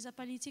должны идти за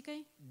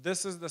политикой.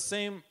 this is the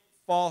same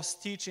false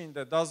teaching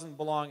that doesn't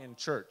belong in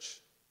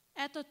church.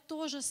 Это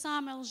то же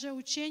самое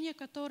лжеучение,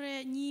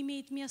 которое не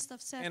имеет места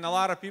в церкви. And a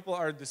lot of people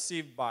are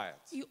deceived by it.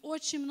 И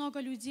очень много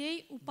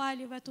людей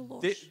упали в эту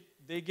ложь.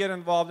 They get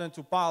involved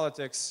into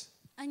politics,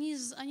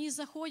 Они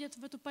заходят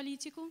в эту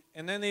политику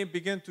and then they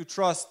begin to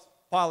trust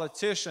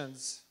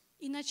politicians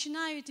и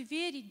начинают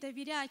верить,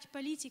 доверять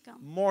политикам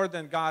more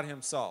than God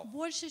Himself.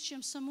 больше,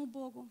 чем саму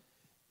Богу.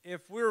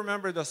 If we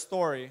remember the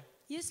story,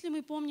 Если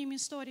мы помним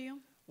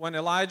историю, when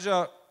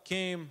Elijah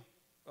came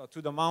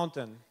to the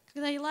mountain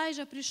когда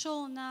Илайджа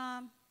пришел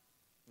на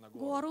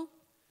гору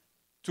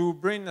to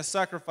bring the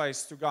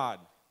sacrifice to God,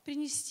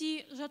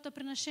 принести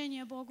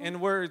жертвоприношение Богу, and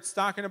where it's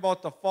talking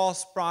about the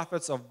false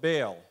prophets of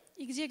Baal,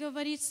 и где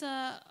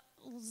говорится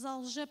за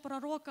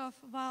лжепророков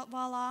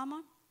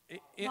Ваала,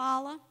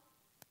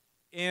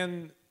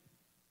 in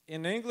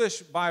the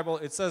English Bible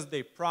it says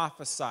they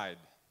prophesied.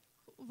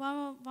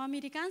 в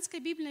американской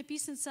Библии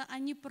написано,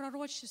 они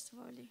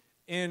пророчествовали.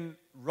 In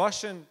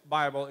Russian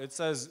Bible it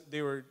says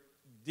they were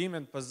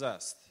demon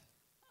possessed.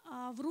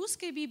 В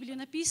русской Библии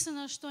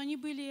написано, что они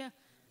были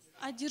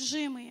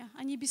одержимые,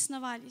 они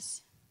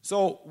бесновались.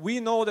 So we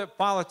know that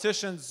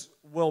politicians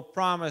will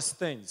promise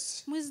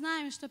things, Мы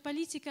знаем, что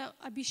политика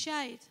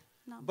обещает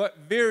нам, but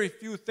very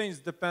few things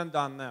depend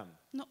on them.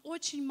 но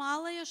очень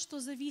малое, что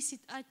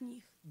зависит от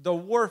них. The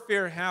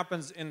warfare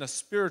happens in the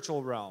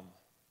spiritual realm.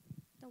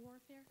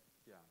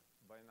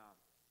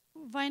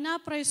 Война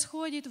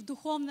происходит в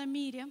духовном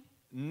мире,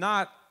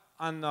 Not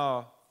on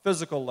the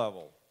physical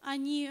level. а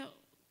не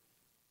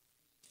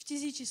в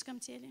физическом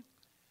теле,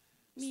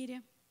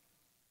 мире.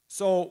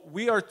 So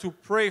we are to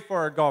pray for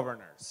our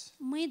governors.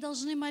 Мы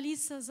должны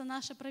молиться за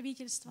наше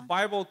правительство.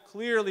 Bible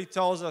clearly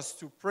tells us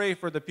to pray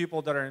for the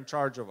people that are in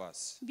charge of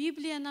us.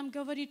 Библия нам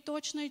говорит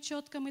точно и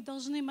четко, мы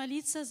должны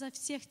молиться за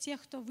всех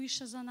тех, кто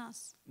выше за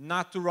нас.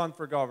 Not to run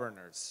for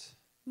governors.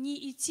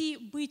 Не идти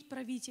быть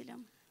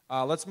правителем.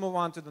 Let's move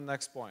on to the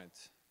next point.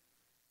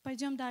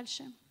 Пойдем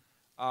дальше.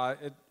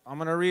 I'm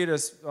going to read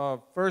us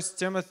 1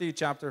 Timothy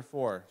chapter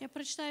 4. Я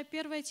прочитаю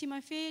 1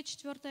 Тимофея,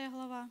 4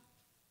 глава.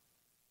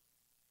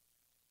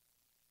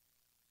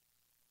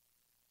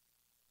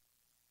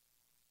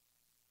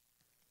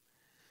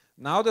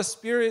 Now the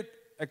Spirit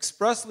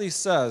expressly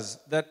says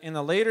that in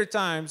the later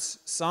times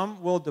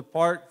some will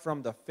depart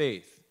from the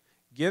faith,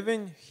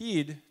 giving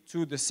heed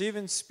to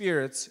deceiving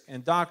spirits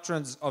and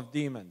doctrines of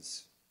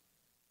demons.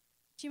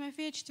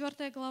 Тимофея,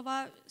 4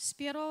 глава, с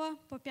 1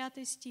 по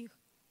 5 стих.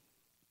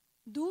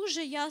 Дух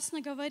же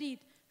ясно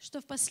говорит,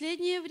 что в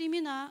последние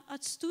времена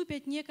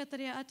отступят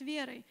некоторые от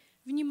веры,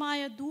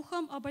 внимая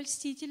духом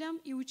обольстителям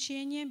и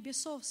учениям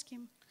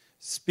бесовским.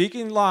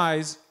 Speaking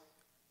lies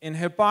in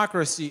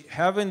hypocrisy,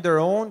 having their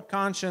own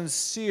conscience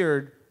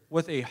seared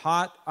with a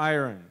hot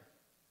iron.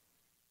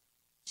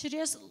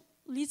 Через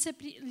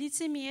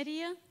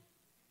лицемерие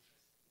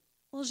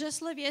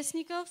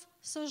лжесловесников,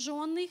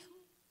 сожженных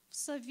в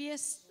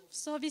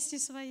совести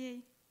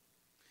своей.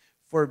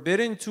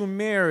 Forbidding to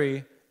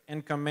marry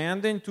and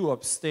commanding to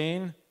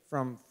abstain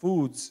from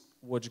foods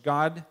which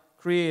God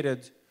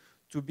created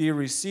to be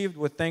received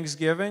with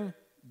thanksgiving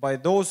by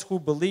those who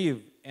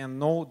believe and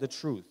know the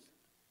truth.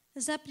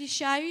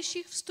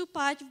 Запрещающих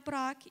вступать в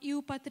брак и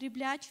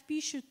употреблять в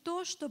пищу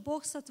то, что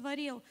Бог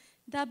сотворил,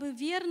 дабы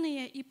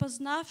верные и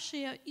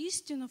познавшие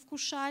истину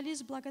вкушали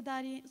с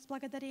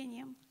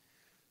благодарением.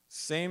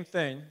 Same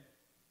thing.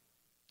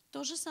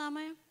 То же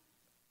самое.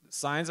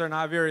 Signs are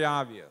not very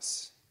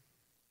obvious.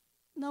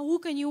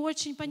 Наука не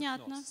очень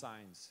понятна. No,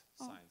 signs.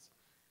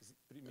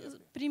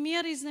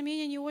 Примеры и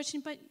знамения не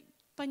очень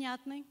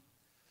понятны.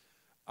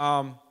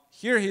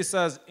 Here he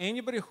says,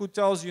 anybody who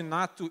tells you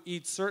not to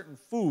eat certain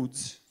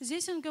foods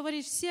Здесь он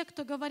говорит, все,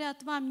 кто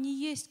говорят вам не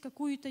есть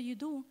какую-то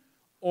еду,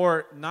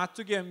 or not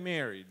to get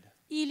married,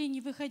 или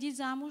не выходить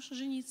замуж,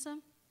 жениться,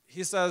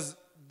 he says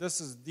this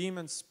is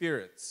demon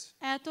spirits.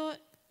 это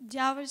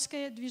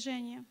дьявольское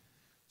движение.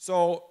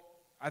 So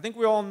I think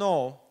we all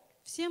know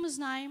Все мы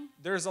знаем,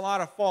 there's a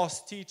lot of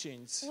false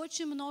teachings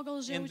очень много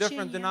in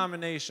different лжеучения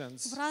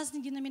denominations. в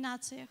разных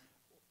деноминациях.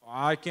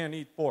 I can't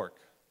eat pork.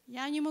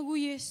 Я не могу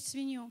есть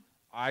свинью.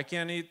 I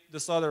can't eat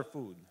this other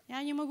food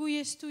Я не могу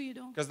есть ту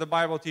еду. because the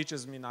Bible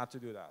teaches me not to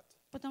do that.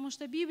 Потому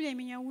что Библия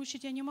меня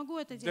учит, я не могу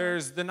это делать.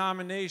 There's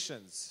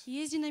denominations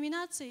Есть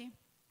деноминации,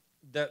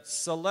 that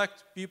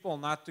select people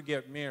not to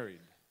get married.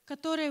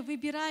 которые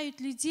выбирают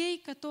людей,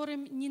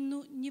 которым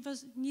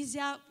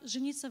нельзя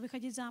жениться,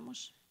 выходить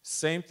замуж.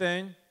 Same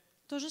thing,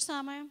 То же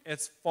самое.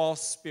 it's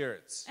false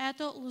spirits.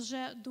 Это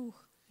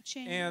лжедух,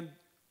 учение. And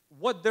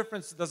what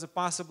difference does it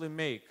possibly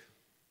make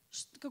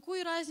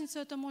Какую разницу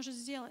это может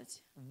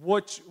сделать?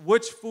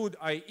 which food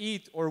I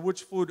eat or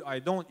which food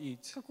I don't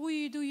eat?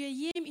 Какую еду я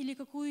ем или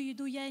какую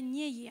еду я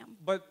не ем?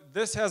 But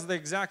this has the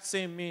exact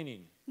same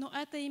meaning. Но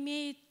это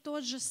имеет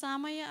тот же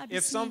самое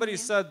If somebody объяснение.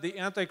 said the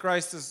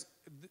Antichrist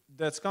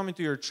that's coming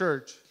to your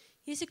church,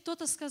 Если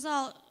кто-то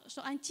сказал,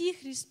 что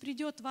антихрист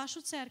придет в вашу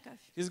церковь,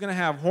 he's going to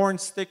have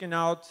horns sticking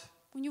out.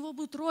 у него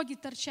будут роги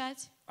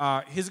торчать,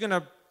 He's going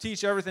to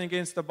teach everything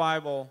against the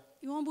Bible.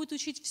 и он будет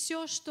учить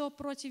все, что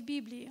против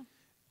Библии.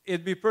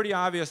 It'd be pretty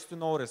obvious to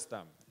notice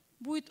them.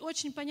 Будет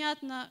очень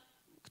понятно,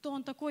 кто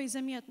он такой, и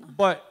заметно.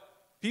 But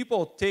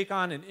people take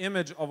on an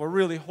image of a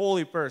really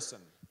holy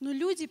person. Но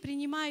люди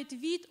принимают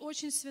вид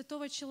очень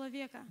святого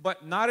человека,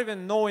 But not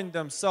even knowing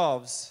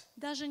themselves,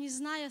 даже не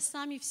зная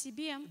сами в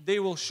себе, they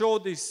will show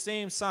these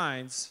same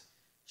signs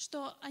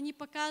что они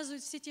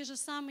показывают все те же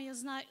самые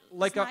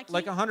like a знаки,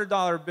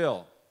 $100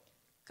 bill.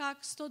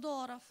 как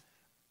 $100.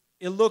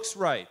 It looks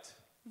right,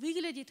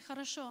 Выглядит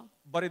хорошо,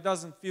 but it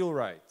doesn't feel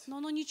right. но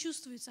оно не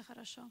чувствуется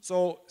хорошо.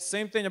 So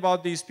same thing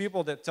about these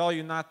people that tell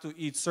you not to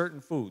eat certain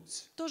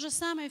foods. То же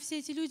самое все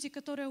эти люди,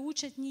 которые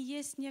учат не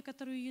есть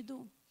некоторую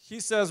еду. He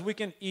says we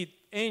can eat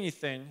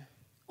anything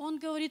Он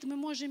говорит, мы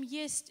можем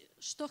есть,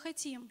 что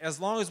хотим, as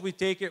long as we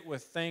take it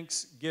with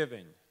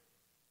thanksgiving.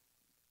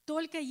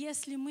 только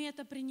если мы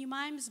это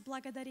принимаем с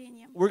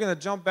благодарением. We're going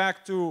to jump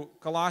back to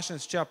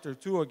Colossians chapter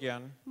 2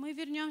 again. Мы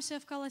вернемся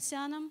в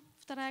Колоссянам,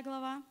 2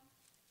 глава.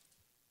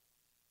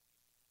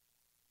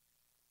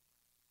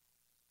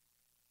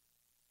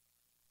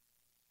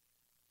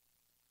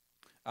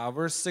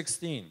 Verse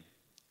 16.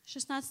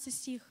 16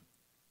 стих.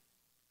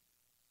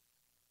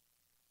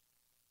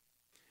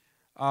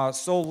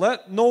 So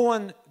let no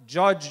one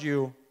judge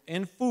you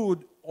in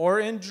food or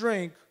in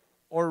drink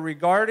or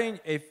regarding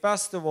a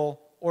festival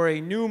or a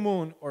new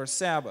moon or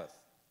Sabbath.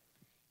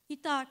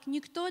 Итак,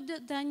 никто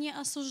да не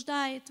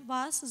осуждает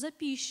вас за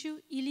пищу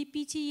или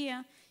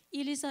питье,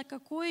 или за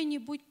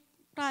какой-нибудь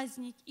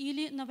праздник,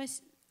 или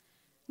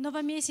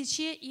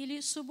новомесячие, или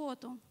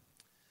субботу.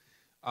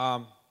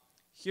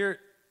 Here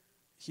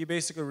he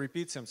basically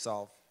repeats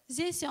himself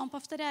Здесь он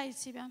повторяет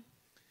себя.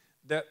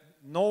 that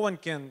no one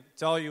can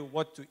tell you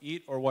what to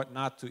eat or what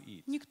not to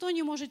eat. Никто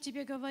не может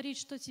тебе говорить,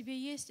 что тебе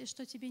есть и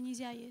что тебе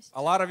нельзя есть.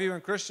 A lot of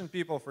even Christian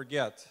people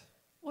forget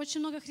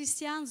Очень много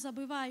христиан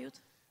забывают,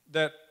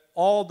 that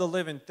all the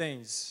living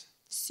things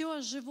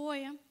все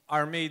живое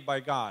are made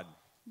by God,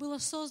 было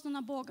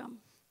создано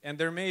Богом. and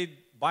they're made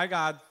by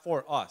God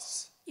for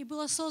us. И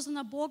было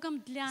создано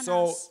Богом для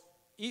So нас.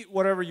 eat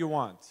whatever you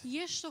want,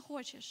 Ешь, что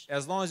хочешь.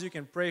 as long as you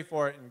can pray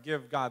for it and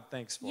give God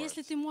thanks for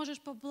Если it. ты можешь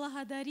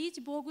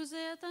поблагодарить Богу за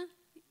это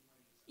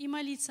и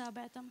молиться об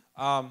этом.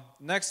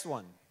 Next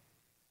one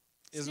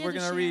is we're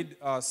going to read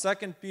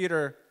 2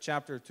 Peter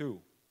chapter 2.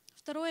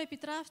 2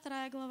 Петра,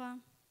 2 глава.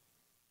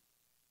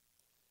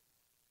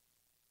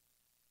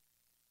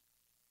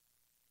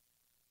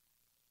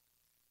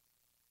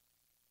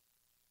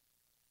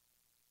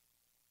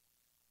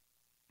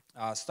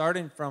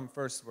 Starting from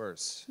first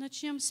verse.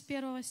 Начнем с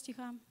 1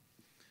 стиха.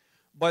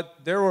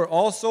 But there were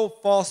also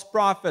false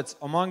prophets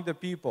among the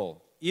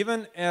people,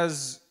 even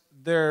as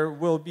there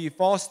will be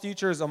false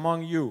teachers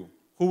among you,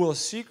 who will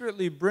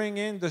secretly bring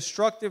in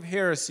destructive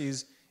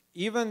heresies,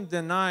 even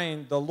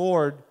denying the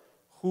Lord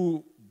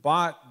who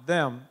bought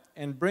them,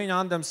 and bring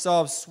on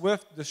themselves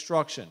swift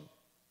destruction.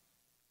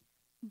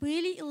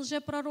 Были и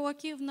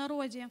лжепророки в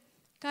народе,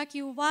 как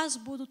и у вас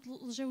будут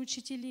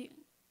лжеучители,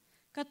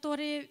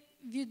 которые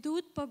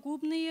ведут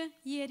погубные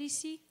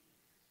ереси,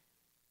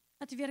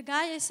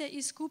 отвергаясь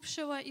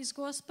искупшего из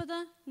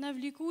Господа,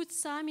 навлекут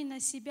сами на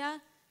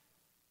себя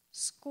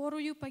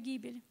скорую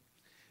погибель.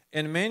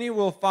 And many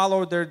will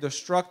follow their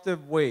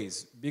destructive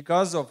ways,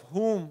 because of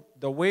whom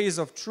the ways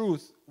of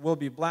truth will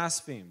be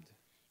blasphemed.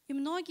 И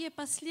многие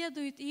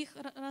последуют их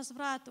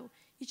разврату,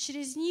 и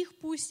через них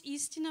пусть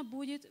истина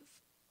будет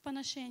в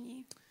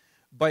поношении.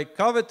 By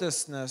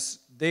covetousness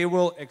they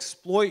will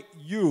exploit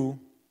you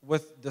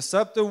with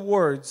deceptive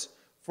words.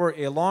 For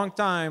a long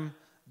time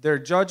their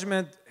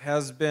judgment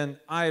has been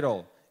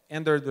idle,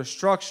 and their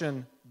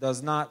destruction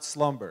does not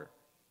slumber.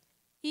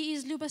 И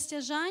из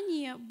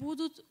любостяжания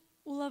будут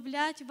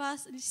уловлять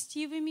вас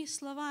льстивыми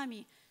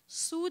словами,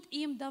 Суд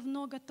им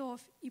давно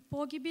готов, и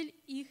погибель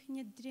их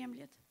не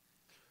дремлет.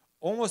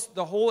 Almost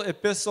the whole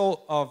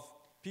epistle of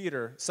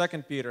Peter,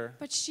 2 Peter,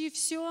 Почти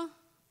все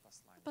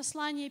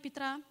послание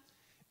Петра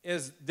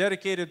is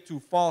dedicated to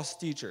false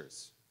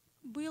teachers.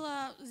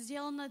 было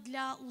сделано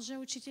для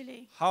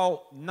лжеучителей.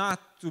 How not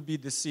to be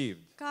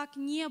deceived. Как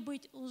не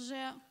быть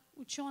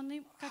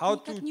лжеученым,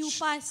 How как to не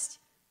упасть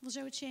в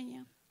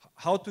лжеучение.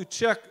 How to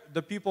check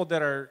the people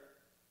that are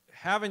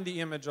having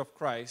the image of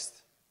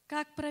Christ,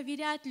 Как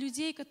проверять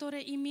людей,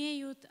 которые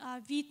имеют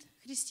вид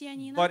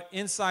христианина, but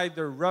inside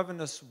they're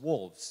ravenous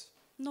wolves.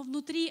 но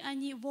внутри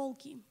они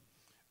волки.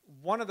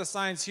 One of the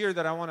signs here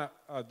that I want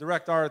to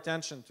direct our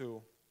attention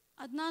to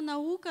Одна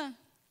наука,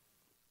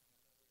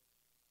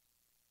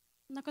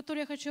 на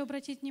которую я хочу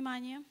обратить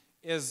внимание,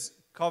 is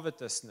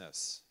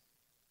covetousness,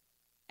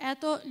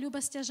 это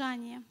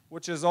любостяжание,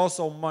 which is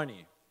also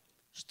money.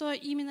 что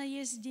именно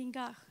есть в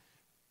деньгах.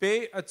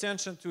 Pay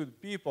attention to the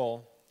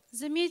people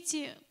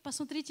Заметьте,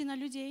 посмотрите на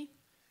людей.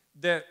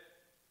 that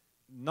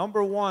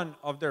number one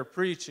of their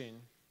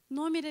preaching,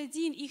 Номер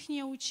один их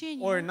or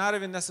учение not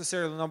even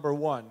necessarily number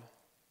one,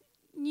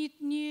 не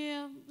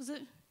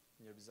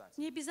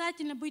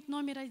обязательно быть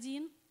номер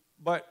один,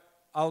 but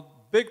a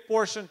big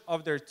portion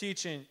of their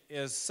teaching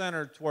is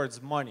centered towards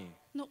money.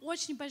 но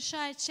очень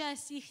большая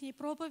часть их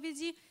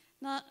проповеди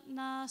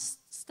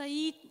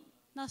стоит,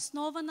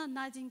 основана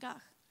на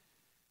деньгах.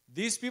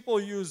 These people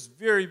use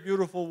very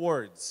beautiful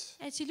words.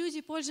 Эти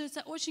люди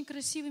пользуются очень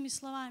красивыми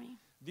словами.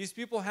 These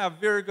people have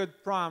very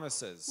good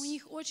promises. У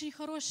них очень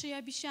хорошие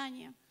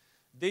обещания.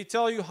 They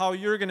tell you how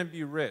you're going to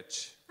be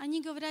rich.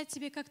 Они говорят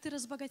тебе, как ты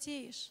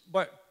разбогатеешь.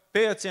 But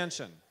pay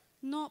attention.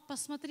 Но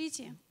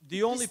посмотрите,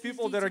 The only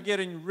people that are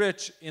getting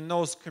rich in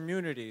those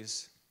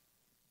communities,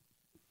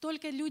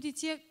 только люди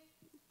те,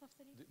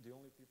 the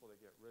only people that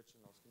get rich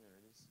in those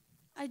communities,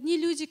 одни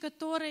люди,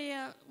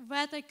 которые в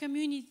этой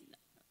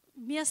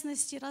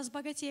местности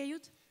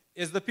разбогатеют,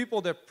 is the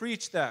people that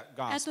preach that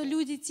это gospel.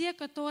 люди те,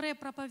 которые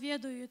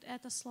проповедуют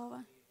это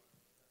слово,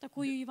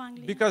 такую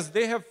Евангелие. Because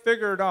they have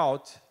figured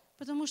out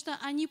Потому что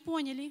они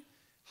поняли,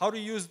 how to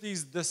use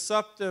these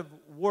deceptive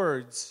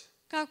words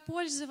как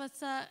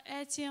пользоваться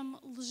этим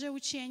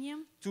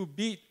лжеучением, to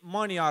beat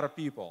money out of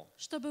people.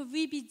 чтобы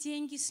выбить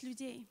деньги с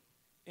людей.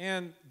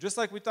 And just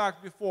like we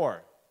talked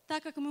before,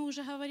 Так как мы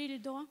уже говорили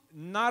до,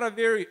 not a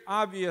very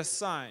obvious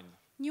sign,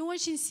 не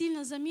очень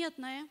сильно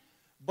заметное,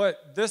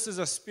 but this is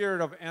a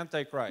spirit of но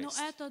Antichrist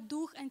это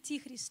дух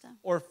Антихриста,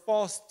 or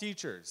false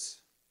teachers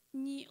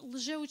не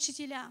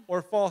лжеучителя,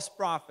 or false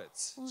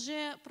prophets.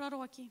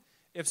 лжепророки.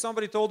 If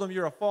somebody told them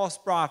you're a false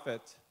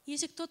prophet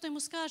Если кто-то ему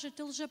скажет,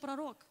 ты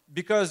лжепророк,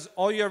 because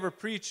all you ever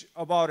preach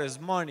about is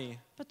money,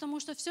 потому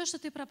что все, что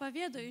ты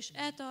проповедуешь,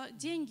 это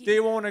деньги, they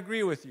won't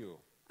agree with you.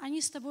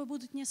 они с тобой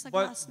будут не But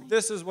согласны.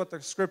 this is what the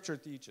scripture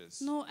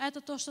teaches. Но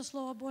это то, что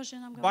Слово Божье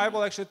нам The говорит.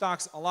 Bible actually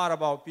talks a lot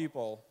about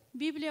people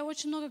Библия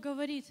очень много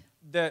говорит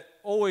that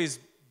always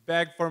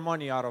beg for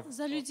money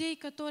за людей,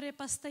 которые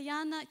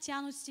постоянно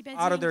тянут с тебя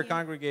out of their деньги.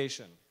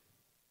 congregation.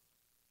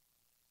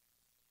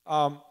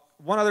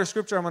 One other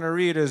scripture I'm going to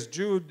read is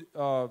Jude.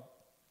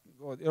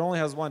 It only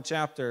has one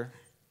chapter.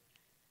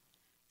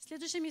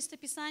 Следующее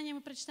местописание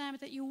мы прочитаем,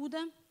 это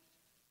Иуда,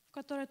 в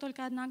которой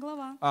только одна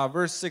глава,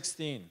 Verse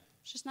 16.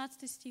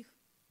 16 стих.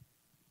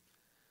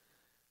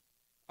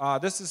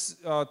 This is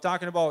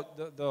talking about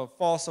the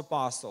false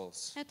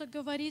apostles. Это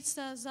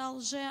говорится за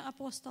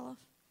лжеапостолов.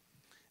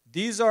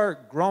 These are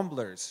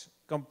grumblers,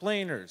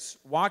 complainers,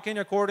 walking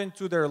according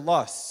to their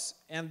lusts,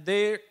 and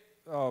they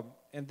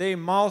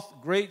mouth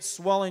great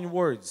swelling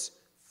words,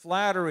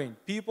 flattering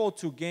people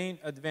to gain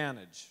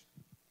advantage.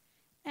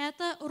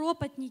 Это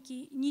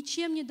ропотники,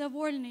 ничем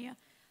недовольные,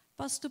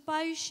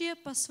 поступающие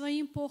по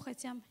своим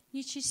похотям,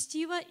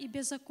 нечестиво и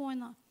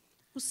беззаконно.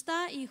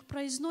 Уста их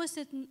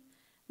произносят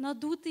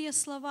надутые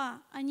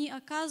слова, они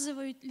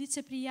оказывают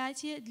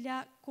лицеприятие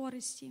для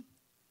корысти.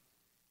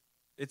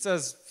 It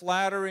says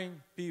flattering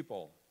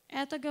people.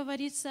 Это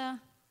говорится,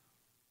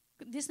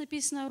 здесь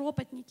написано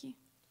ропотники.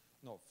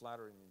 No,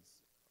 flattering means.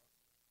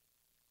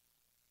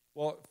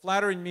 Well,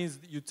 flattering means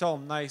that you tell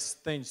nice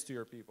things to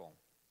your people.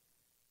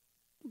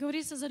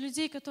 Говорится за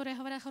людей, которые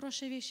говорят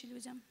хорошие вещи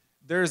людям.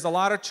 There's a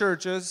lot of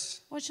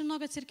churches, Очень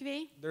много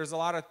церквей, there's a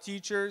lot of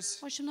teachers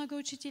очень много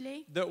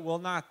учителей, that will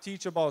not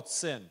teach about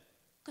sin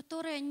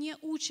которые не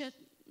учат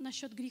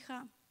насчет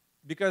греха,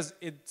 because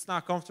it's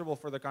not comfortable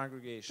for the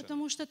congregation.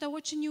 потому что это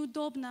очень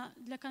неудобно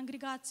для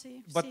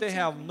конгрегации. But всей they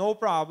have церкви. no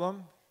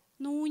problem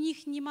Но у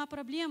них нема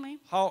проблемы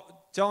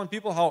telling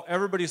people how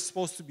everybody's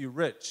supposed to be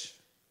rich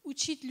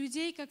учить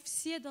людей, как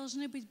все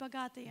должны быть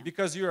богатые,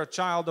 because you're a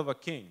child of a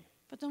king.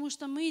 потому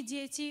что мы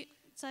дети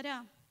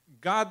царя.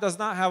 God does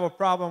not have a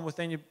problem with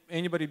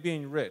anybody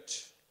being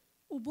rich.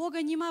 У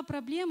Бога нема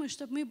проблемы,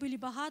 чтобы мы были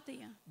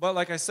богатые. But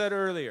like I said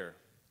earlier,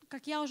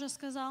 Как я уже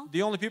сказал,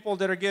 the only people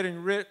that are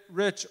getting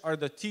rich are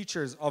the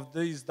teachers of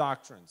these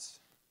doctrines.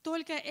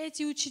 только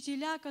эти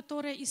учителя,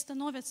 которые и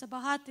становятся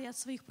богатые от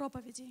своих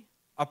проповедей.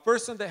 A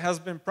person that has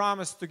been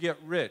promised to get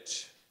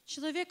rich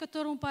Человек,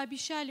 которому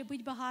пообещали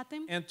быть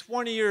богатым, and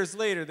 20 years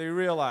later they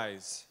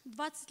realize,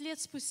 20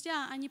 лет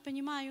спустя они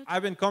понимают,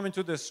 I've been coming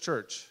to this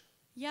church.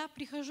 я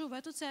прихожу в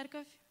эту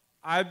церковь,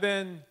 I've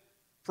been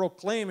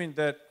proclaiming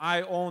that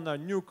I own a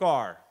new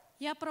car.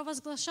 я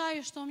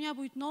провозглашаю, что у меня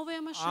будет новая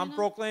I'm машина,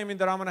 proclaiming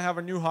that I'm going to have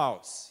a new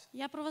house.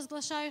 я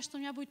провозглашаю, что у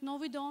меня будет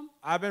новый дом,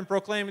 I've been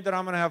proclaiming that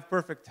I'm going to have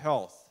perfect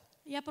health.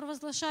 я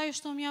провозглашаю,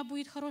 что у меня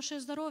будет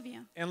хорошее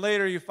здоровье. And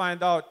later you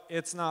find out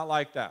it's not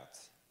like that.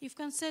 И в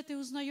конце ты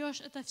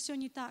узнаешь, это все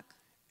не так.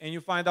 And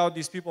you find out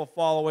these people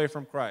fall away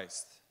from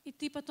Christ. И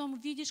ты потом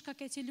видишь,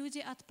 как эти люди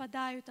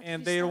отпадают от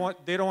And Христа.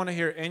 they don't want to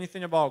hear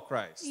anything about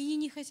Christ. И они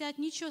не хотят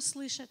ничего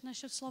слышать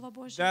насчет Слова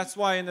Божьего. That's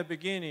why in the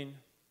beginning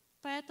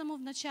Поэтому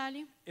в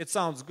начале it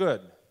sounds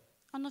good.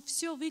 оно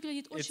все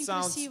выглядит It очень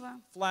sounds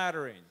красиво,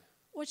 flattering.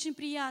 очень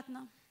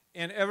приятно.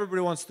 And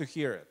everybody wants to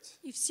hear it.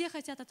 И все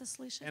хотят это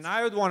слышать. And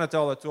I would want to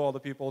tell it to all the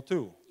people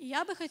too. И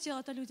я бы хотела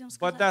это людям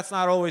But сказать. that's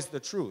not always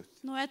the truth.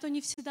 Но это не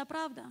всегда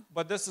правда.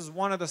 But this is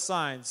one of the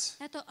signs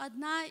Это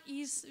одна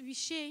из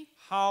вещей,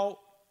 how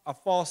a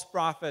false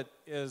prophet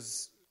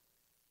is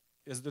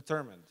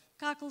determined.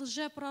 как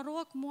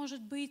лжепророк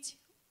может быть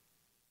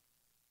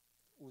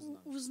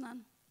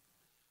узнан.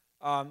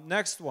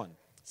 Next one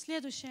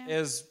Следующее.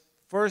 is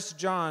 1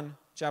 John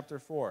chapter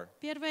 4.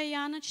 1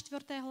 Иоанна,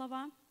 4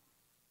 глава.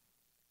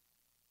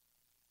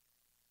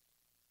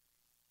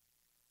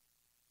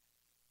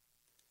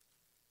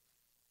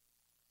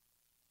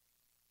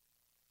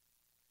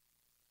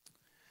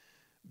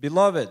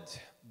 Beloved,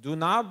 do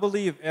not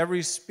believe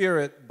every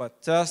spirit,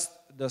 but test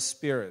the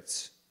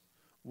spirits,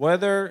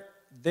 whether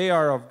they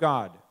are of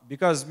God,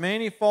 because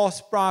many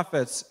false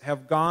prophets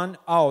have gone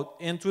out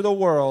into the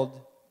world.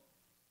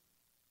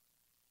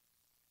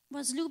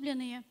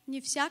 Возлюбленные,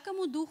 не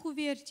всякому духу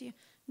верьте,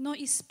 но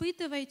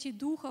испытывайте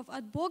духов,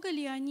 от Бога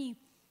ли они,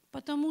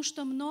 потому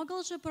что много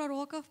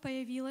лжепророков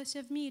появилось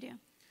в мире.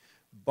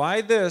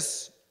 By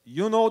this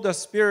you know the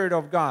Spirit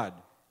of God.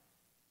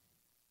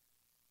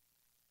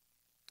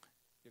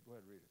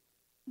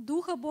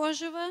 Духа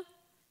Божьего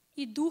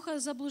и духа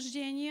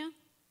заблуждения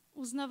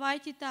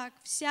узнавайте так.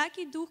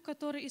 Всякий дух,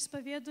 который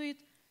исповедует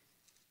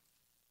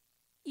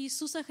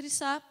Иисуса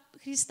Христа,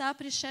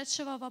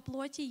 пришедшего во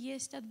плоти,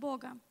 есть от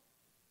Бога.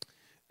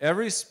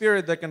 Every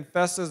spirit that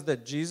confesses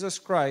that Jesus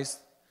Christ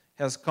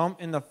has come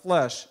in the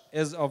flesh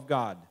is of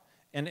God.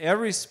 And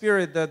every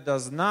spirit that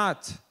does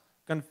not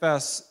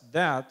confess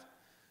that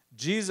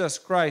Jesus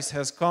Christ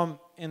has come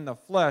in the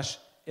flesh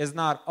is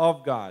not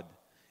of God.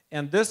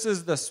 And this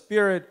is the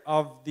spirit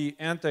of the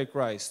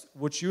Antichrist,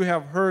 which you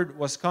have heard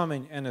was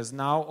coming and is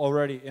now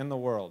already in the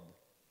world.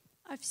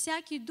 А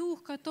всякий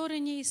дух, который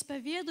не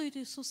исповедует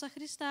Иисуса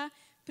Христа,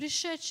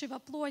 пришедший во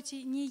плоти,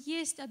 не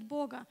есть от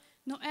Бога,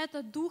 но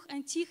это дух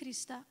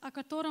Антихриста, о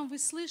котором вы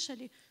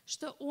слышали,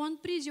 что он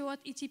придет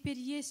и теперь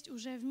есть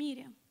уже в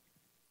мире.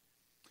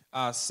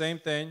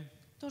 Same thing.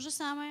 То же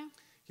самое.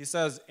 He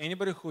says,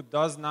 anybody who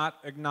does not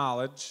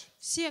acknowledge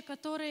Все,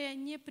 которые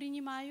не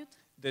принимают,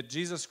 that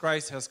Jesus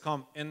Christ has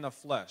come in the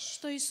flesh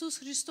что Иисус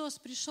Христос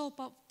пришел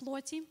по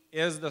плоти,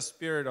 is the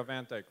spirit of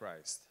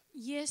Antichrist.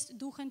 есть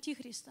дух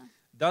Антихриста.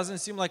 Doesn't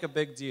seem like a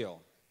big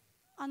deal.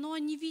 Оно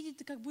не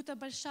видит, как будто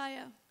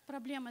большая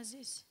проблема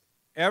здесь.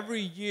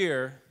 Every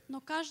year, Но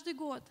каждый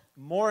год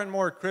more and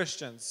more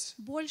Christians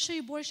больше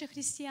и больше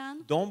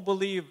христиан don't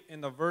believe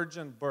in the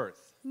virgin birth.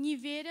 не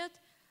верят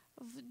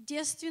в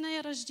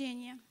девственное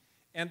рождение.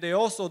 And they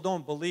also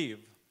don't believe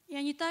И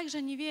они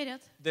также не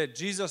верят, that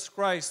Jesus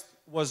Christ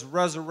was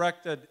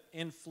resurrected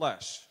in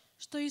flesh.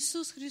 что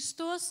Иисус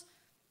Христос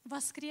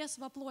воскрес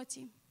во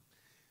плоти.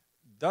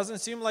 Doesn't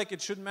seem like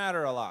it should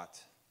matter a lot.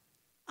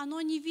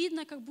 Оно не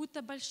видно, как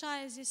будто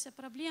большая здесь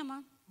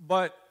проблема.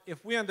 But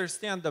if we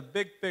understand the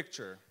big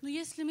picture, Но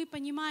если мы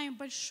понимаем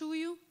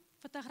большую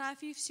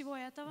фотографию всего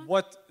этого,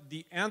 what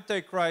the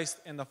Antichrist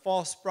and the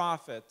false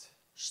prophet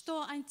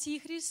что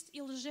Антихрист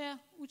и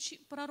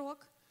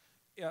лжепророк,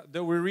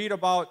 that we read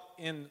about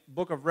in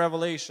book of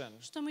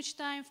Revelation, что мы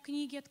читаем в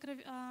книге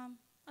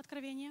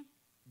Откровения,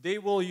 they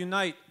will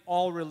unite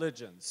all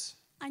religions.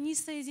 они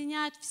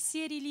соединяют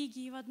все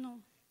религии в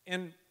одну.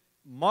 And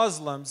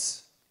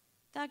Muslims,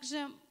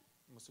 Также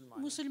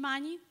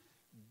мусульмане,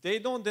 they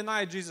don't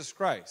deny Jesus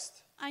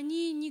Christ.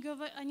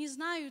 они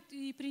знают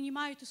и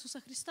принимают Иисуса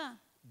Христа.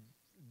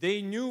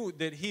 They knew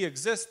that he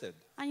existed,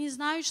 Они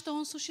знают, что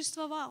Он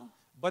существовал.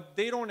 but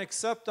they don't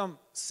accept him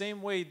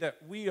same way that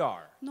we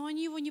are. Но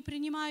они Его не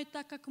принимают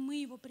так, как мы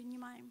Его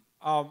принимаем.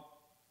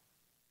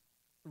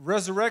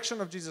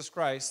 Resurrection of Jesus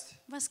Christ,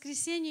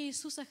 Воскресение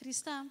Иисуса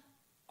Христа.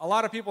 a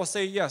lot of people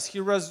say, yes, he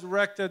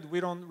resurrected. We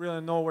don't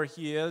really know where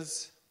he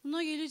is.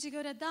 Многие люди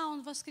говорят, да,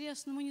 Он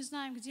воскрес, но мы не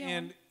знаем, где Он.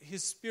 And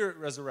his spirit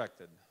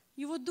resurrected.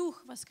 Его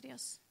дух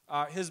воскрес.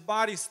 His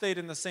body stayed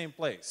in the same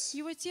place.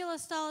 Его тело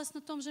осталось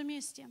на том же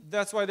месте.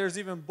 That's why there's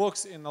even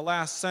books in the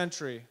last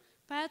century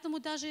Поэтому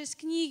даже есть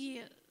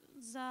книги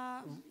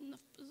в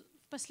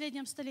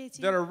последнем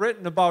столетии, that are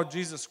written about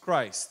Jesus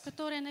Christ,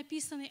 которые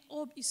написаны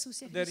об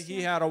Иисусе that he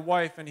Христе, had a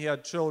wife and he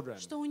had children.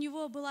 что у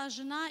Него была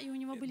жена и у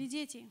Него были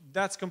дети.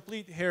 That's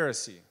complete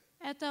heresy.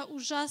 Это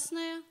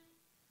ужасная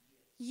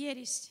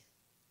ересь.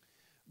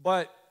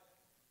 But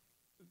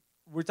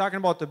we're talking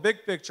about the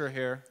big picture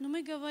here. Но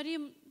мы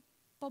говорим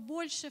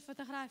побольше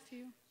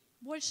фотографию,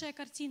 большая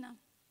картина.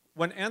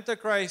 When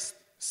Antichrist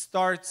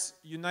starts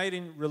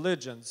uniting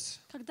religions,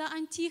 Когда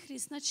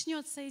Антихрист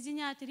начнет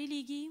соединять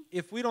религии,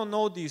 if we don't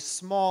know these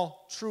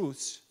small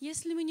truths,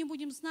 если мы не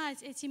будем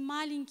знать эти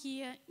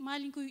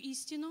маленькую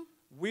истину,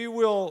 we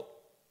will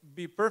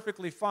be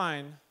perfectly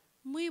fine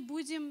мы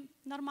будем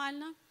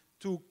нормально,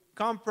 to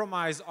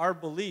compromise our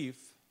belief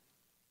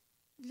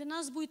для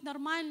нас будет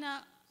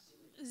нормально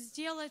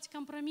сделать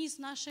компромисс в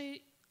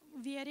нашей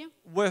вере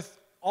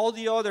with all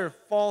the other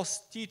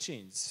false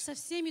teachings со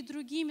всеми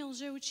другими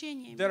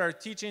лжеучениями, that are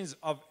teachings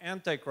of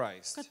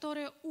Antichrist.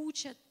 которые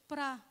учат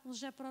про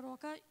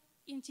лжепророка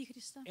и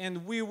Антихриста.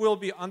 And we will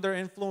be under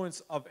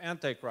influence of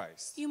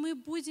Antichrist. И мы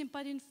будем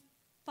под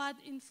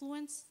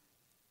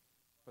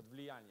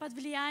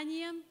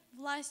влиянием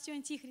властью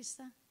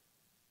Антихриста.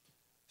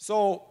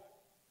 So,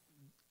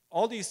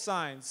 all these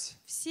signs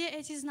Все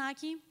эти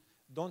знаки,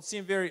 don't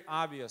seem very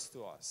obvious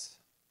to us.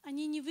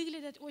 они не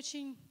выглядят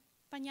очень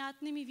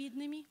понятными,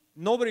 видными.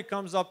 Nobody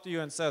comes up to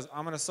you and says,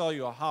 I'm going to sell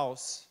you a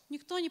house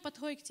Никто не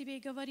подходит к тебе и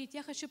говорит: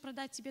 я хочу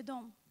продать тебе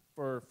дом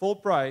for full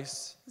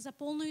price, за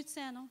полную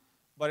цену,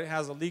 but it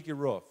has a leaky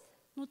roof.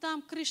 но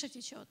там крыша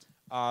течет,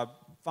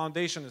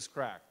 Foundation is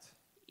cracked,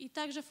 и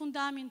также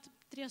фундамент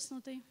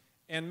треснутый,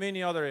 and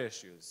many other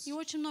issues. и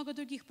очень много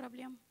других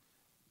проблем.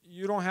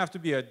 You don't have to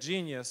be a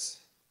genius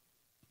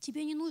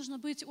Тебе не нужно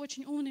быть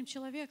очень умным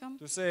человеком,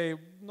 to say,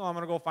 no, I'm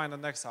going to go find the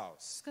next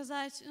house.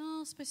 сказать: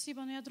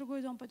 спасибо, но я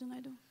другой дом пойду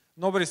найду.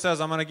 Nobody says,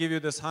 I'm going to give you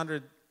this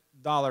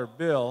 $100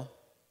 bill,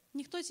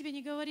 Никто тебе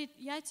не говорит: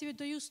 я тебе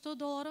даю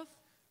 $100,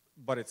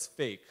 but it's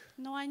fake.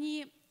 но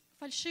они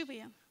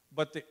фальшивые.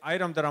 But the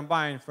item that I'm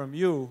buying from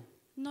you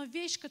Но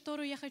вещь,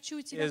 которую я хочу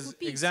у тебя is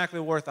купить, exactly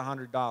worth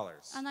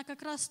 $100. она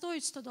как раз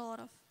стоит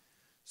 $100.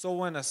 So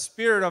when a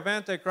spirit of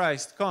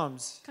Antichrist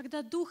comes,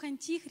 Когда дух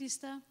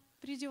Антихриста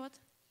придет,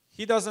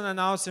 he doesn't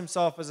announce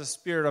himself as a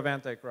spirit of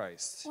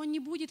Antichrist. он не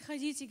будет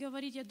ходить и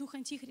говорить: я дух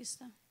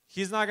Антихриста.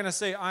 He's not going to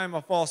say, I'm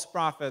a false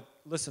prophet,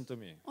 listen to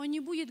me. Он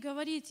не будет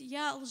говорить: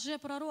 я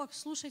лжепророк,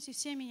 слушайте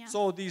все меня.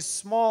 So these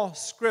small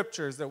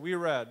scriptures that we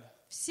read,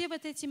 Все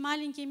вот эти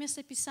маленькие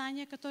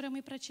местописания, которые мы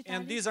and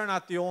прочитали, these are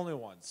not the only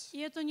ones. и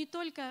это не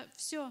только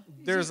все.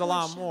 There's a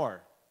lot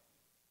more.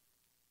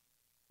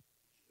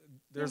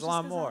 There's a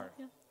lot more.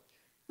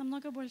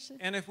 Намного больше.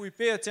 And if we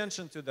pay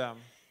attention to them,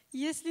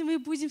 Если мы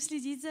будем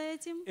следить за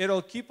этим,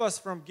 it'll keep us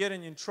from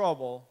getting in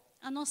trouble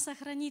оно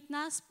сохранит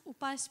нас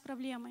упасть в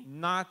проблемы,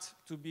 not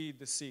to be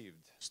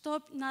deceived.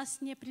 чтоб нас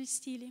не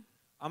прельстили.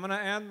 I'm going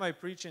to end my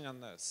preaching on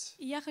this.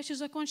 И я хочу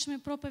закончить мою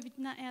проповедь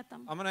на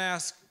этом. I'm going to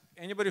ask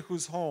anybody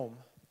who's home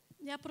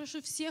Я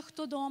прошу всех,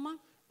 кто дома,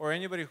 or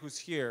anybody who's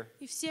here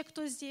и все,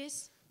 кто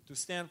здесь, to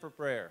stand for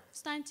prayer.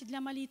 встаньте для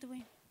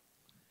молитвы.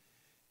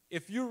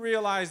 If you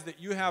realize that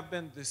you have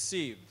been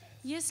deceived,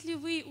 Если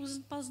вы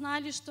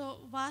познали, что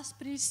вас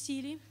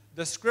прельстили,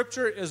 the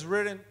scripture is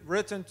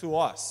written to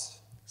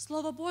us.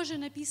 Слово Божие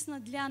написано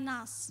для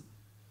нас.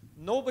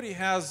 Nobody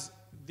has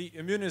the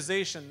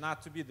immunization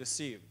not to be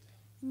deceived.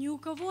 Ни у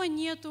кого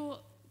нету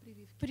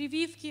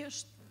прививки,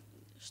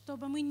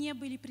 чтобы мы не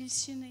были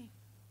прельщены.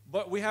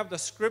 But we have the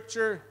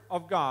scripture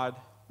of God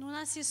Но у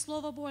нас есть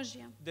Слово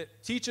Божье, that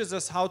teaches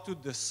us how to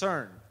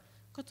discern,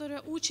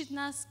 которое учит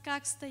нас,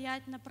 как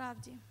стоять на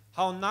правде,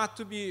 how not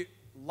to be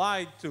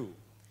lied to.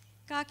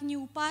 как не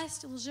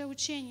упасть в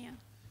лжеучение.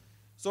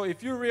 So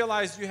if you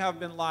realize you have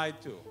been lied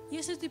to,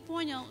 Если ты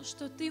понял,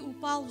 что ты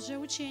упал в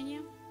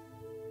лжеучение,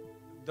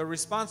 the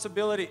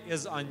responsibility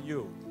is on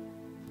you.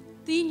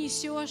 ты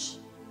несешь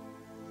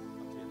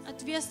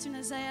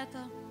ответственность за это.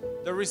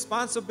 The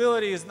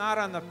responsibility is not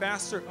on the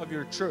pastor of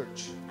your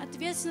church.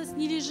 Ответственность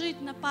не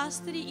лежит на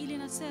пастыре или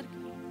на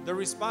церкви. The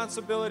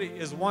responsibility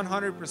is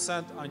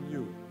 100% on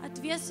you.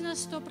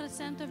 Ответственность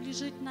 100%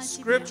 лежит на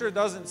тебе. Scripture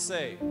doesn't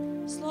say,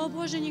 Слово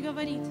Божие не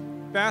говорит: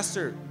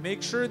 Pastor,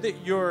 make sure that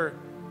your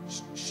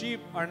sheep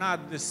are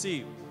not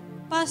deceived.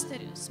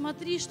 пастырь,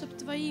 смотри, чтобы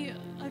твои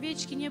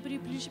овечки не были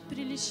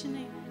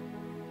прельщены.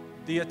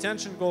 The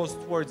attention goes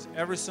towards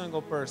every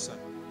single person.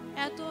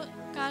 Это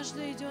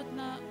каждый идет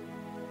на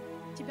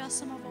тебя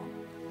самого.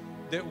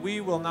 That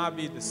we will not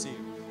be deceived.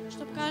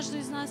 Чтобы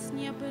каждый из нас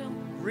не был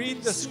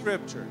Read the прельщен.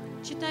 scripture.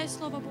 Читай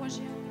Слово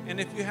Божье. And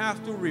if you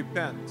have to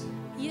repent,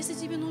 Если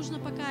тебе нужно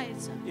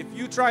покаяться, if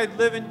you tried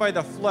living by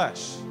the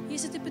flesh,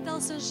 если ты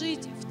пытался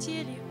жить в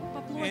теле,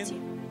 по плоти,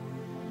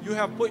 you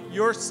have put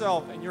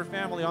yourself and your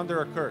family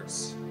under a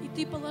curse. и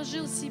ты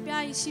положил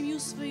себя и семью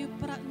свою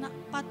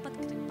под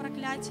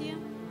проклятие,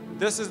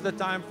 This is the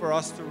time for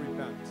us to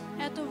repent.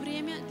 это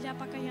время для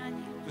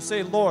покаяния. To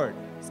say, Lord,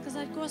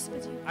 Сказать: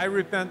 Господи, I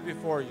repent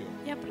before you.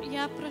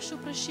 я прошу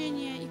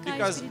прощения и каюсь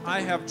Because перед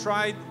I Тобой. have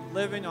tried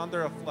living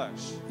under a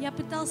flesh. Я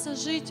пытался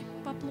жить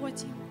по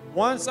плоти.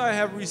 Once I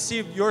have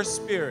received your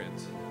spirit,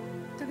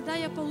 Когда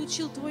я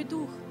получил Твой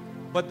Дух,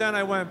 but then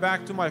I went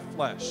back to my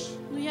flesh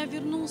но я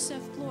вернулся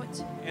в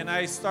плоть. and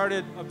I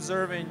started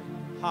observing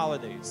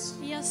holidays.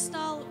 И я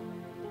стал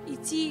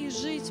идти и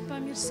жить по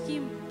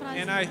мирским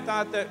And I праздникам.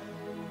 thought that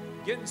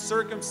getting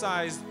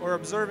circumcised or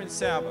observing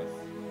Sabbath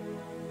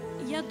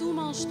Я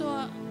думал,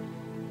 что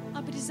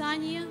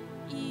обрезание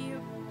и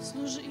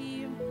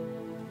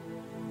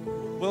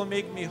will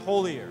make me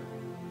holier.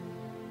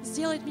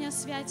 сделает меня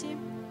святее,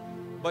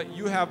 But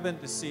you have been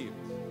deceived.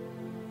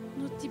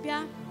 но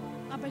тебя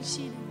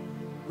обольщили.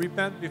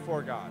 Repent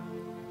before God.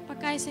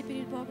 Покайся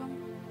перед Богом.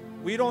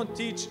 We don't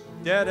teach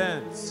dead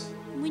ends,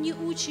 Мы не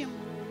учим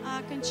о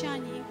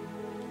окончании,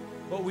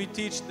 but we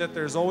teach that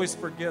there's always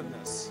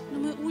forgiveness. но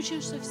мы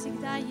учим, что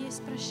всегда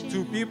есть To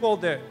прощение. people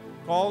that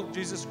call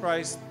Jesus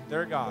Christ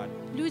their God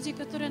Люди,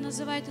 которые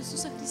называют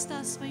Иисуса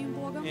Христа своим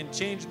Богом and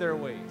change their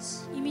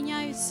ways. и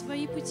меняют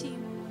свои пути.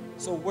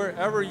 So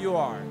wherever you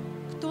are,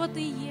 Кто ты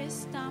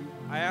есть там,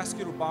 I ask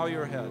you to bow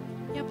your head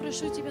я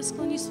прошу тебя,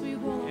 склони свою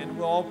голову, and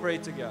we'll all pray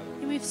together.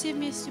 и мы все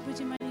вместе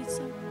будем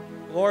молиться.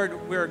 Lord,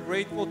 we are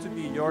grateful to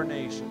be your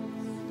nation.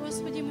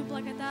 Господи, мы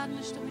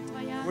благодарны, что мы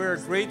Твоя We are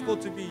страна. grateful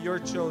to be your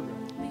children.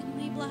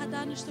 Мы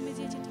благодарны, что мы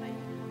дети Твои.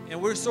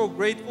 And we're so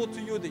grateful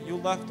to you that you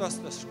left us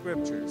the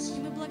scriptures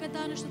И мы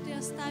благодарны, что Ты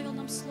оставил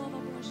нам Слово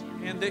Божье.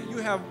 and that you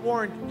have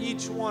warned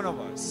each one of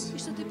us И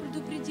что Ты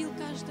предупредил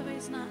каждого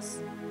из нас,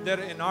 that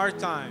in our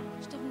time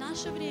что в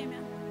наше время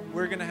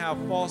we're going to have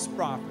false у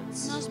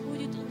prophets нас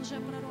будет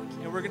лжепророки,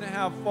 and we're going to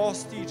have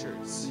false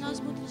teachers у нас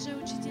будут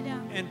лжеучителя.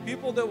 and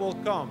people that will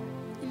come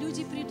И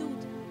люди придут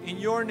in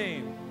your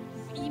name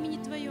в имени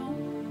Твоем,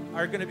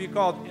 are going to be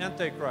called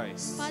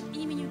Antichrist. под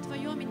именем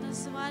Твоем и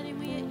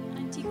называемые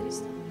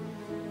Антихристом.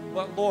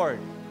 But Lord,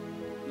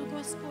 Но,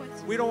 Господь,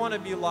 we don't want to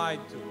be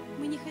lied to.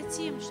 мы не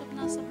хотим, чтобы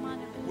нас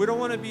обманывали. We don't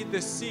want to be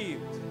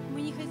deceived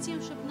Мы не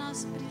хотим, чтобы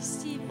нас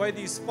прельстили by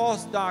these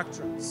false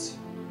doctrines.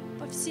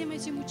 по всем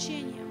этим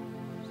учениям.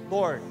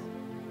 Lord,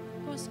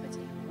 Господи,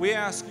 we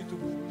ask you to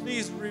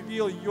please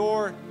reveal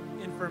your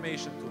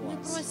information мы to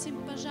us. просим,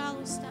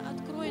 пожалуйста,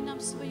 открой нам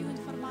свою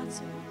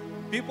информацию.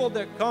 People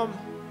that come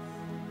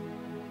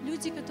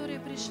Люди, которые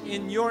пришли,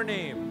 in your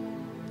name,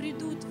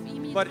 придут в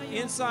имени but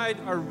Твоем, inside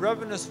are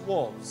ravenous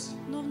wolves.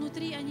 но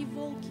внутри они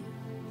волки.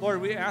 Lord,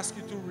 we ask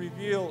you to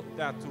reveal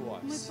that to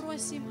Мы us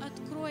просим,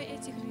 открой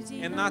этих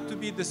людей and нам, not to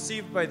be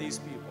deceived by these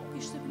people.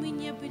 и чтобы мы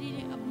не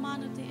были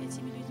обмануты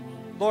этими людьми.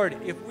 Lord,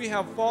 if we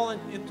have fallen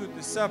into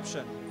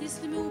deception,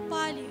 Если мы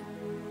упали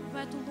в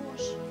эту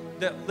ложь,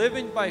 that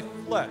living by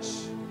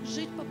flesh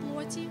жить по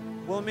плоти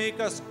will make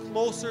us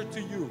closer to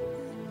you,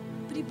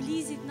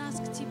 приблизит нас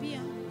к Тебе,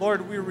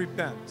 Lord, we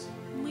repent.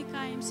 мы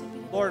каемся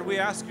перед Тобой. Lord, we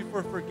ask you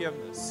for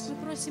forgiveness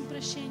Мы просим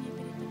прощения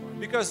перед Тобой.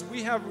 because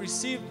we have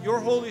received your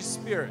Holy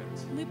Spirit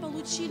Мы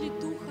получили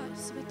Духа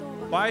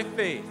Святого by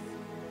faith,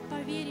 по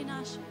вере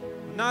нашей,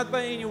 not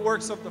by any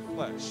works of the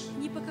flesh.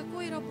 не по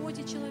какой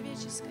работе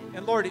человеческой.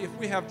 And Lord, if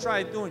we have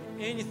tried doing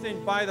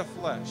anything by the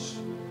flesh,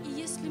 И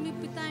если мы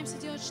пытаемся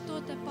делать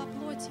что-то по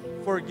плоти,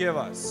 forgive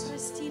us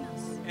прости нас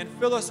and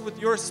fill us with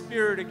your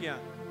Spirit again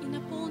и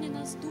наполни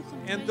нас Духом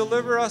and Твоим,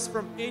 deliver us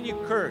from any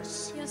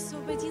curse и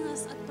освободи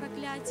нас от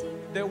проклятий,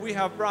 that we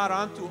have brought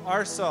onto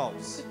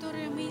ourselves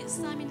которые мы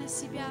сами на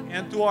себя,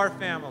 and to our на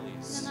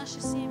families.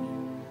 наши семьи.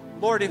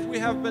 Lord, if we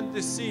have been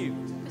deceived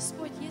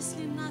Господь,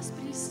 если нас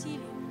прельстили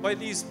by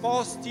these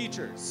false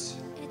teachers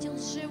эти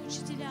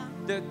лжеучителя,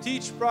 that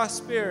teach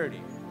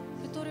prosperity,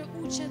 которые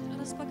учат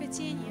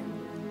разбогатение,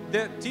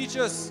 that teach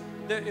us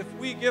that if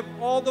we give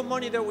all the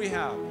money that we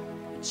have,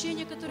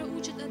 учения, которые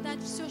учат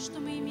отдать все, что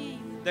мы имеем,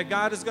 that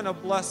God is going to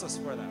bless us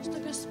for that, что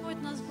Господь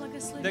нас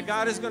благословит, that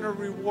God is going to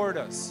reward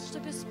us. что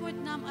Господь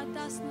нам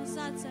отдаст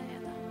назад за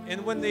это.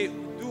 And when they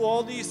do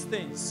all these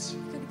things,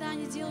 Когда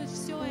они делают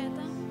все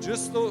это,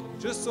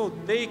 just so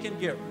they can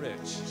get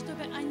rich,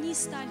 чтобы они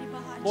стали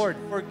богаче, Lord,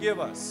 forgive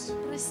us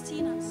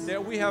прости нас,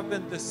 that we have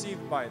been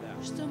deceived by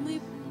that. что мы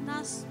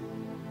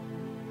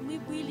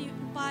были,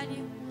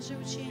 упали в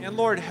лжеучение. And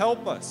Lord,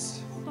 help us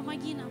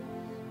Помоги нам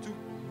to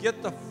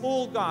get the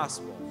full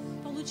gospel,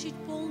 получить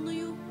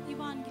полную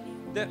Евангелие.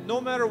 that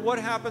no matter what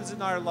happens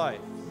in our life,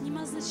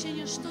 Нема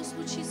значения, что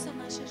случится в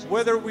нашей жизни.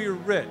 whether we're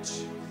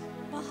rich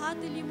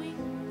Богаты ли мы,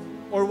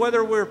 or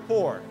whether we're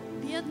poor,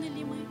 бедны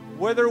ли мы,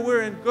 whether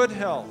we're in good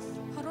health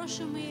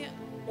хорошие мы,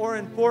 or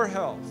in poor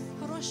health,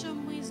 хорошие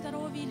мы,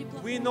 здоровье или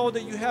we плохое. know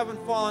that you haven't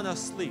fallen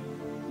asleep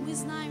Мы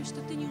знаем,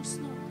 что Ты не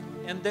уснул.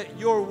 and that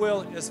your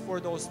will is for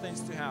those things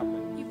to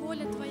happen. И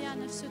воля Твоя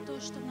на все то,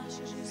 что в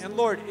нашей жизни. And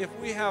Lord, if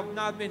we have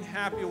not been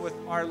happy with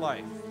our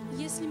life,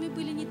 Если мы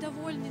были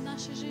недовольны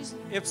нашей жизнью,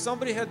 if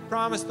somebody had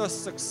promised us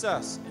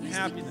success and если,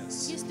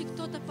 happiness, если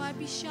кто-то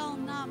пообещал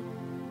нам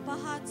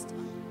богатство,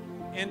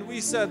 and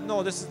we said,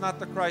 no, this is not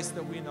the Christ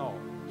that we know,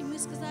 и мы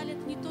сказали,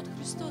 это не тот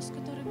Христос,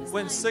 который мы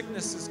when знаем,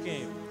 sicknesses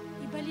came,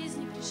 и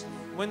болезни пришли,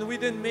 when we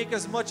didn't make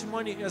as much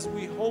money as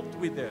we hoped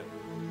we did,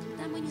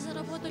 когда мы не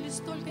заработали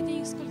столько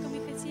денег, сколько мы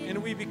хотели,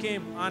 and we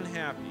became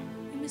unhappy,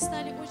 и мы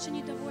стали очень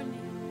недовольны.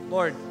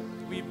 Lord,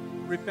 we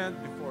repent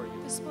before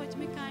you. Господь,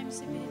 мы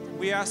каемся перед Тобой.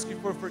 We ask you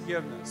for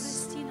forgiveness.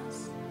 Прости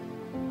нас.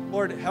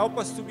 Lord, help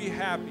us to be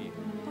happy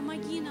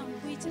Помоги нам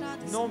быть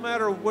радостными, no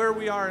matter where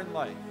we are in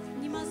life.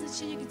 Нема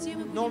значения, где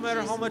мы No будем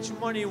matter how в much жизни,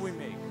 money we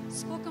make.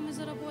 сколько мы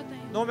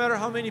заработаем, No matter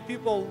how many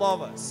people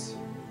love us.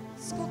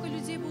 сколько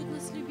людей будут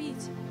нас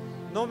любить,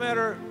 No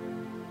matter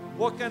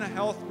what kind of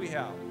health we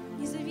have.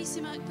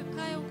 независимо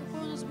какое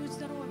у нас будет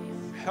здоровье.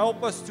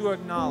 Help us to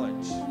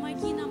acknowledge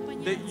Помоги нам that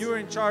понять, you're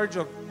in charge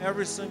of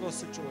every single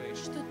situation.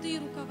 что Ты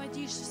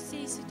руководишь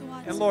всей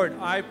ситуацией. And Lord,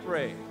 I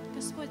pray,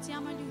 Господь, я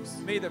молюсь,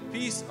 may the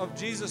peace of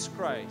Jesus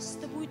Christ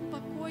да будет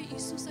покой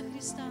Иисуса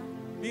Христа,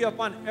 be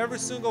upon every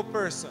single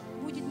person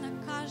будет на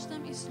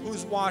каждом из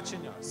who's людей,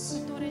 watching us,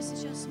 которые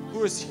сейчас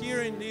who is смотрят,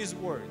 hearing these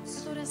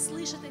words. которые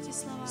слышат эти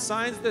слова.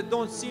 Signs that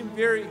don't seem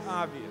very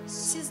obvious.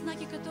 Все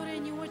знаки, которые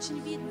не очень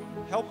видны,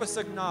 Help us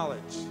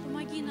acknowledge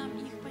помоги нам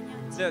их понять.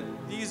 that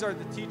these are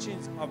the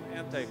teachings of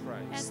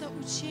Antichrist. Это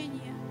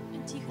учение But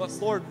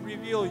Антихриста. Lord,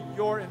 reveal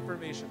your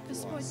information to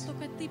Господь, us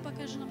только Ты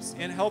покажи нам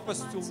свою and help us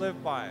to информацию.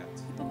 live by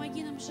it. И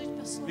помоги нам жить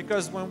по Слову.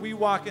 Because when we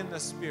walk in the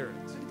Spirit,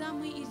 Когда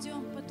мы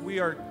идем по we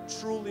Духу, are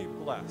truly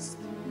blessed.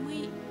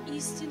 мы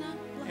истинно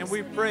And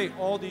we pray благословенны.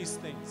 all these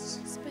things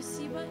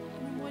Спасибо,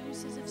 и мы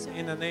молимся за все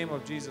in the это. name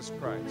of Jesus Во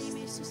Christ.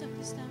 имя Иисуса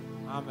Христа.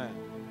 Amen.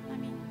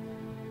 Аминь.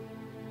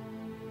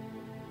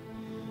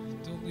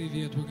 Don't leave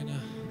yet. We're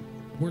gonna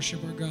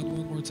worship our God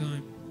one more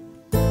time.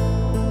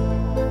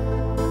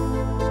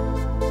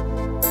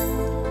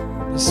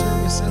 The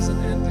service hasn't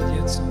ended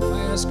yet, so if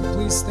I ask you,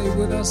 please stay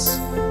with us.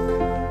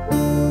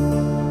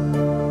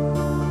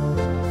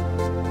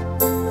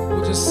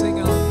 We'll just sing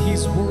out,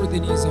 He's worthy,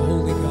 He's a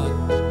holy God.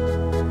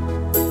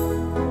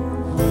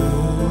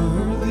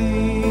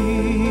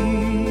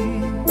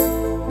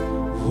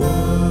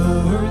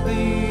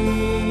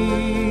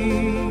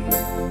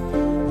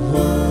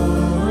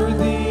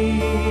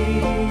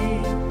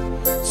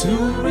 To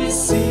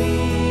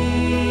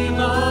receive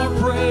our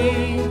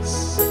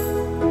praise,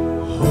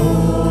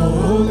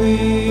 holy,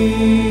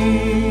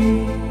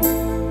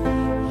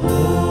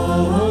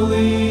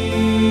 holy,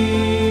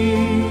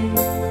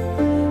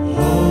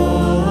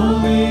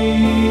 holy.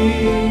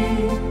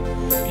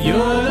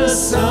 You're the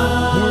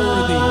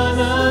Son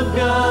of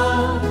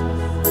God,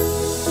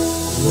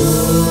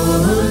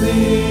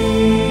 worthy,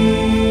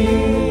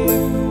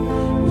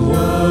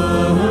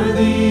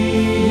 worthy.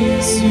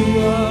 Yes, you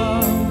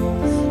are.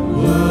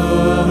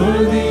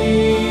 Worthy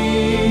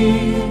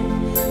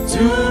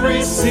to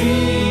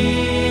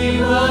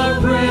receive our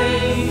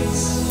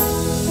praise,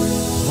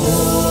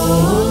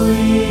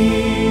 holy,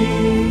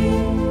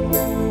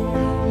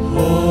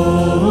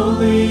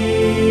 holy,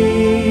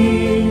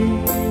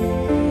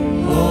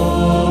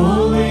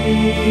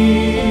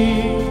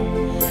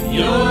 holy.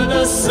 You're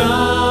the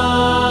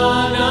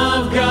Son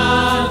of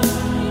God,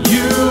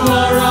 you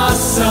are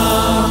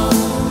awesome,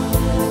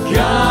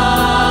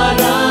 God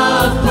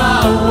of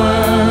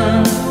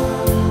power.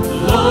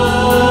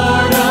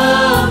 Lord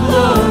of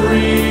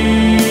glory,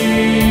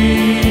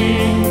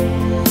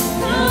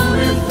 come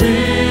and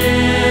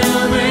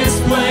fill this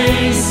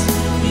place.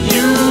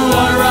 You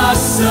are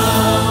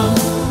awesome,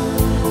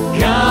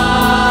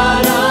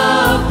 God of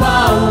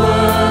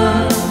power,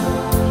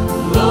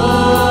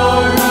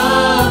 Lord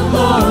of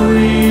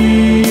glory.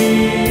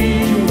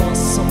 You are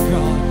awesome,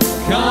 God.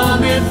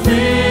 Come and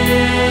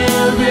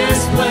fill this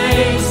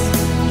place.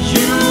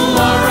 You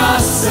are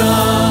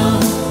awesome.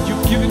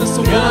 You've given us a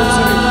word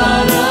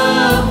God of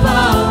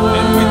power,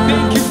 and we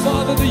thank you,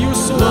 Father, that you're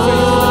so faithful,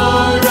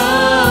 Lord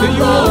that of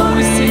you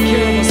always take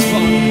care of us, glory.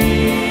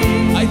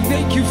 Father. I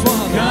thank you,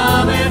 Father,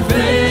 Come and that I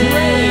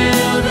pray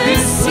fill this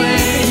this seed that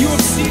you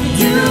have seeded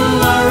You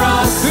today, are this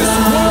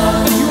awesome, word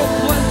that you have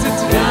planted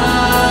today, I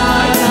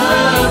God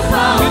pray of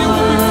that it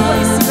will be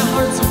placed in the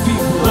hearts of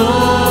people,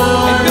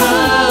 and that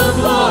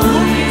we will look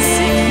and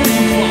seek for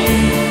you,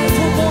 Father,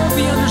 for more of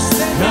the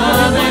understanding of your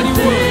Come and mighty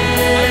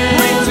word. I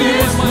pray to you, fill my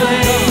this God.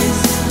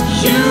 place.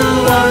 You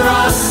are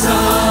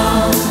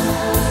awesome,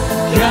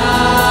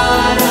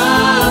 God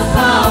of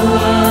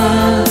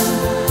power,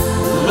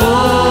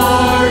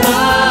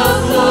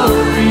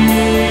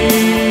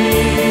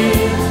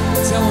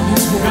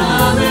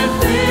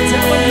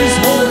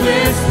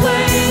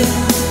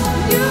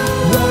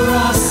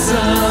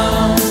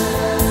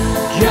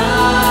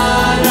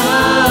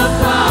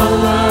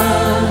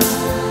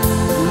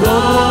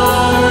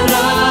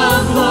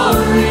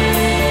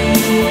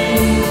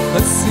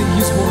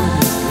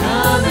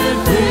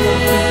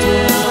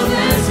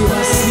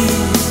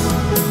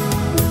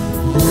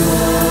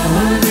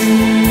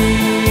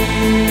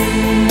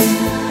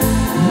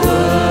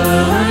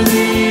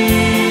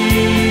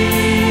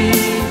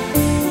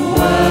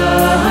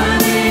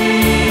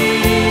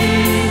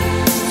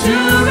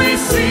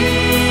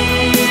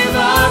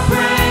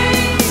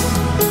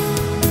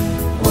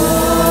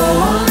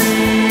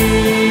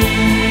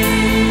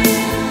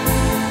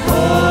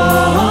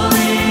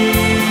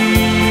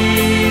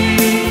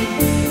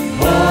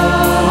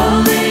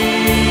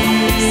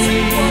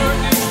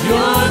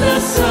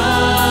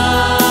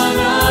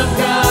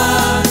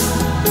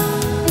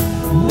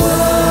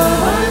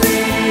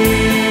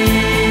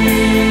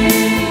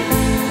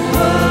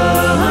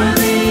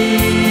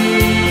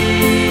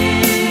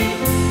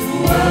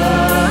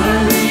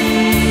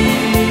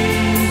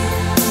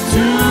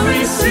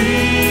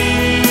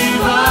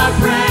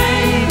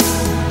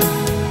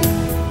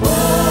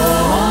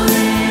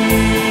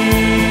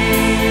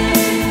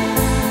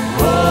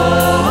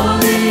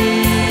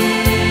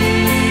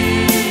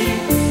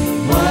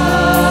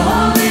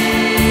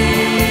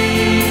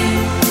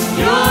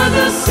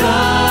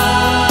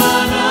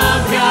 Son of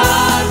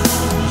God.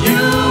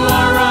 You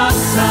are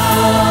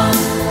awesome.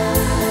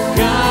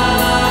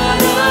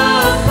 God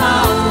of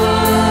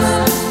power.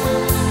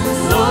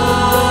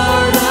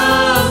 Lord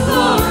of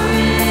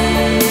glory.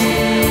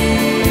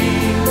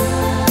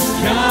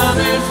 Come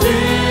and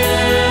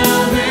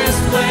fill this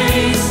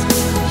place.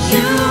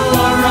 You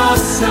are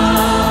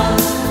awesome.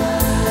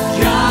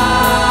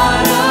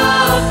 God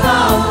of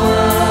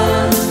power.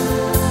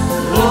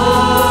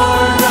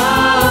 Lord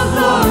of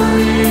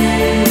glory.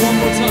 One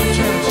more time,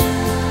 church.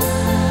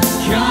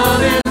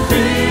 Come and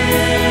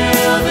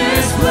fill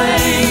this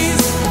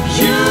place.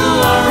 You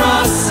are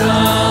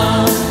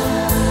awesome.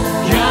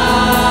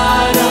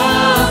 God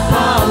of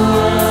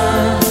power.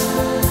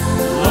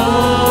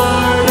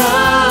 Lord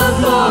of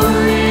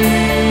glory.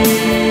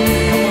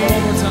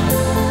 One more time.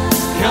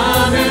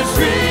 Come and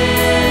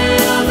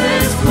fill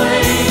this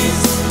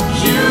place.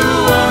 You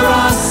are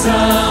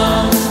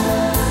awesome.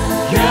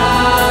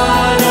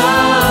 God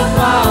of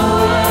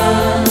power.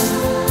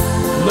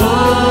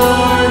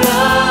 Lord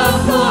of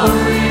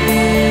glory.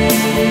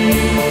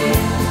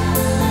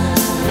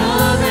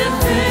 Come and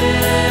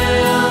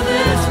fill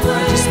this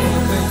I just place. want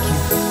to thank you.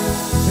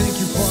 Thank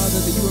you, Father,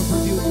 that you have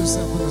revealed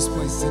yourself in this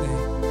place today.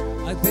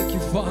 I thank you,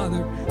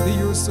 Father, that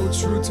you are so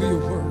true to your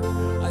word.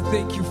 I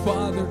thank you,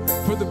 Father,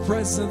 for the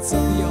presence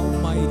of the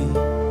Almighty.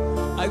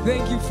 I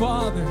thank you,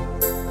 Father,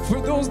 for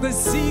those that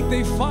seek,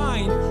 they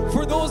find.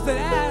 For those that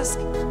ask,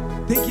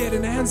 they get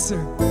an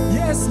answer.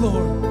 Yes,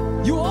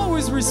 Lord, you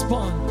always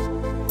respond.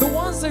 The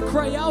ones that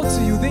cry out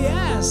to you, they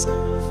ask.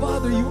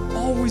 Father, you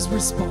always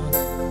respond.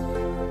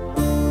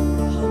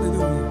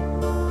 Hallelujah.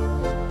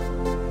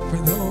 For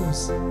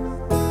those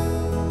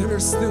that are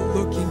still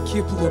looking,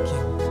 keep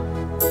looking.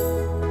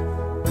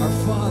 Our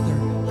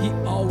Father, He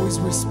always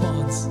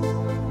responds.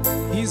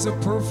 He's a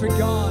perfect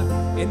God,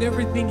 and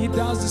everything He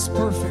does is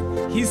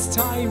perfect. His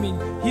timing,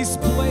 His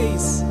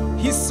place,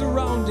 His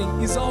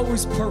surrounding is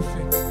always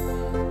perfect.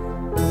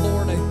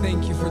 Lord, I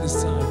thank you for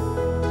this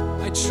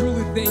time. I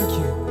truly thank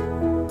you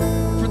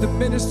for the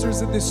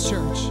ministers of this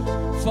church.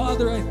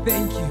 Father, I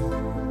thank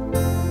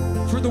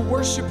you for the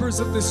worshipers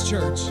of this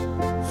church.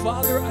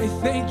 Father, I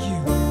thank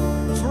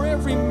you for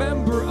every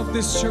member of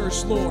this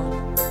church,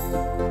 Lord,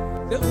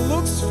 that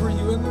looks for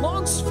you and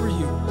longs for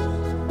you.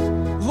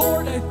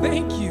 Lord, I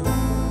thank you.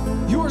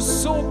 You are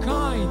so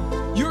kind.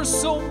 You are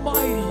so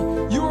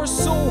mighty. You are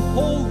so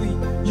holy.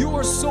 You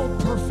are so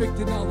perfect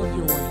in all of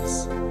your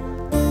ways.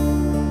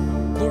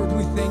 Lord,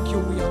 we thank you.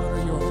 We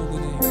honor your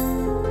holy name.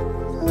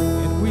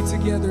 And we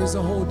together as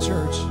a whole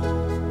church,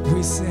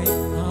 we say,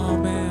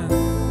 Amen.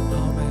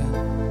 Amen.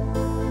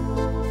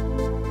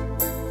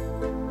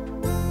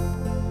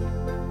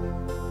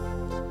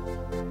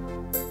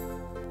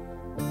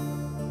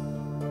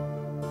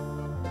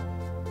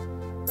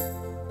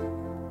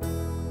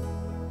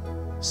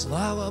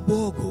 Слава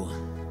Богу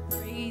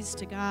Praise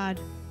to God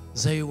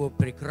за Его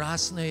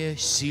прекрасное,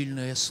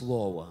 сильное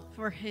Слово.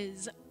 for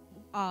His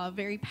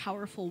very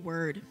powerful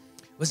word.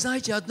 Вы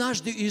знаете,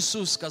 однажды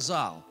Иисус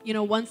сказал, You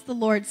know, once the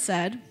Lord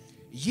said,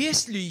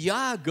 если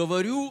я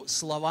говорю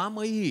слова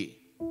мои,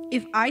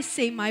 if I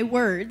say my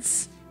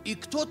words и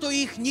кто-то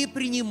их не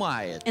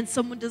принимает, and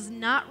someone does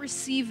not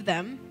receive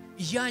them,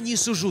 я не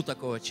сужу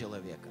такого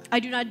человека. I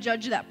do not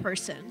judge that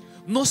person.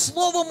 Но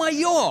Слово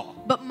мое,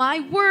 But my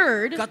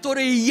word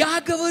которое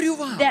я говорю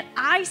вам, that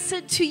I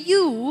said to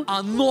you,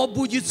 оно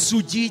будет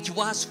судить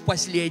вас в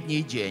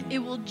последний день. it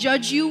will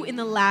judge you in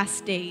the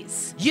last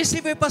days.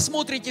 Если вы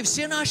посмотрите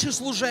все наши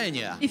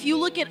служения, If you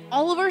look at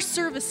all of our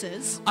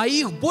services, а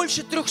их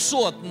больше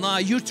 300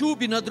 на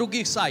YouTube и на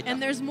других сайтах, and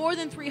there's more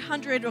than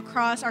 300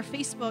 across our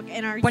Facebook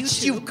and our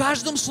почти в YouTube,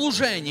 каждом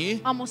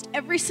служении almost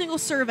every single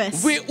service,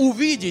 вы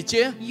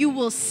увидите, you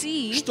will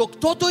see что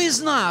кто-то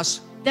из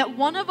нас, that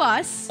one of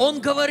us, он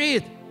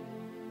говорит,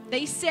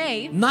 they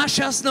say,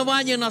 наше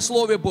основание на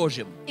Слове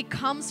Божьем. it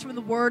comes from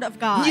the Word of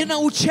Не God. на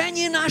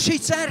учении нашей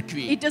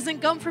церкви, It doesn't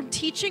come from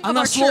teaching а of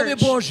на our Слове church,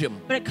 Божьем.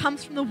 but it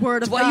comes from the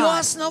Word of Твое God.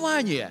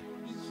 основание,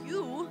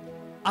 You,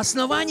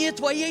 основание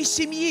твоей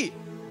семьи,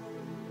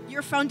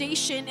 your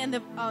foundation and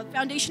the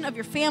foundation of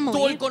your family,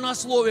 только на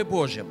Слове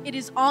Божьем. it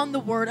is on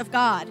the Word of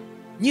God.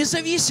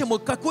 Независимо,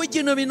 к какой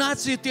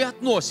деноминации ты So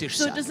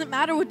относишься. it doesn't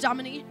matter what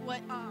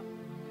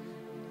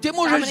Ты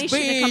можешь denomination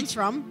it comes быть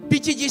from.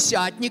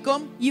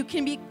 пятидесятником, You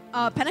can be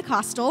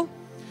Pentecostal.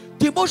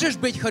 ты можешь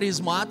быть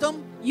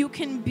харизматом, You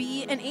can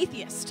be an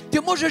atheist.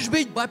 ты можешь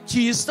быть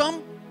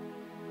баптистом,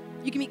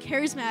 You can be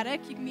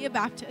charismatic. You can be a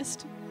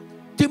Baptist.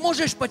 ты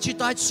можешь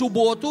почитать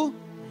субботу.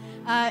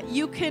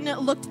 You can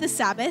look to the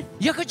Sabbath.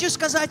 Я хочу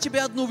сказать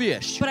тебе одну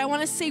вещь. But I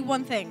want to say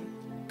one thing.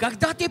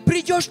 Когда ты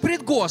придешь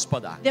пред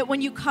Господа, That when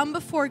you come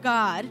before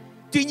God,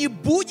 ты не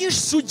будешь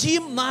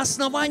судим на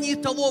основании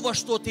того, во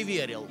что ты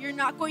верил. you're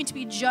not going to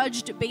be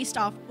judged based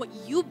off what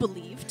you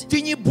believed.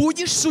 Ты не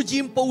будешь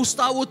судим по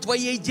уставу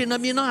твоей You're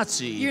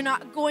деноминации.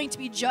 not going to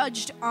be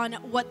judged on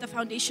what the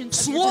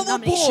foundations of your Слово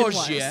denomination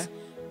Божье was.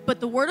 But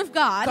the word of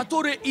God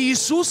которое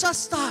Иисус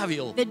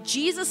оставил, that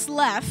Jesus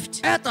left,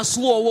 это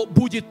слово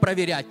будет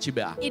проверять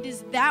тебя. it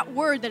is that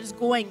word that is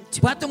going to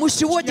Поэтому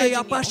сегодня я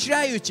judge you.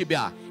 поощряю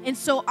тебя. And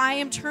so I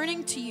am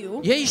turning to you,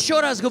 Я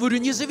еще раз говорю,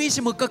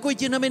 независимо, к какой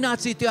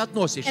деноминации ты and I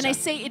относишься,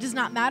 say it does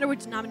not matter what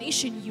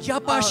denomination you я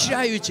are,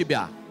 поощряю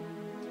тебя.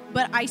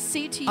 but I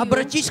say to you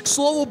Обратись к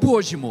Слову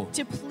Божьему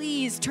to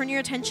please turn your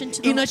attention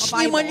to и the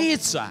начни Bible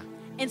молиться,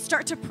 and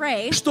start to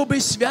pray чтобы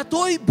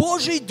Святой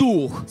Божий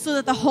Дух so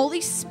that the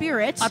Holy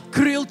Spirit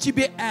открыл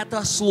тебе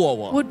это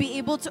Слово. would be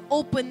able to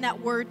open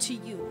that word to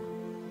you.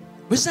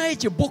 Вы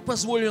знаете, Бог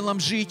позволил нам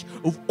жить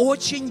в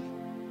очень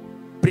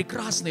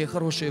прекрасное и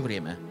хорошее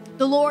время.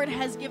 The Lord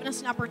has given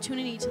us an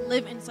opportunity to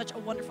live in such a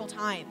wonderful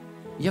time.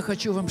 Я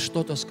хочу вам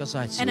что-то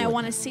сказать And I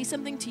want сегодня. to say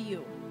something to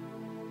you.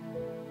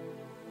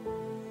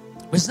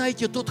 Вы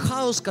знаете, тот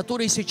хаос,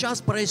 который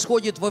сейчас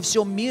происходит во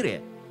всем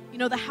мире, You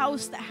know, the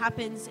house that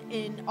happens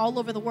in all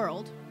over the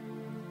world,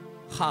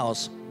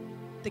 хаос,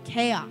 the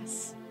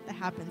chaos that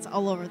happens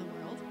all over the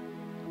world,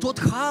 тот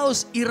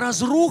хаос и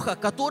разруха,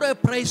 которая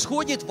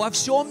происходит во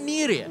всем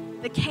мире,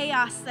 the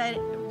chaos that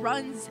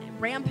runs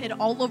rampant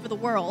all over the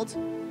world,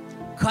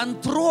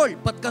 контроль,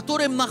 под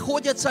которым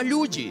находятся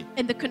люди,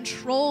 and the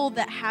control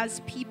that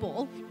has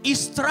people, и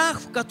страх,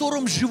 в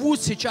котором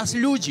живут сейчас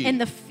люди, and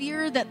the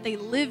fear that they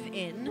live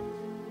in,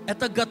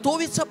 это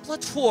готовится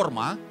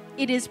платформа,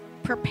 it is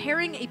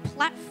preparing a и в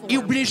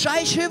platform.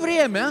 ближайшее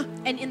время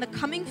And in the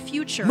coming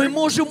future, мы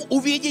можем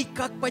увидеть,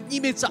 как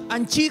поднимется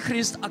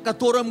Антихрист, о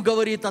котором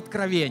говорит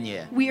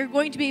Откровение. we are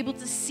going to be able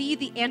to see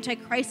the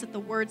Antichrist that the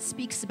word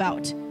speaks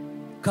about.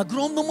 К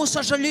огромному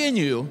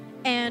сожалению,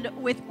 And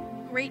with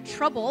great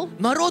trouble,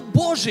 народ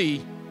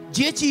Божий,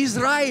 дети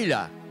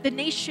Израиля, the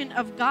nation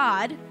of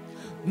God,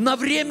 на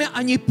время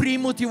они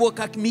примут его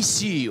как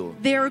Мессию.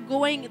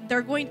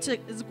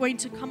 is going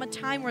to come a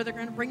time where they're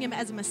going to bring him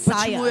as a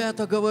Почему я Messiah.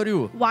 это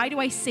говорю? Why do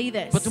I say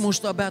this? Потому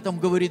что об этом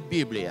говорит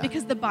Библия.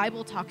 Because the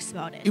Bible talks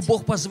about И it.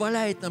 Бог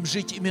позволяет нам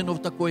жить именно в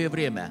такое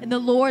время. And the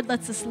Lord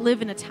lets us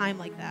live in a time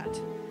like that.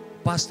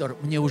 Пастор,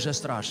 мне уже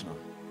страшно.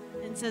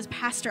 And says,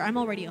 Pastor, I'm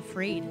already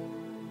afraid.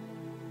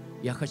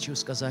 Я хочу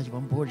сказать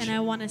вам And больше. I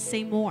want to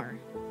say more.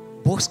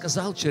 Бог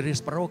сказал через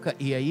пророка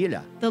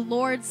Иаиля, The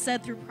Lord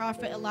said through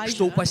prophet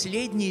что в Elijah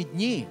последние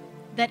дни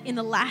that in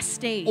the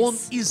last Он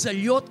days,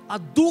 изольет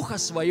от Духа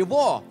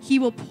Своего he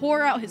will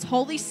pour out his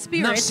Holy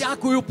на Spirit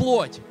всякую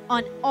плоть.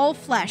 on all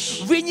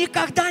flesh. Вы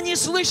никогда не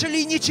слышали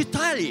и не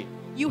читали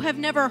You have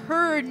never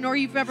heard nor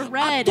you've ever о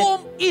read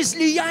том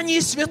излиянии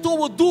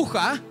Святого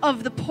Духа,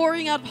 of the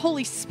pouring out of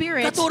Holy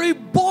Spirit который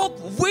Бог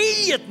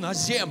выльет на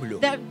землю.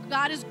 that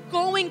God is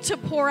going to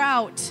pour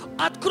out.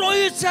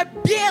 Откроются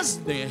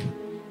бездны,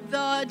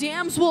 The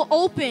dams will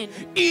open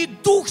и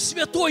Дух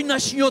Святой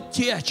начнет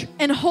течь.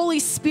 and Holy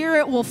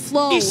Spirit will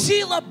flow. И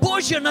сила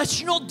Божья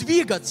начнет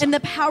двигаться. And the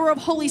power of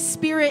Holy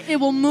Spirit, it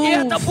will И move.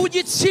 это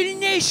будет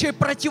сильнейшее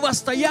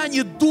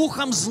противостояние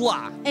духам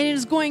зла. And it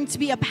is going to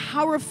be a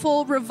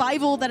powerful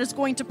revival that is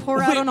going to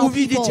pour out Вы on all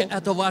people. увидите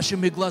это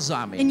вашими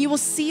глазами. And you will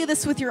see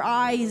this with your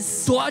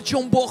eyes. То, о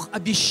чем Бог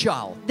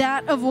обещал.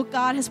 That of what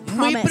God has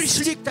Мы promised.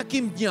 пришли к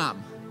таким дням,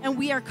 And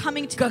we are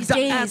coming to these когда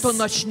days это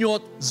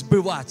начнет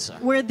сбываться.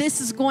 where this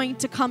is going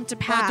to come to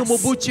Поэтому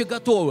pass. будьте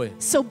готовы.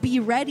 So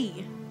be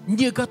ready.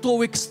 Не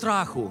готовы к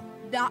страху,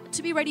 Not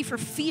to be ready for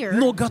fear,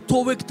 но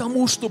готовы к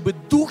тому, чтобы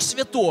Дух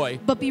Святой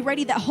but be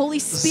ready that Holy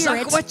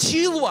Spirit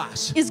захватил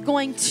вас. is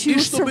going И to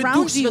чтобы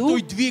Дух surround Святой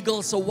you,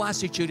 двигался в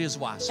вас и через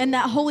вас. and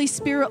that Holy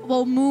Spirit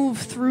will move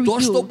through То,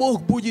 что you.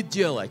 Бог будет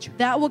делать,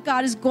 That what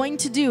God is going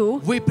to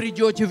do, вы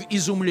придете в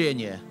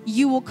изумление.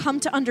 you will come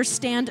to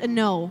understand and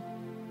know.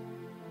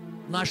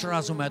 Наш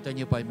разум это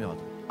не поймет.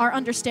 Our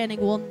understanding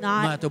will Но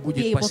not это be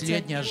будет able to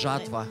последняя handle it.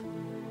 жатва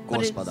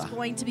But it's Господа.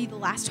 going to be the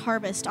last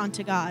harvest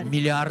unto God.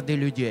 Миллиарды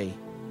людей.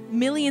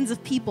 Millions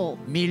of people,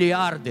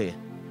 Миллиарды.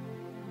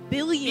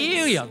 billions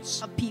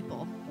Billions. of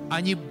people,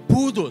 Они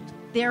будут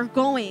they're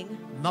going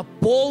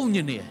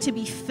наполнены to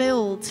be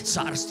filled в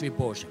Царстве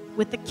Божьем.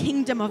 with the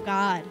kingdom of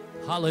God.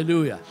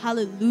 Аллилуйя.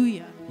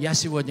 Hallelujah. Я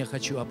сегодня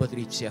хочу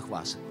ободрить всех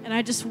вас. And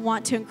I just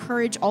want to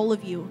encourage all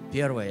of you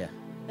Первое.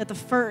 that the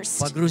first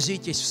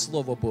Погрузитесь в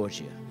Слово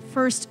Божье.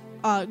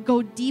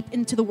 go deep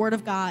into the Word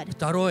of God.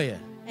 Второе.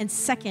 And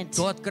second,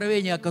 То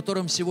откровение, о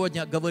котором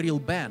сегодня говорил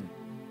Бен.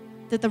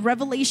 that the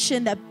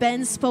revelation that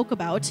Ben spoke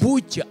about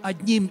Будьте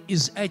одним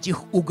из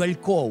этих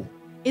угольков.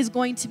 is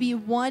going to be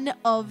one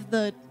of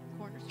the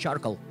corners.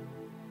 Charcoal.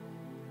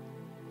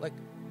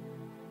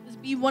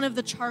 Be one of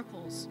the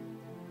charcoals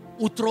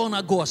У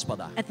трона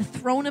Господа. at the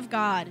throne of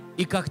God,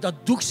 И когда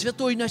Дух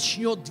Святой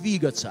начнет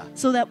двигаться,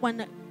 so that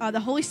when the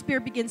Holy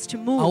Spirit begins to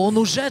move, а Он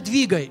уже and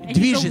He's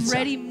движется,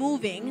 already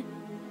moving,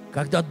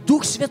 когда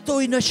Дух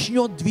Святой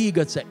начнет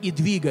двигаться и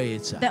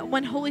двигается, that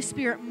when Holy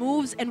Spirit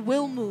moves and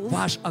will move,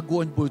 ваш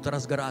огонь будет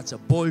разгораться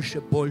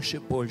больше, больше,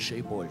 больше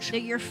и больше.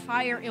 that your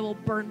fire, it will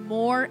burn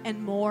more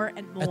and more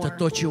and more. Это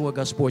то, чего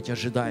Господь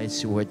ожидает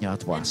сегодня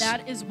от And вас.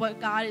 that is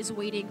what God is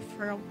waiting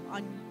for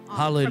on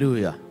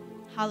Аллилуйя.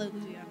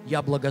 Hallelujah.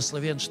 Я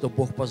благословен, что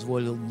Бог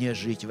позволил мне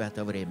жить в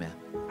это время.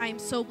 I am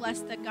so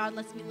blessed that God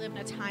lets me live in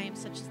a time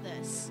such as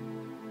this.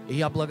 И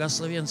я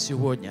благословен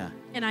сегодня,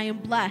 And I am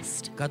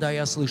blessed когда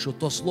я слышу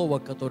то слово,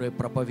 которое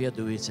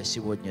проповедуется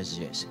сегодня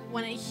здесь.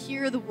 when I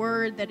hear the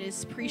word that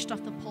is preached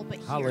off the pulpit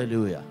here.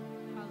 Аллилуйя.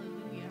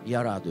 Hallelujah.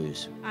 Я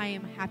радуюсь. I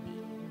am happy.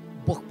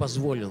 Бог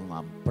позволил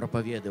нам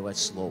проповедовать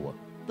слово.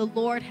 The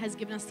Lord has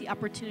given us the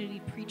opportunity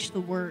to preach the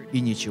word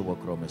И ничего,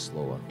 кроме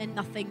слова. and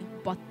nothing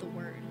but the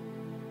word.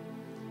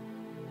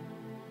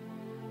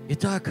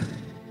 Итак,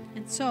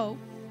 And so,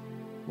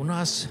 у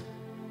нас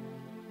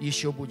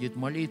еще будет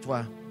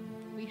молитва.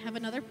 we have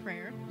another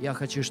prayer. Я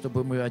хочу,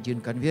 чтобы мы один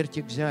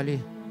конвертик взяли.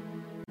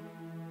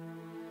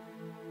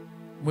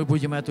 Мы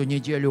будем эту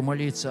неделю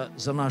молиться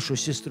за нашу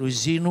сестру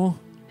Зину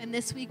And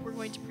this week we're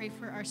going to pray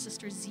for our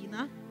sister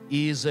Zina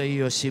и за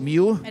ее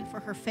семью. and for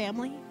her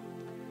family.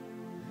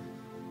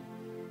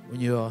 У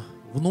нее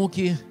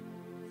внуки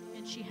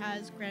And she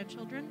has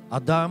grandchildren.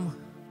 Адам,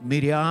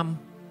 Мириам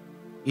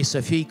и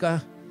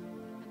Софийка,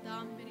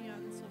 Adam, Miriam,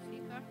 and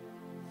Sofika.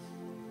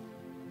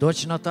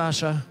 дочь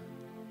Наташа.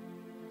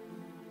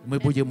 Мы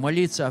будем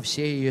молиться о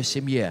всей ее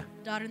семье.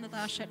 Daughter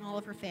Natasha and all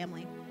of her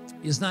family.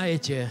 И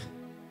знаете,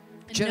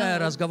 вчера я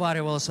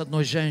разговаривал с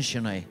одной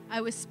женщиной.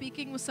 I was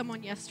speaking with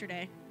someone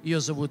yesterday, Ее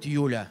зовут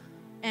Юля.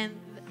 and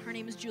her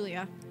name is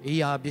Julia. И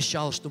я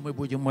обещал, что мы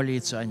будем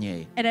молиться о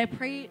ней. And I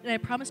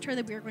promised her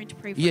that we were going to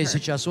pray for Ей her.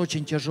 сейчас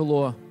очень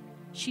тяжело.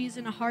 She's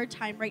in a hard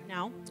time right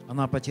now.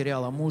 Она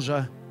потеряла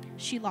мужа.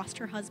 She lost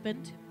her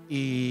husband.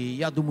 И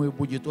я думаю,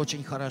 будет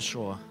очень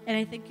хорошо, And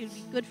I think it would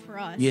be good for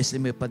us если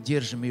мы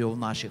поддержим ее в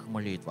наших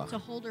молитвах. to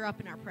hold her up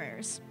in our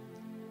prayers.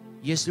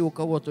 Если у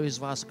кого-то из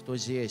вас, кто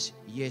здесь,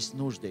 есть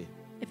нужды,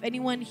 If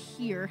anyone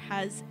here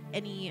has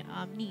any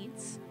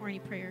needs or any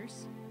prayers,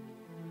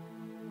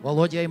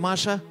 Володя и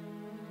Маша,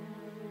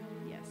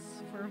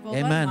 yes, for Vova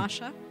Amen. and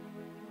Masha,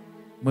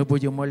 мы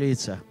будем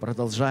молиться,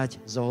 продолжать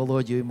за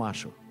Володю и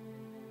Машу.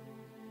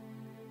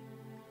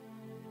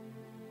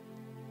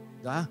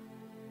 Да?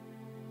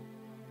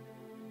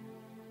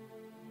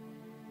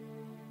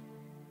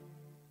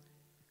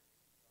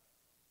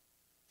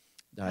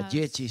 Да,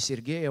 дети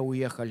Сергея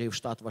уехали в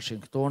штат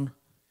Вашингтон,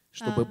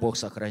 чтобы Бог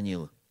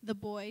сохранил. the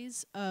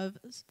boys of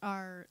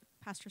our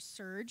Pastor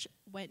Serge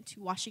went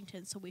to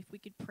Washington, so if we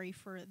could pray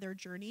for their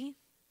journey.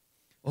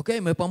 Окей,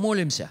 мы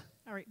помолимся.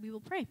 All right, we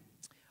will pray.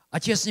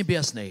 Отец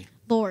Небесный,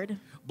 Lord,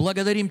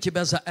 благодарим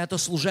Тебя за это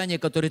служение,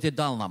 которое Ты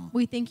дал нам.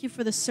 we thank you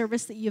for the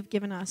service that you have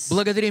given us.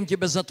 Благодарим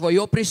Тебя за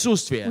Твое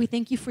присутствие We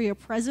thank you for your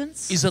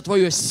presence и за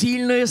Твое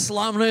сильное,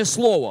 славное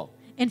Слово.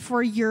 and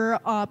for your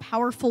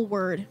powerful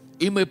word.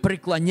 И мы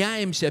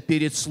преклоняемся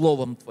перед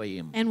Словом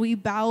Твоим. And we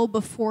bow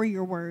before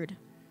your word.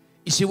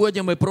 И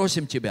сегодня мы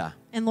просим Тебя,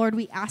 And Lord,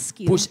 we ask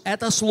you, пусть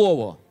это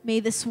Слово may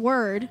this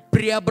word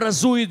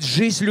преобразует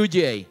жизнь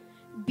людей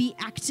be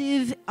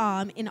active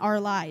in our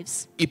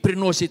lives. и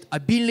приносит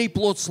обильный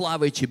плод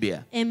славы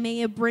Тебе. And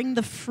may it bring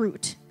the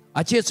fruit.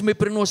 Отец, мы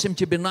приносим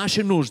Тебе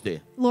наши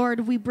нужды.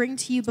 Lord, we bring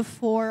to you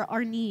before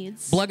our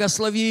needs.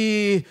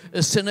 Благослови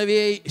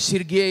сыновей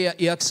Сергея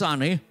и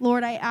Оксаны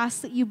Lord, I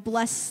ask that you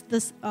bless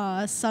the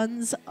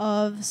sons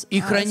of и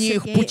храни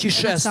их Sergei and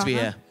путешествие.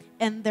 Oksana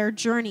and their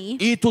journey,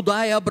 И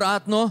туда и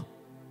обратно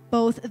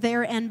both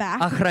there and back,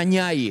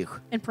 охраняй их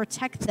and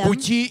protect в them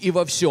пути и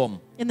во всем.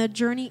 in the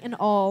journey and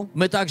all.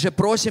 Мы также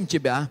просим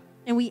Тебя,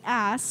 And we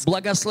ask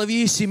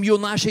благослови семью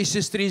нашей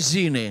сестры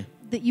Зины.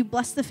 that you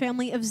bless the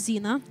family of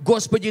Zina.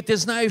 Господи, Ты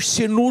знаешь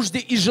все нужды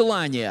и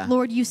желания.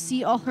 Lord, you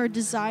see all her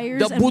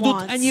desires Да and будут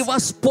wants. они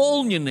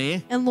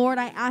восполнены And Lord,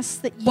 I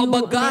ask that по you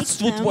make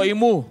богатству them,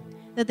 Твоему,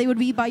 that they would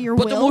be by your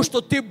потому will,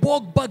 что Ты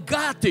Бог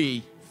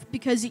богатый,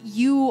 because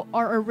you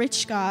are a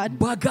rich God,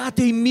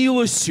 богатый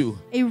милостью.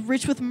 a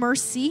rich with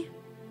mercy.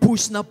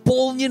 Пусть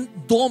наполнен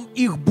дом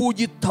их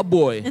будет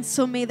Тобой And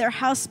so may their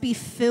house be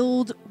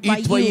filled by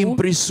и Твоим you and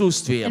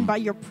присутствием. by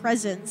your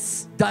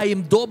presence. Дай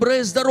им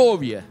доброе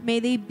здоровье, May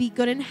they be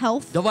good in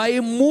health, давай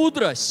им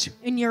мудрость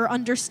in your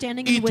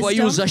understanding и and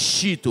Твою wisdom,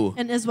 защиту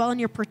and as well in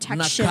your на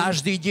protection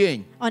каждый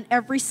день on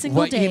every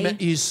во single имя day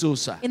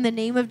Иисуса. in the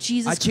name of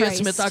Jesus Отец,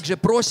 мы Christ. также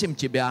просим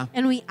Тебя,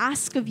 And we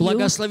ask of you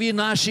благослови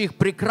наших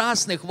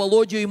прекрасных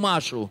Володю и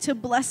Машу. to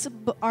bless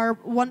our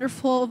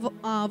wonderful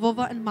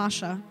Vova and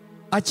Masha.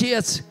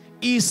 Отец,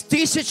 из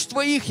тысяч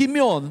Твоих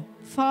имен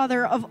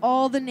Father, of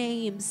all the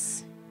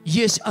names,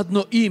 есть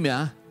одно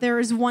имя, there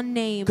is one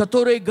name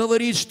которое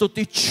говорит, что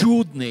Ты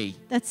чудный.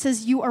 that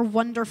says you are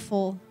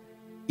wonderful.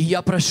 И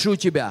я прошу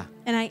Тебя,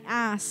 And I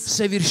ask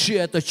соверши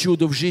это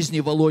чудо в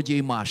жизни Володи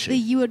и that Маши.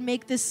 you would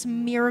make this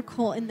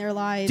miracle in their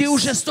lives. Ты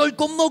уже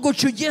столько много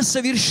чудес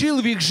совершил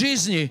в их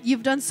жизни,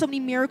 You've done so many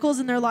miracles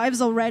in their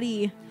lives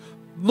already,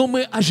 но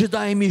мы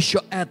ожидаем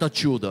еще это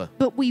чудо.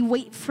 but we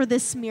wait for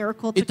this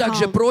miracle И to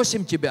также come.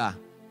 просим Тебя,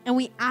 And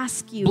we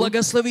ask you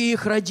благослови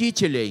их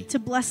родителей, to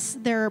bless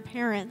their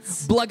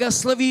parents,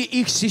 благослови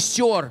их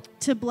сестер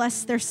to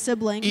bless their и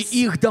siblings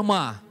их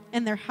дома.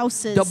 and their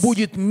houses. Да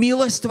будет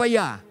милость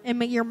Твоя And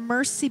may your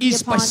mercy и be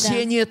upon them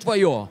спасение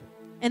Твое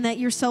And that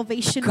your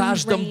salvation в will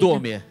каждом reign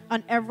доме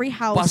on every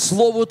по house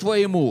Слову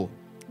Твоему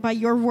by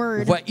your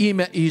word во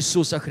имя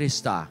Иисуса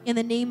Христа. in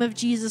the name of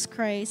Jesus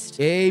Christ.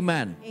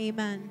 Amen.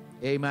 Amen.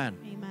 Amen.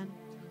 Amen.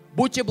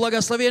 Будьте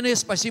благословены.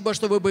 Спасибо,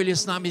 что вы были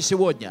с нами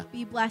сегодня.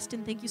 Be blessed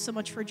and thank you so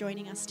much for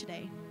joining us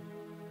today.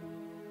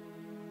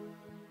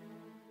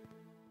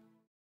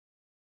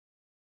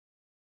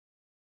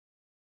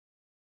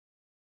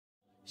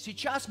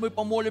 Сейчас мы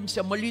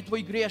помолимся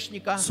молитвой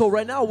грешника. So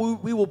right now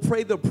we will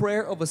pray the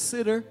prayer of a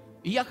sinner.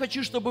 И я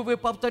хочу, чтобы вы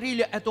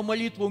повторили эту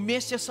молитву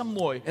вместе со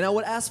мной. And I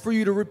would ask for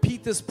you to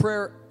repeat this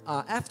prayer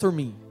after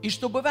me. И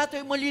чтобы в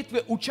этой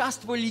молитве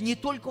участвовали не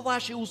только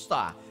ваши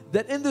уста,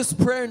 That in this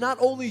prayer not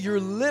only your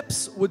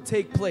lips would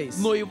take place,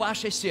 но и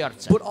ваше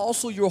сердце. but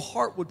also your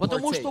heart would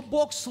Потому partake. что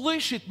Бог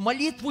слышит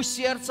молитву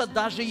сердца,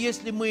 даже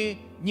если мы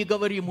не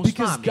говорим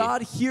Because устами.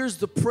 God hears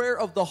the prayer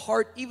of the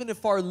heart even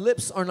if our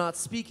lips are not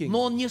speaking.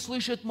 Но Он не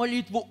слышит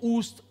молитву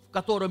уст, в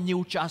котором не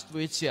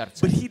участвует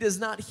сердце. But He does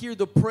not hear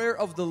the prayer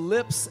of the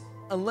lips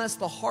unless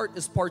the heart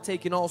is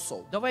partaking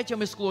also. Давайте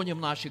мы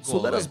склоним наши So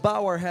let us головы.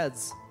 bow our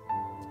heads.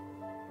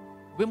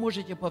 Вы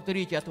можете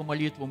повторить эту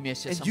молитву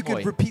вместе And со you can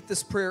мной. repeat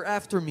this prayer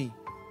after me.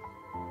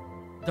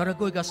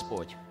 Дорогой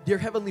Господь, Dear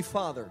Heavenly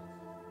Father,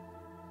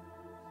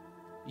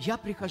 я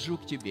прихожу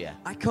к Тебе.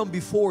 I come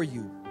before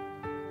you.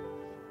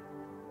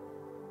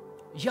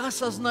 Я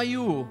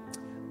осознаю,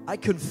 I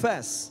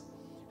confess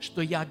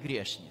что я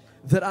грешник.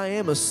 that I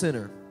am a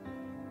sinner.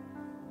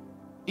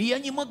 И я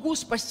не могу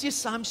спасти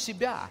сам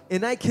себя.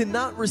 And I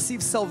cannot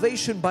receive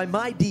salvation by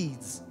my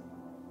deeds.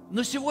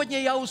 Но сегодня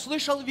я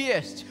услышал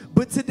весть,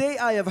 But today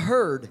I have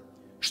heard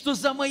что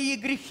за мои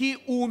грехи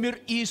умер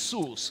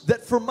Иисус.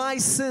 that for my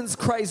sins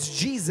Christ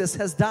Jesus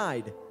has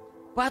died.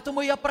 Поэтому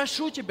я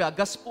прошу Тебя,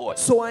 Господь,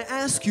 So I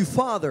ask you,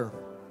 Father,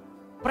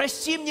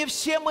 прости мне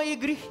все мои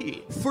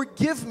грехи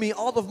forgive me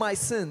all of my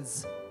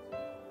sins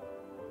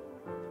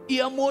и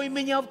омой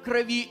меня в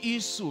крови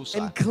Иисуса.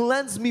 and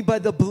cleanse me by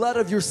the blood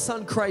of your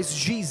Son Christ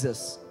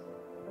Jesus.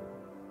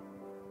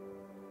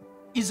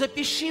 И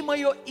запиши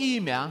мое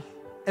имя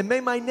And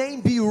may my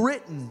name be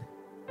written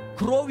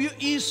кровью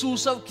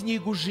Иисуса в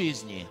книгу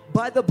жизни.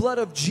 by the blood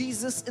of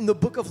Jesus in the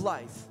book of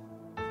life.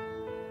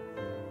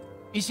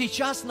 И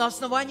сейчас на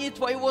основании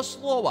Твоего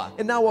Слова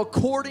And now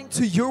according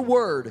to your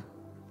word,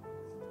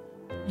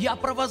 я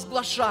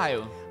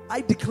провозглашаю,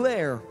 I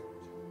declare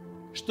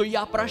что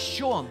я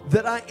прощен,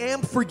 that I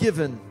am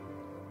forgiven,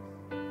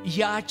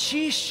 я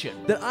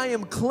очищен, that I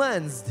am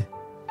cleansed,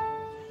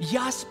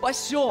 я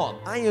спасен.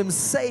 I am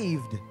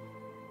saved.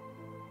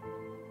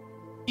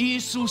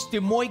 Иисус,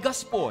 Ты мой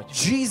Господь,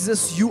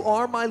 Jesus, you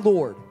are my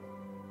Lord,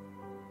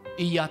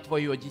 и я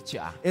Твое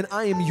дитя. and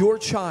I am your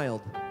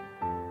child.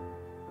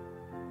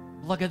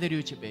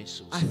 Благодарю Тебя,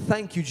 Иисус. I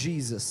thank you,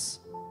 Jesus.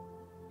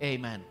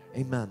 Amen.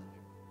 Amen.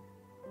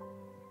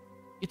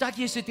 Итак,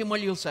 если ты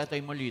молился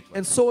этой молитвой,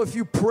 And so if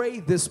you pray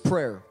this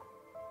prayer,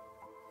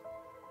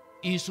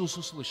 Иисус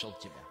услышал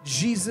тебя.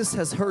 Jesus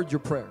has heard your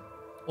prayer.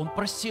 Он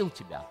простил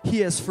тебя. He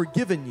has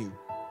forgiven you.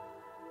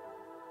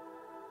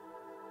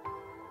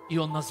 И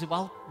Он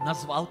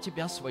назвал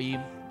тебя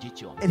своим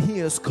детем. And He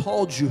has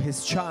called you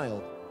His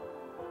child.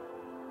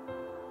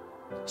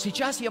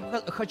 Сейчас я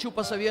хочу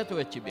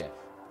посоветовать тебе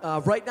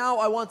Right now,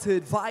 I want to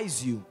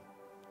advise you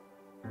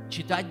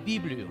читать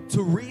Библию.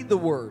 to read the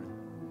Word.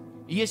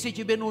 Если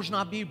тебе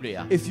нужна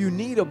Библия, If you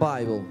need a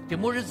Bible, ты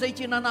можешь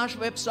зайти на наш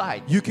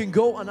веб-сайт, you can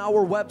go on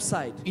our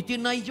website и ты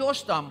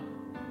найдешь там,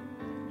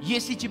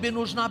 если тебе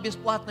нужна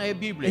бесплатная and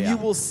you Библия,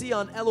 will see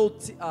on LOT,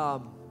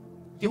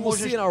 ты you will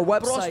можешь see on our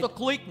просто website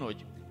кликнуть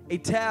a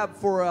tab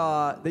for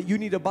that you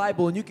need a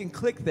Bible, and you can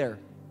click there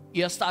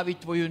и оставить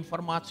твою and you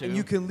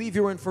информацию. can leave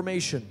your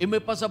information. И мы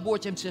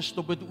позаботимся,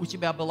 чтобы у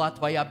тебя была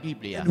твоя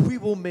Библия. And we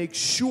will make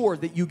sure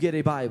that you get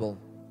a Bible.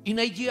 И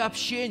найди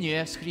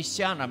общение с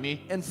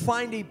христианами, And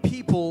find a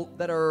people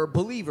that are с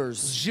believers,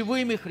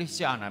 живыми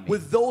христианами.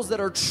 with those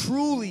that are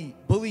truly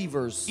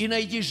believers, И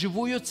найди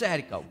живую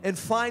церковь. and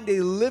find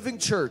a living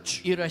church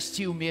И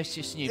расти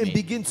вместе с and ними.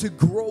 begin to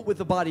grow with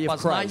the body В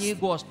of познании Christ,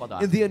 Господа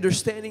in the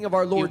understanding of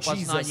our и в Lord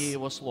познании Jesus,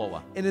 Его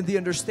Слова. and in the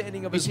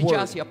understanding of И His Word.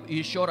 сейчас я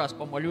еще раз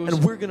помолюсь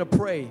And we're going to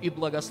pray и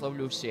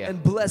благословлю всех.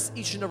 and bless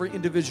each and every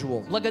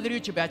individual. Благодарю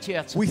Тебя,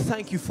 Отец, We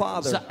thank you,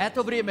 Father, за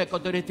это время,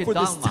 которое Ты for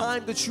дал this нам.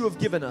 time that you have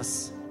given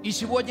us. И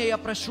сегодня я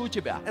прошу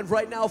Тебя, And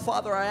right now,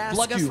 Father, I ask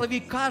you благослови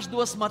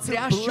каждого to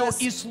смотрящего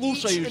bless и each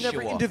and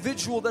every слушающего.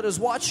 individual that is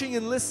watching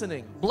and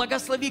listening.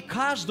 Благослови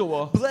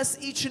каждого, Bless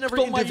each and every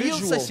кто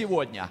молился individual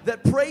сегодня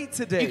that prayed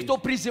и today кто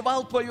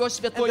призывал Твое and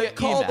святое that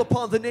called имя.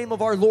 upon the name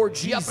of our Lord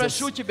Я Jesus.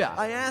 прошу Тебя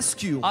I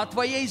ask you о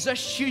Твоей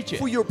защите,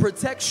 for your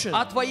protection,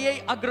 о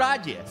Твоей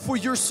ограде for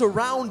your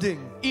surrounding,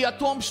 и о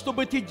том,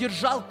 чтобы Ты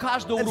держал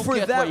каждого в and for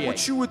руке that Твоей.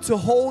 which you would to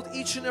hold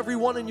each and every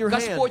one in your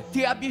hand. Господь,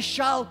 Ты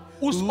обещал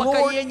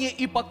успокоение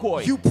и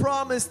покой. You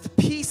promised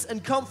peace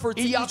and comfort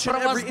to И я each and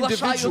every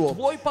провозглашаю individual.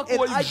 Твой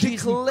покой And I в жизнь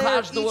declare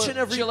каждого each and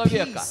every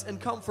человека. peace and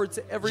comfort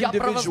to every Я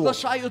individual.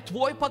 провозглашаю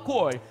Твой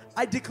покой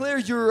I declare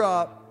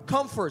your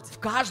comfort в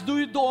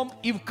каждый дом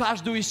и в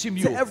каждую to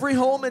семью. every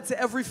home and to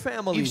every И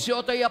family. все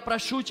это я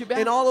прошу Тебя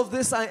In all of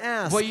this I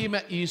ask во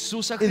имя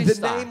Иисуса in the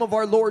Христа. name of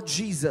our Lord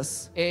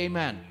Jesus.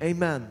 Amen.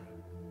 Amen.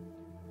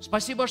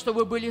 Спасибо, что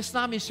вы были с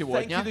нами Thank you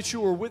сегодня. that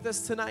you were with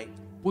us tonight.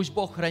 Пусть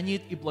Бог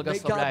хранит и May God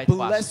благословляет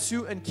вас. bless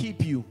you and keep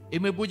you. И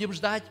мы будем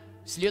ждать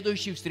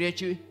следующей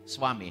встречи с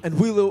вами. And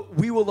we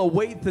will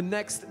await the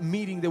next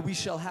meeting that we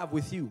shall have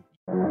with you.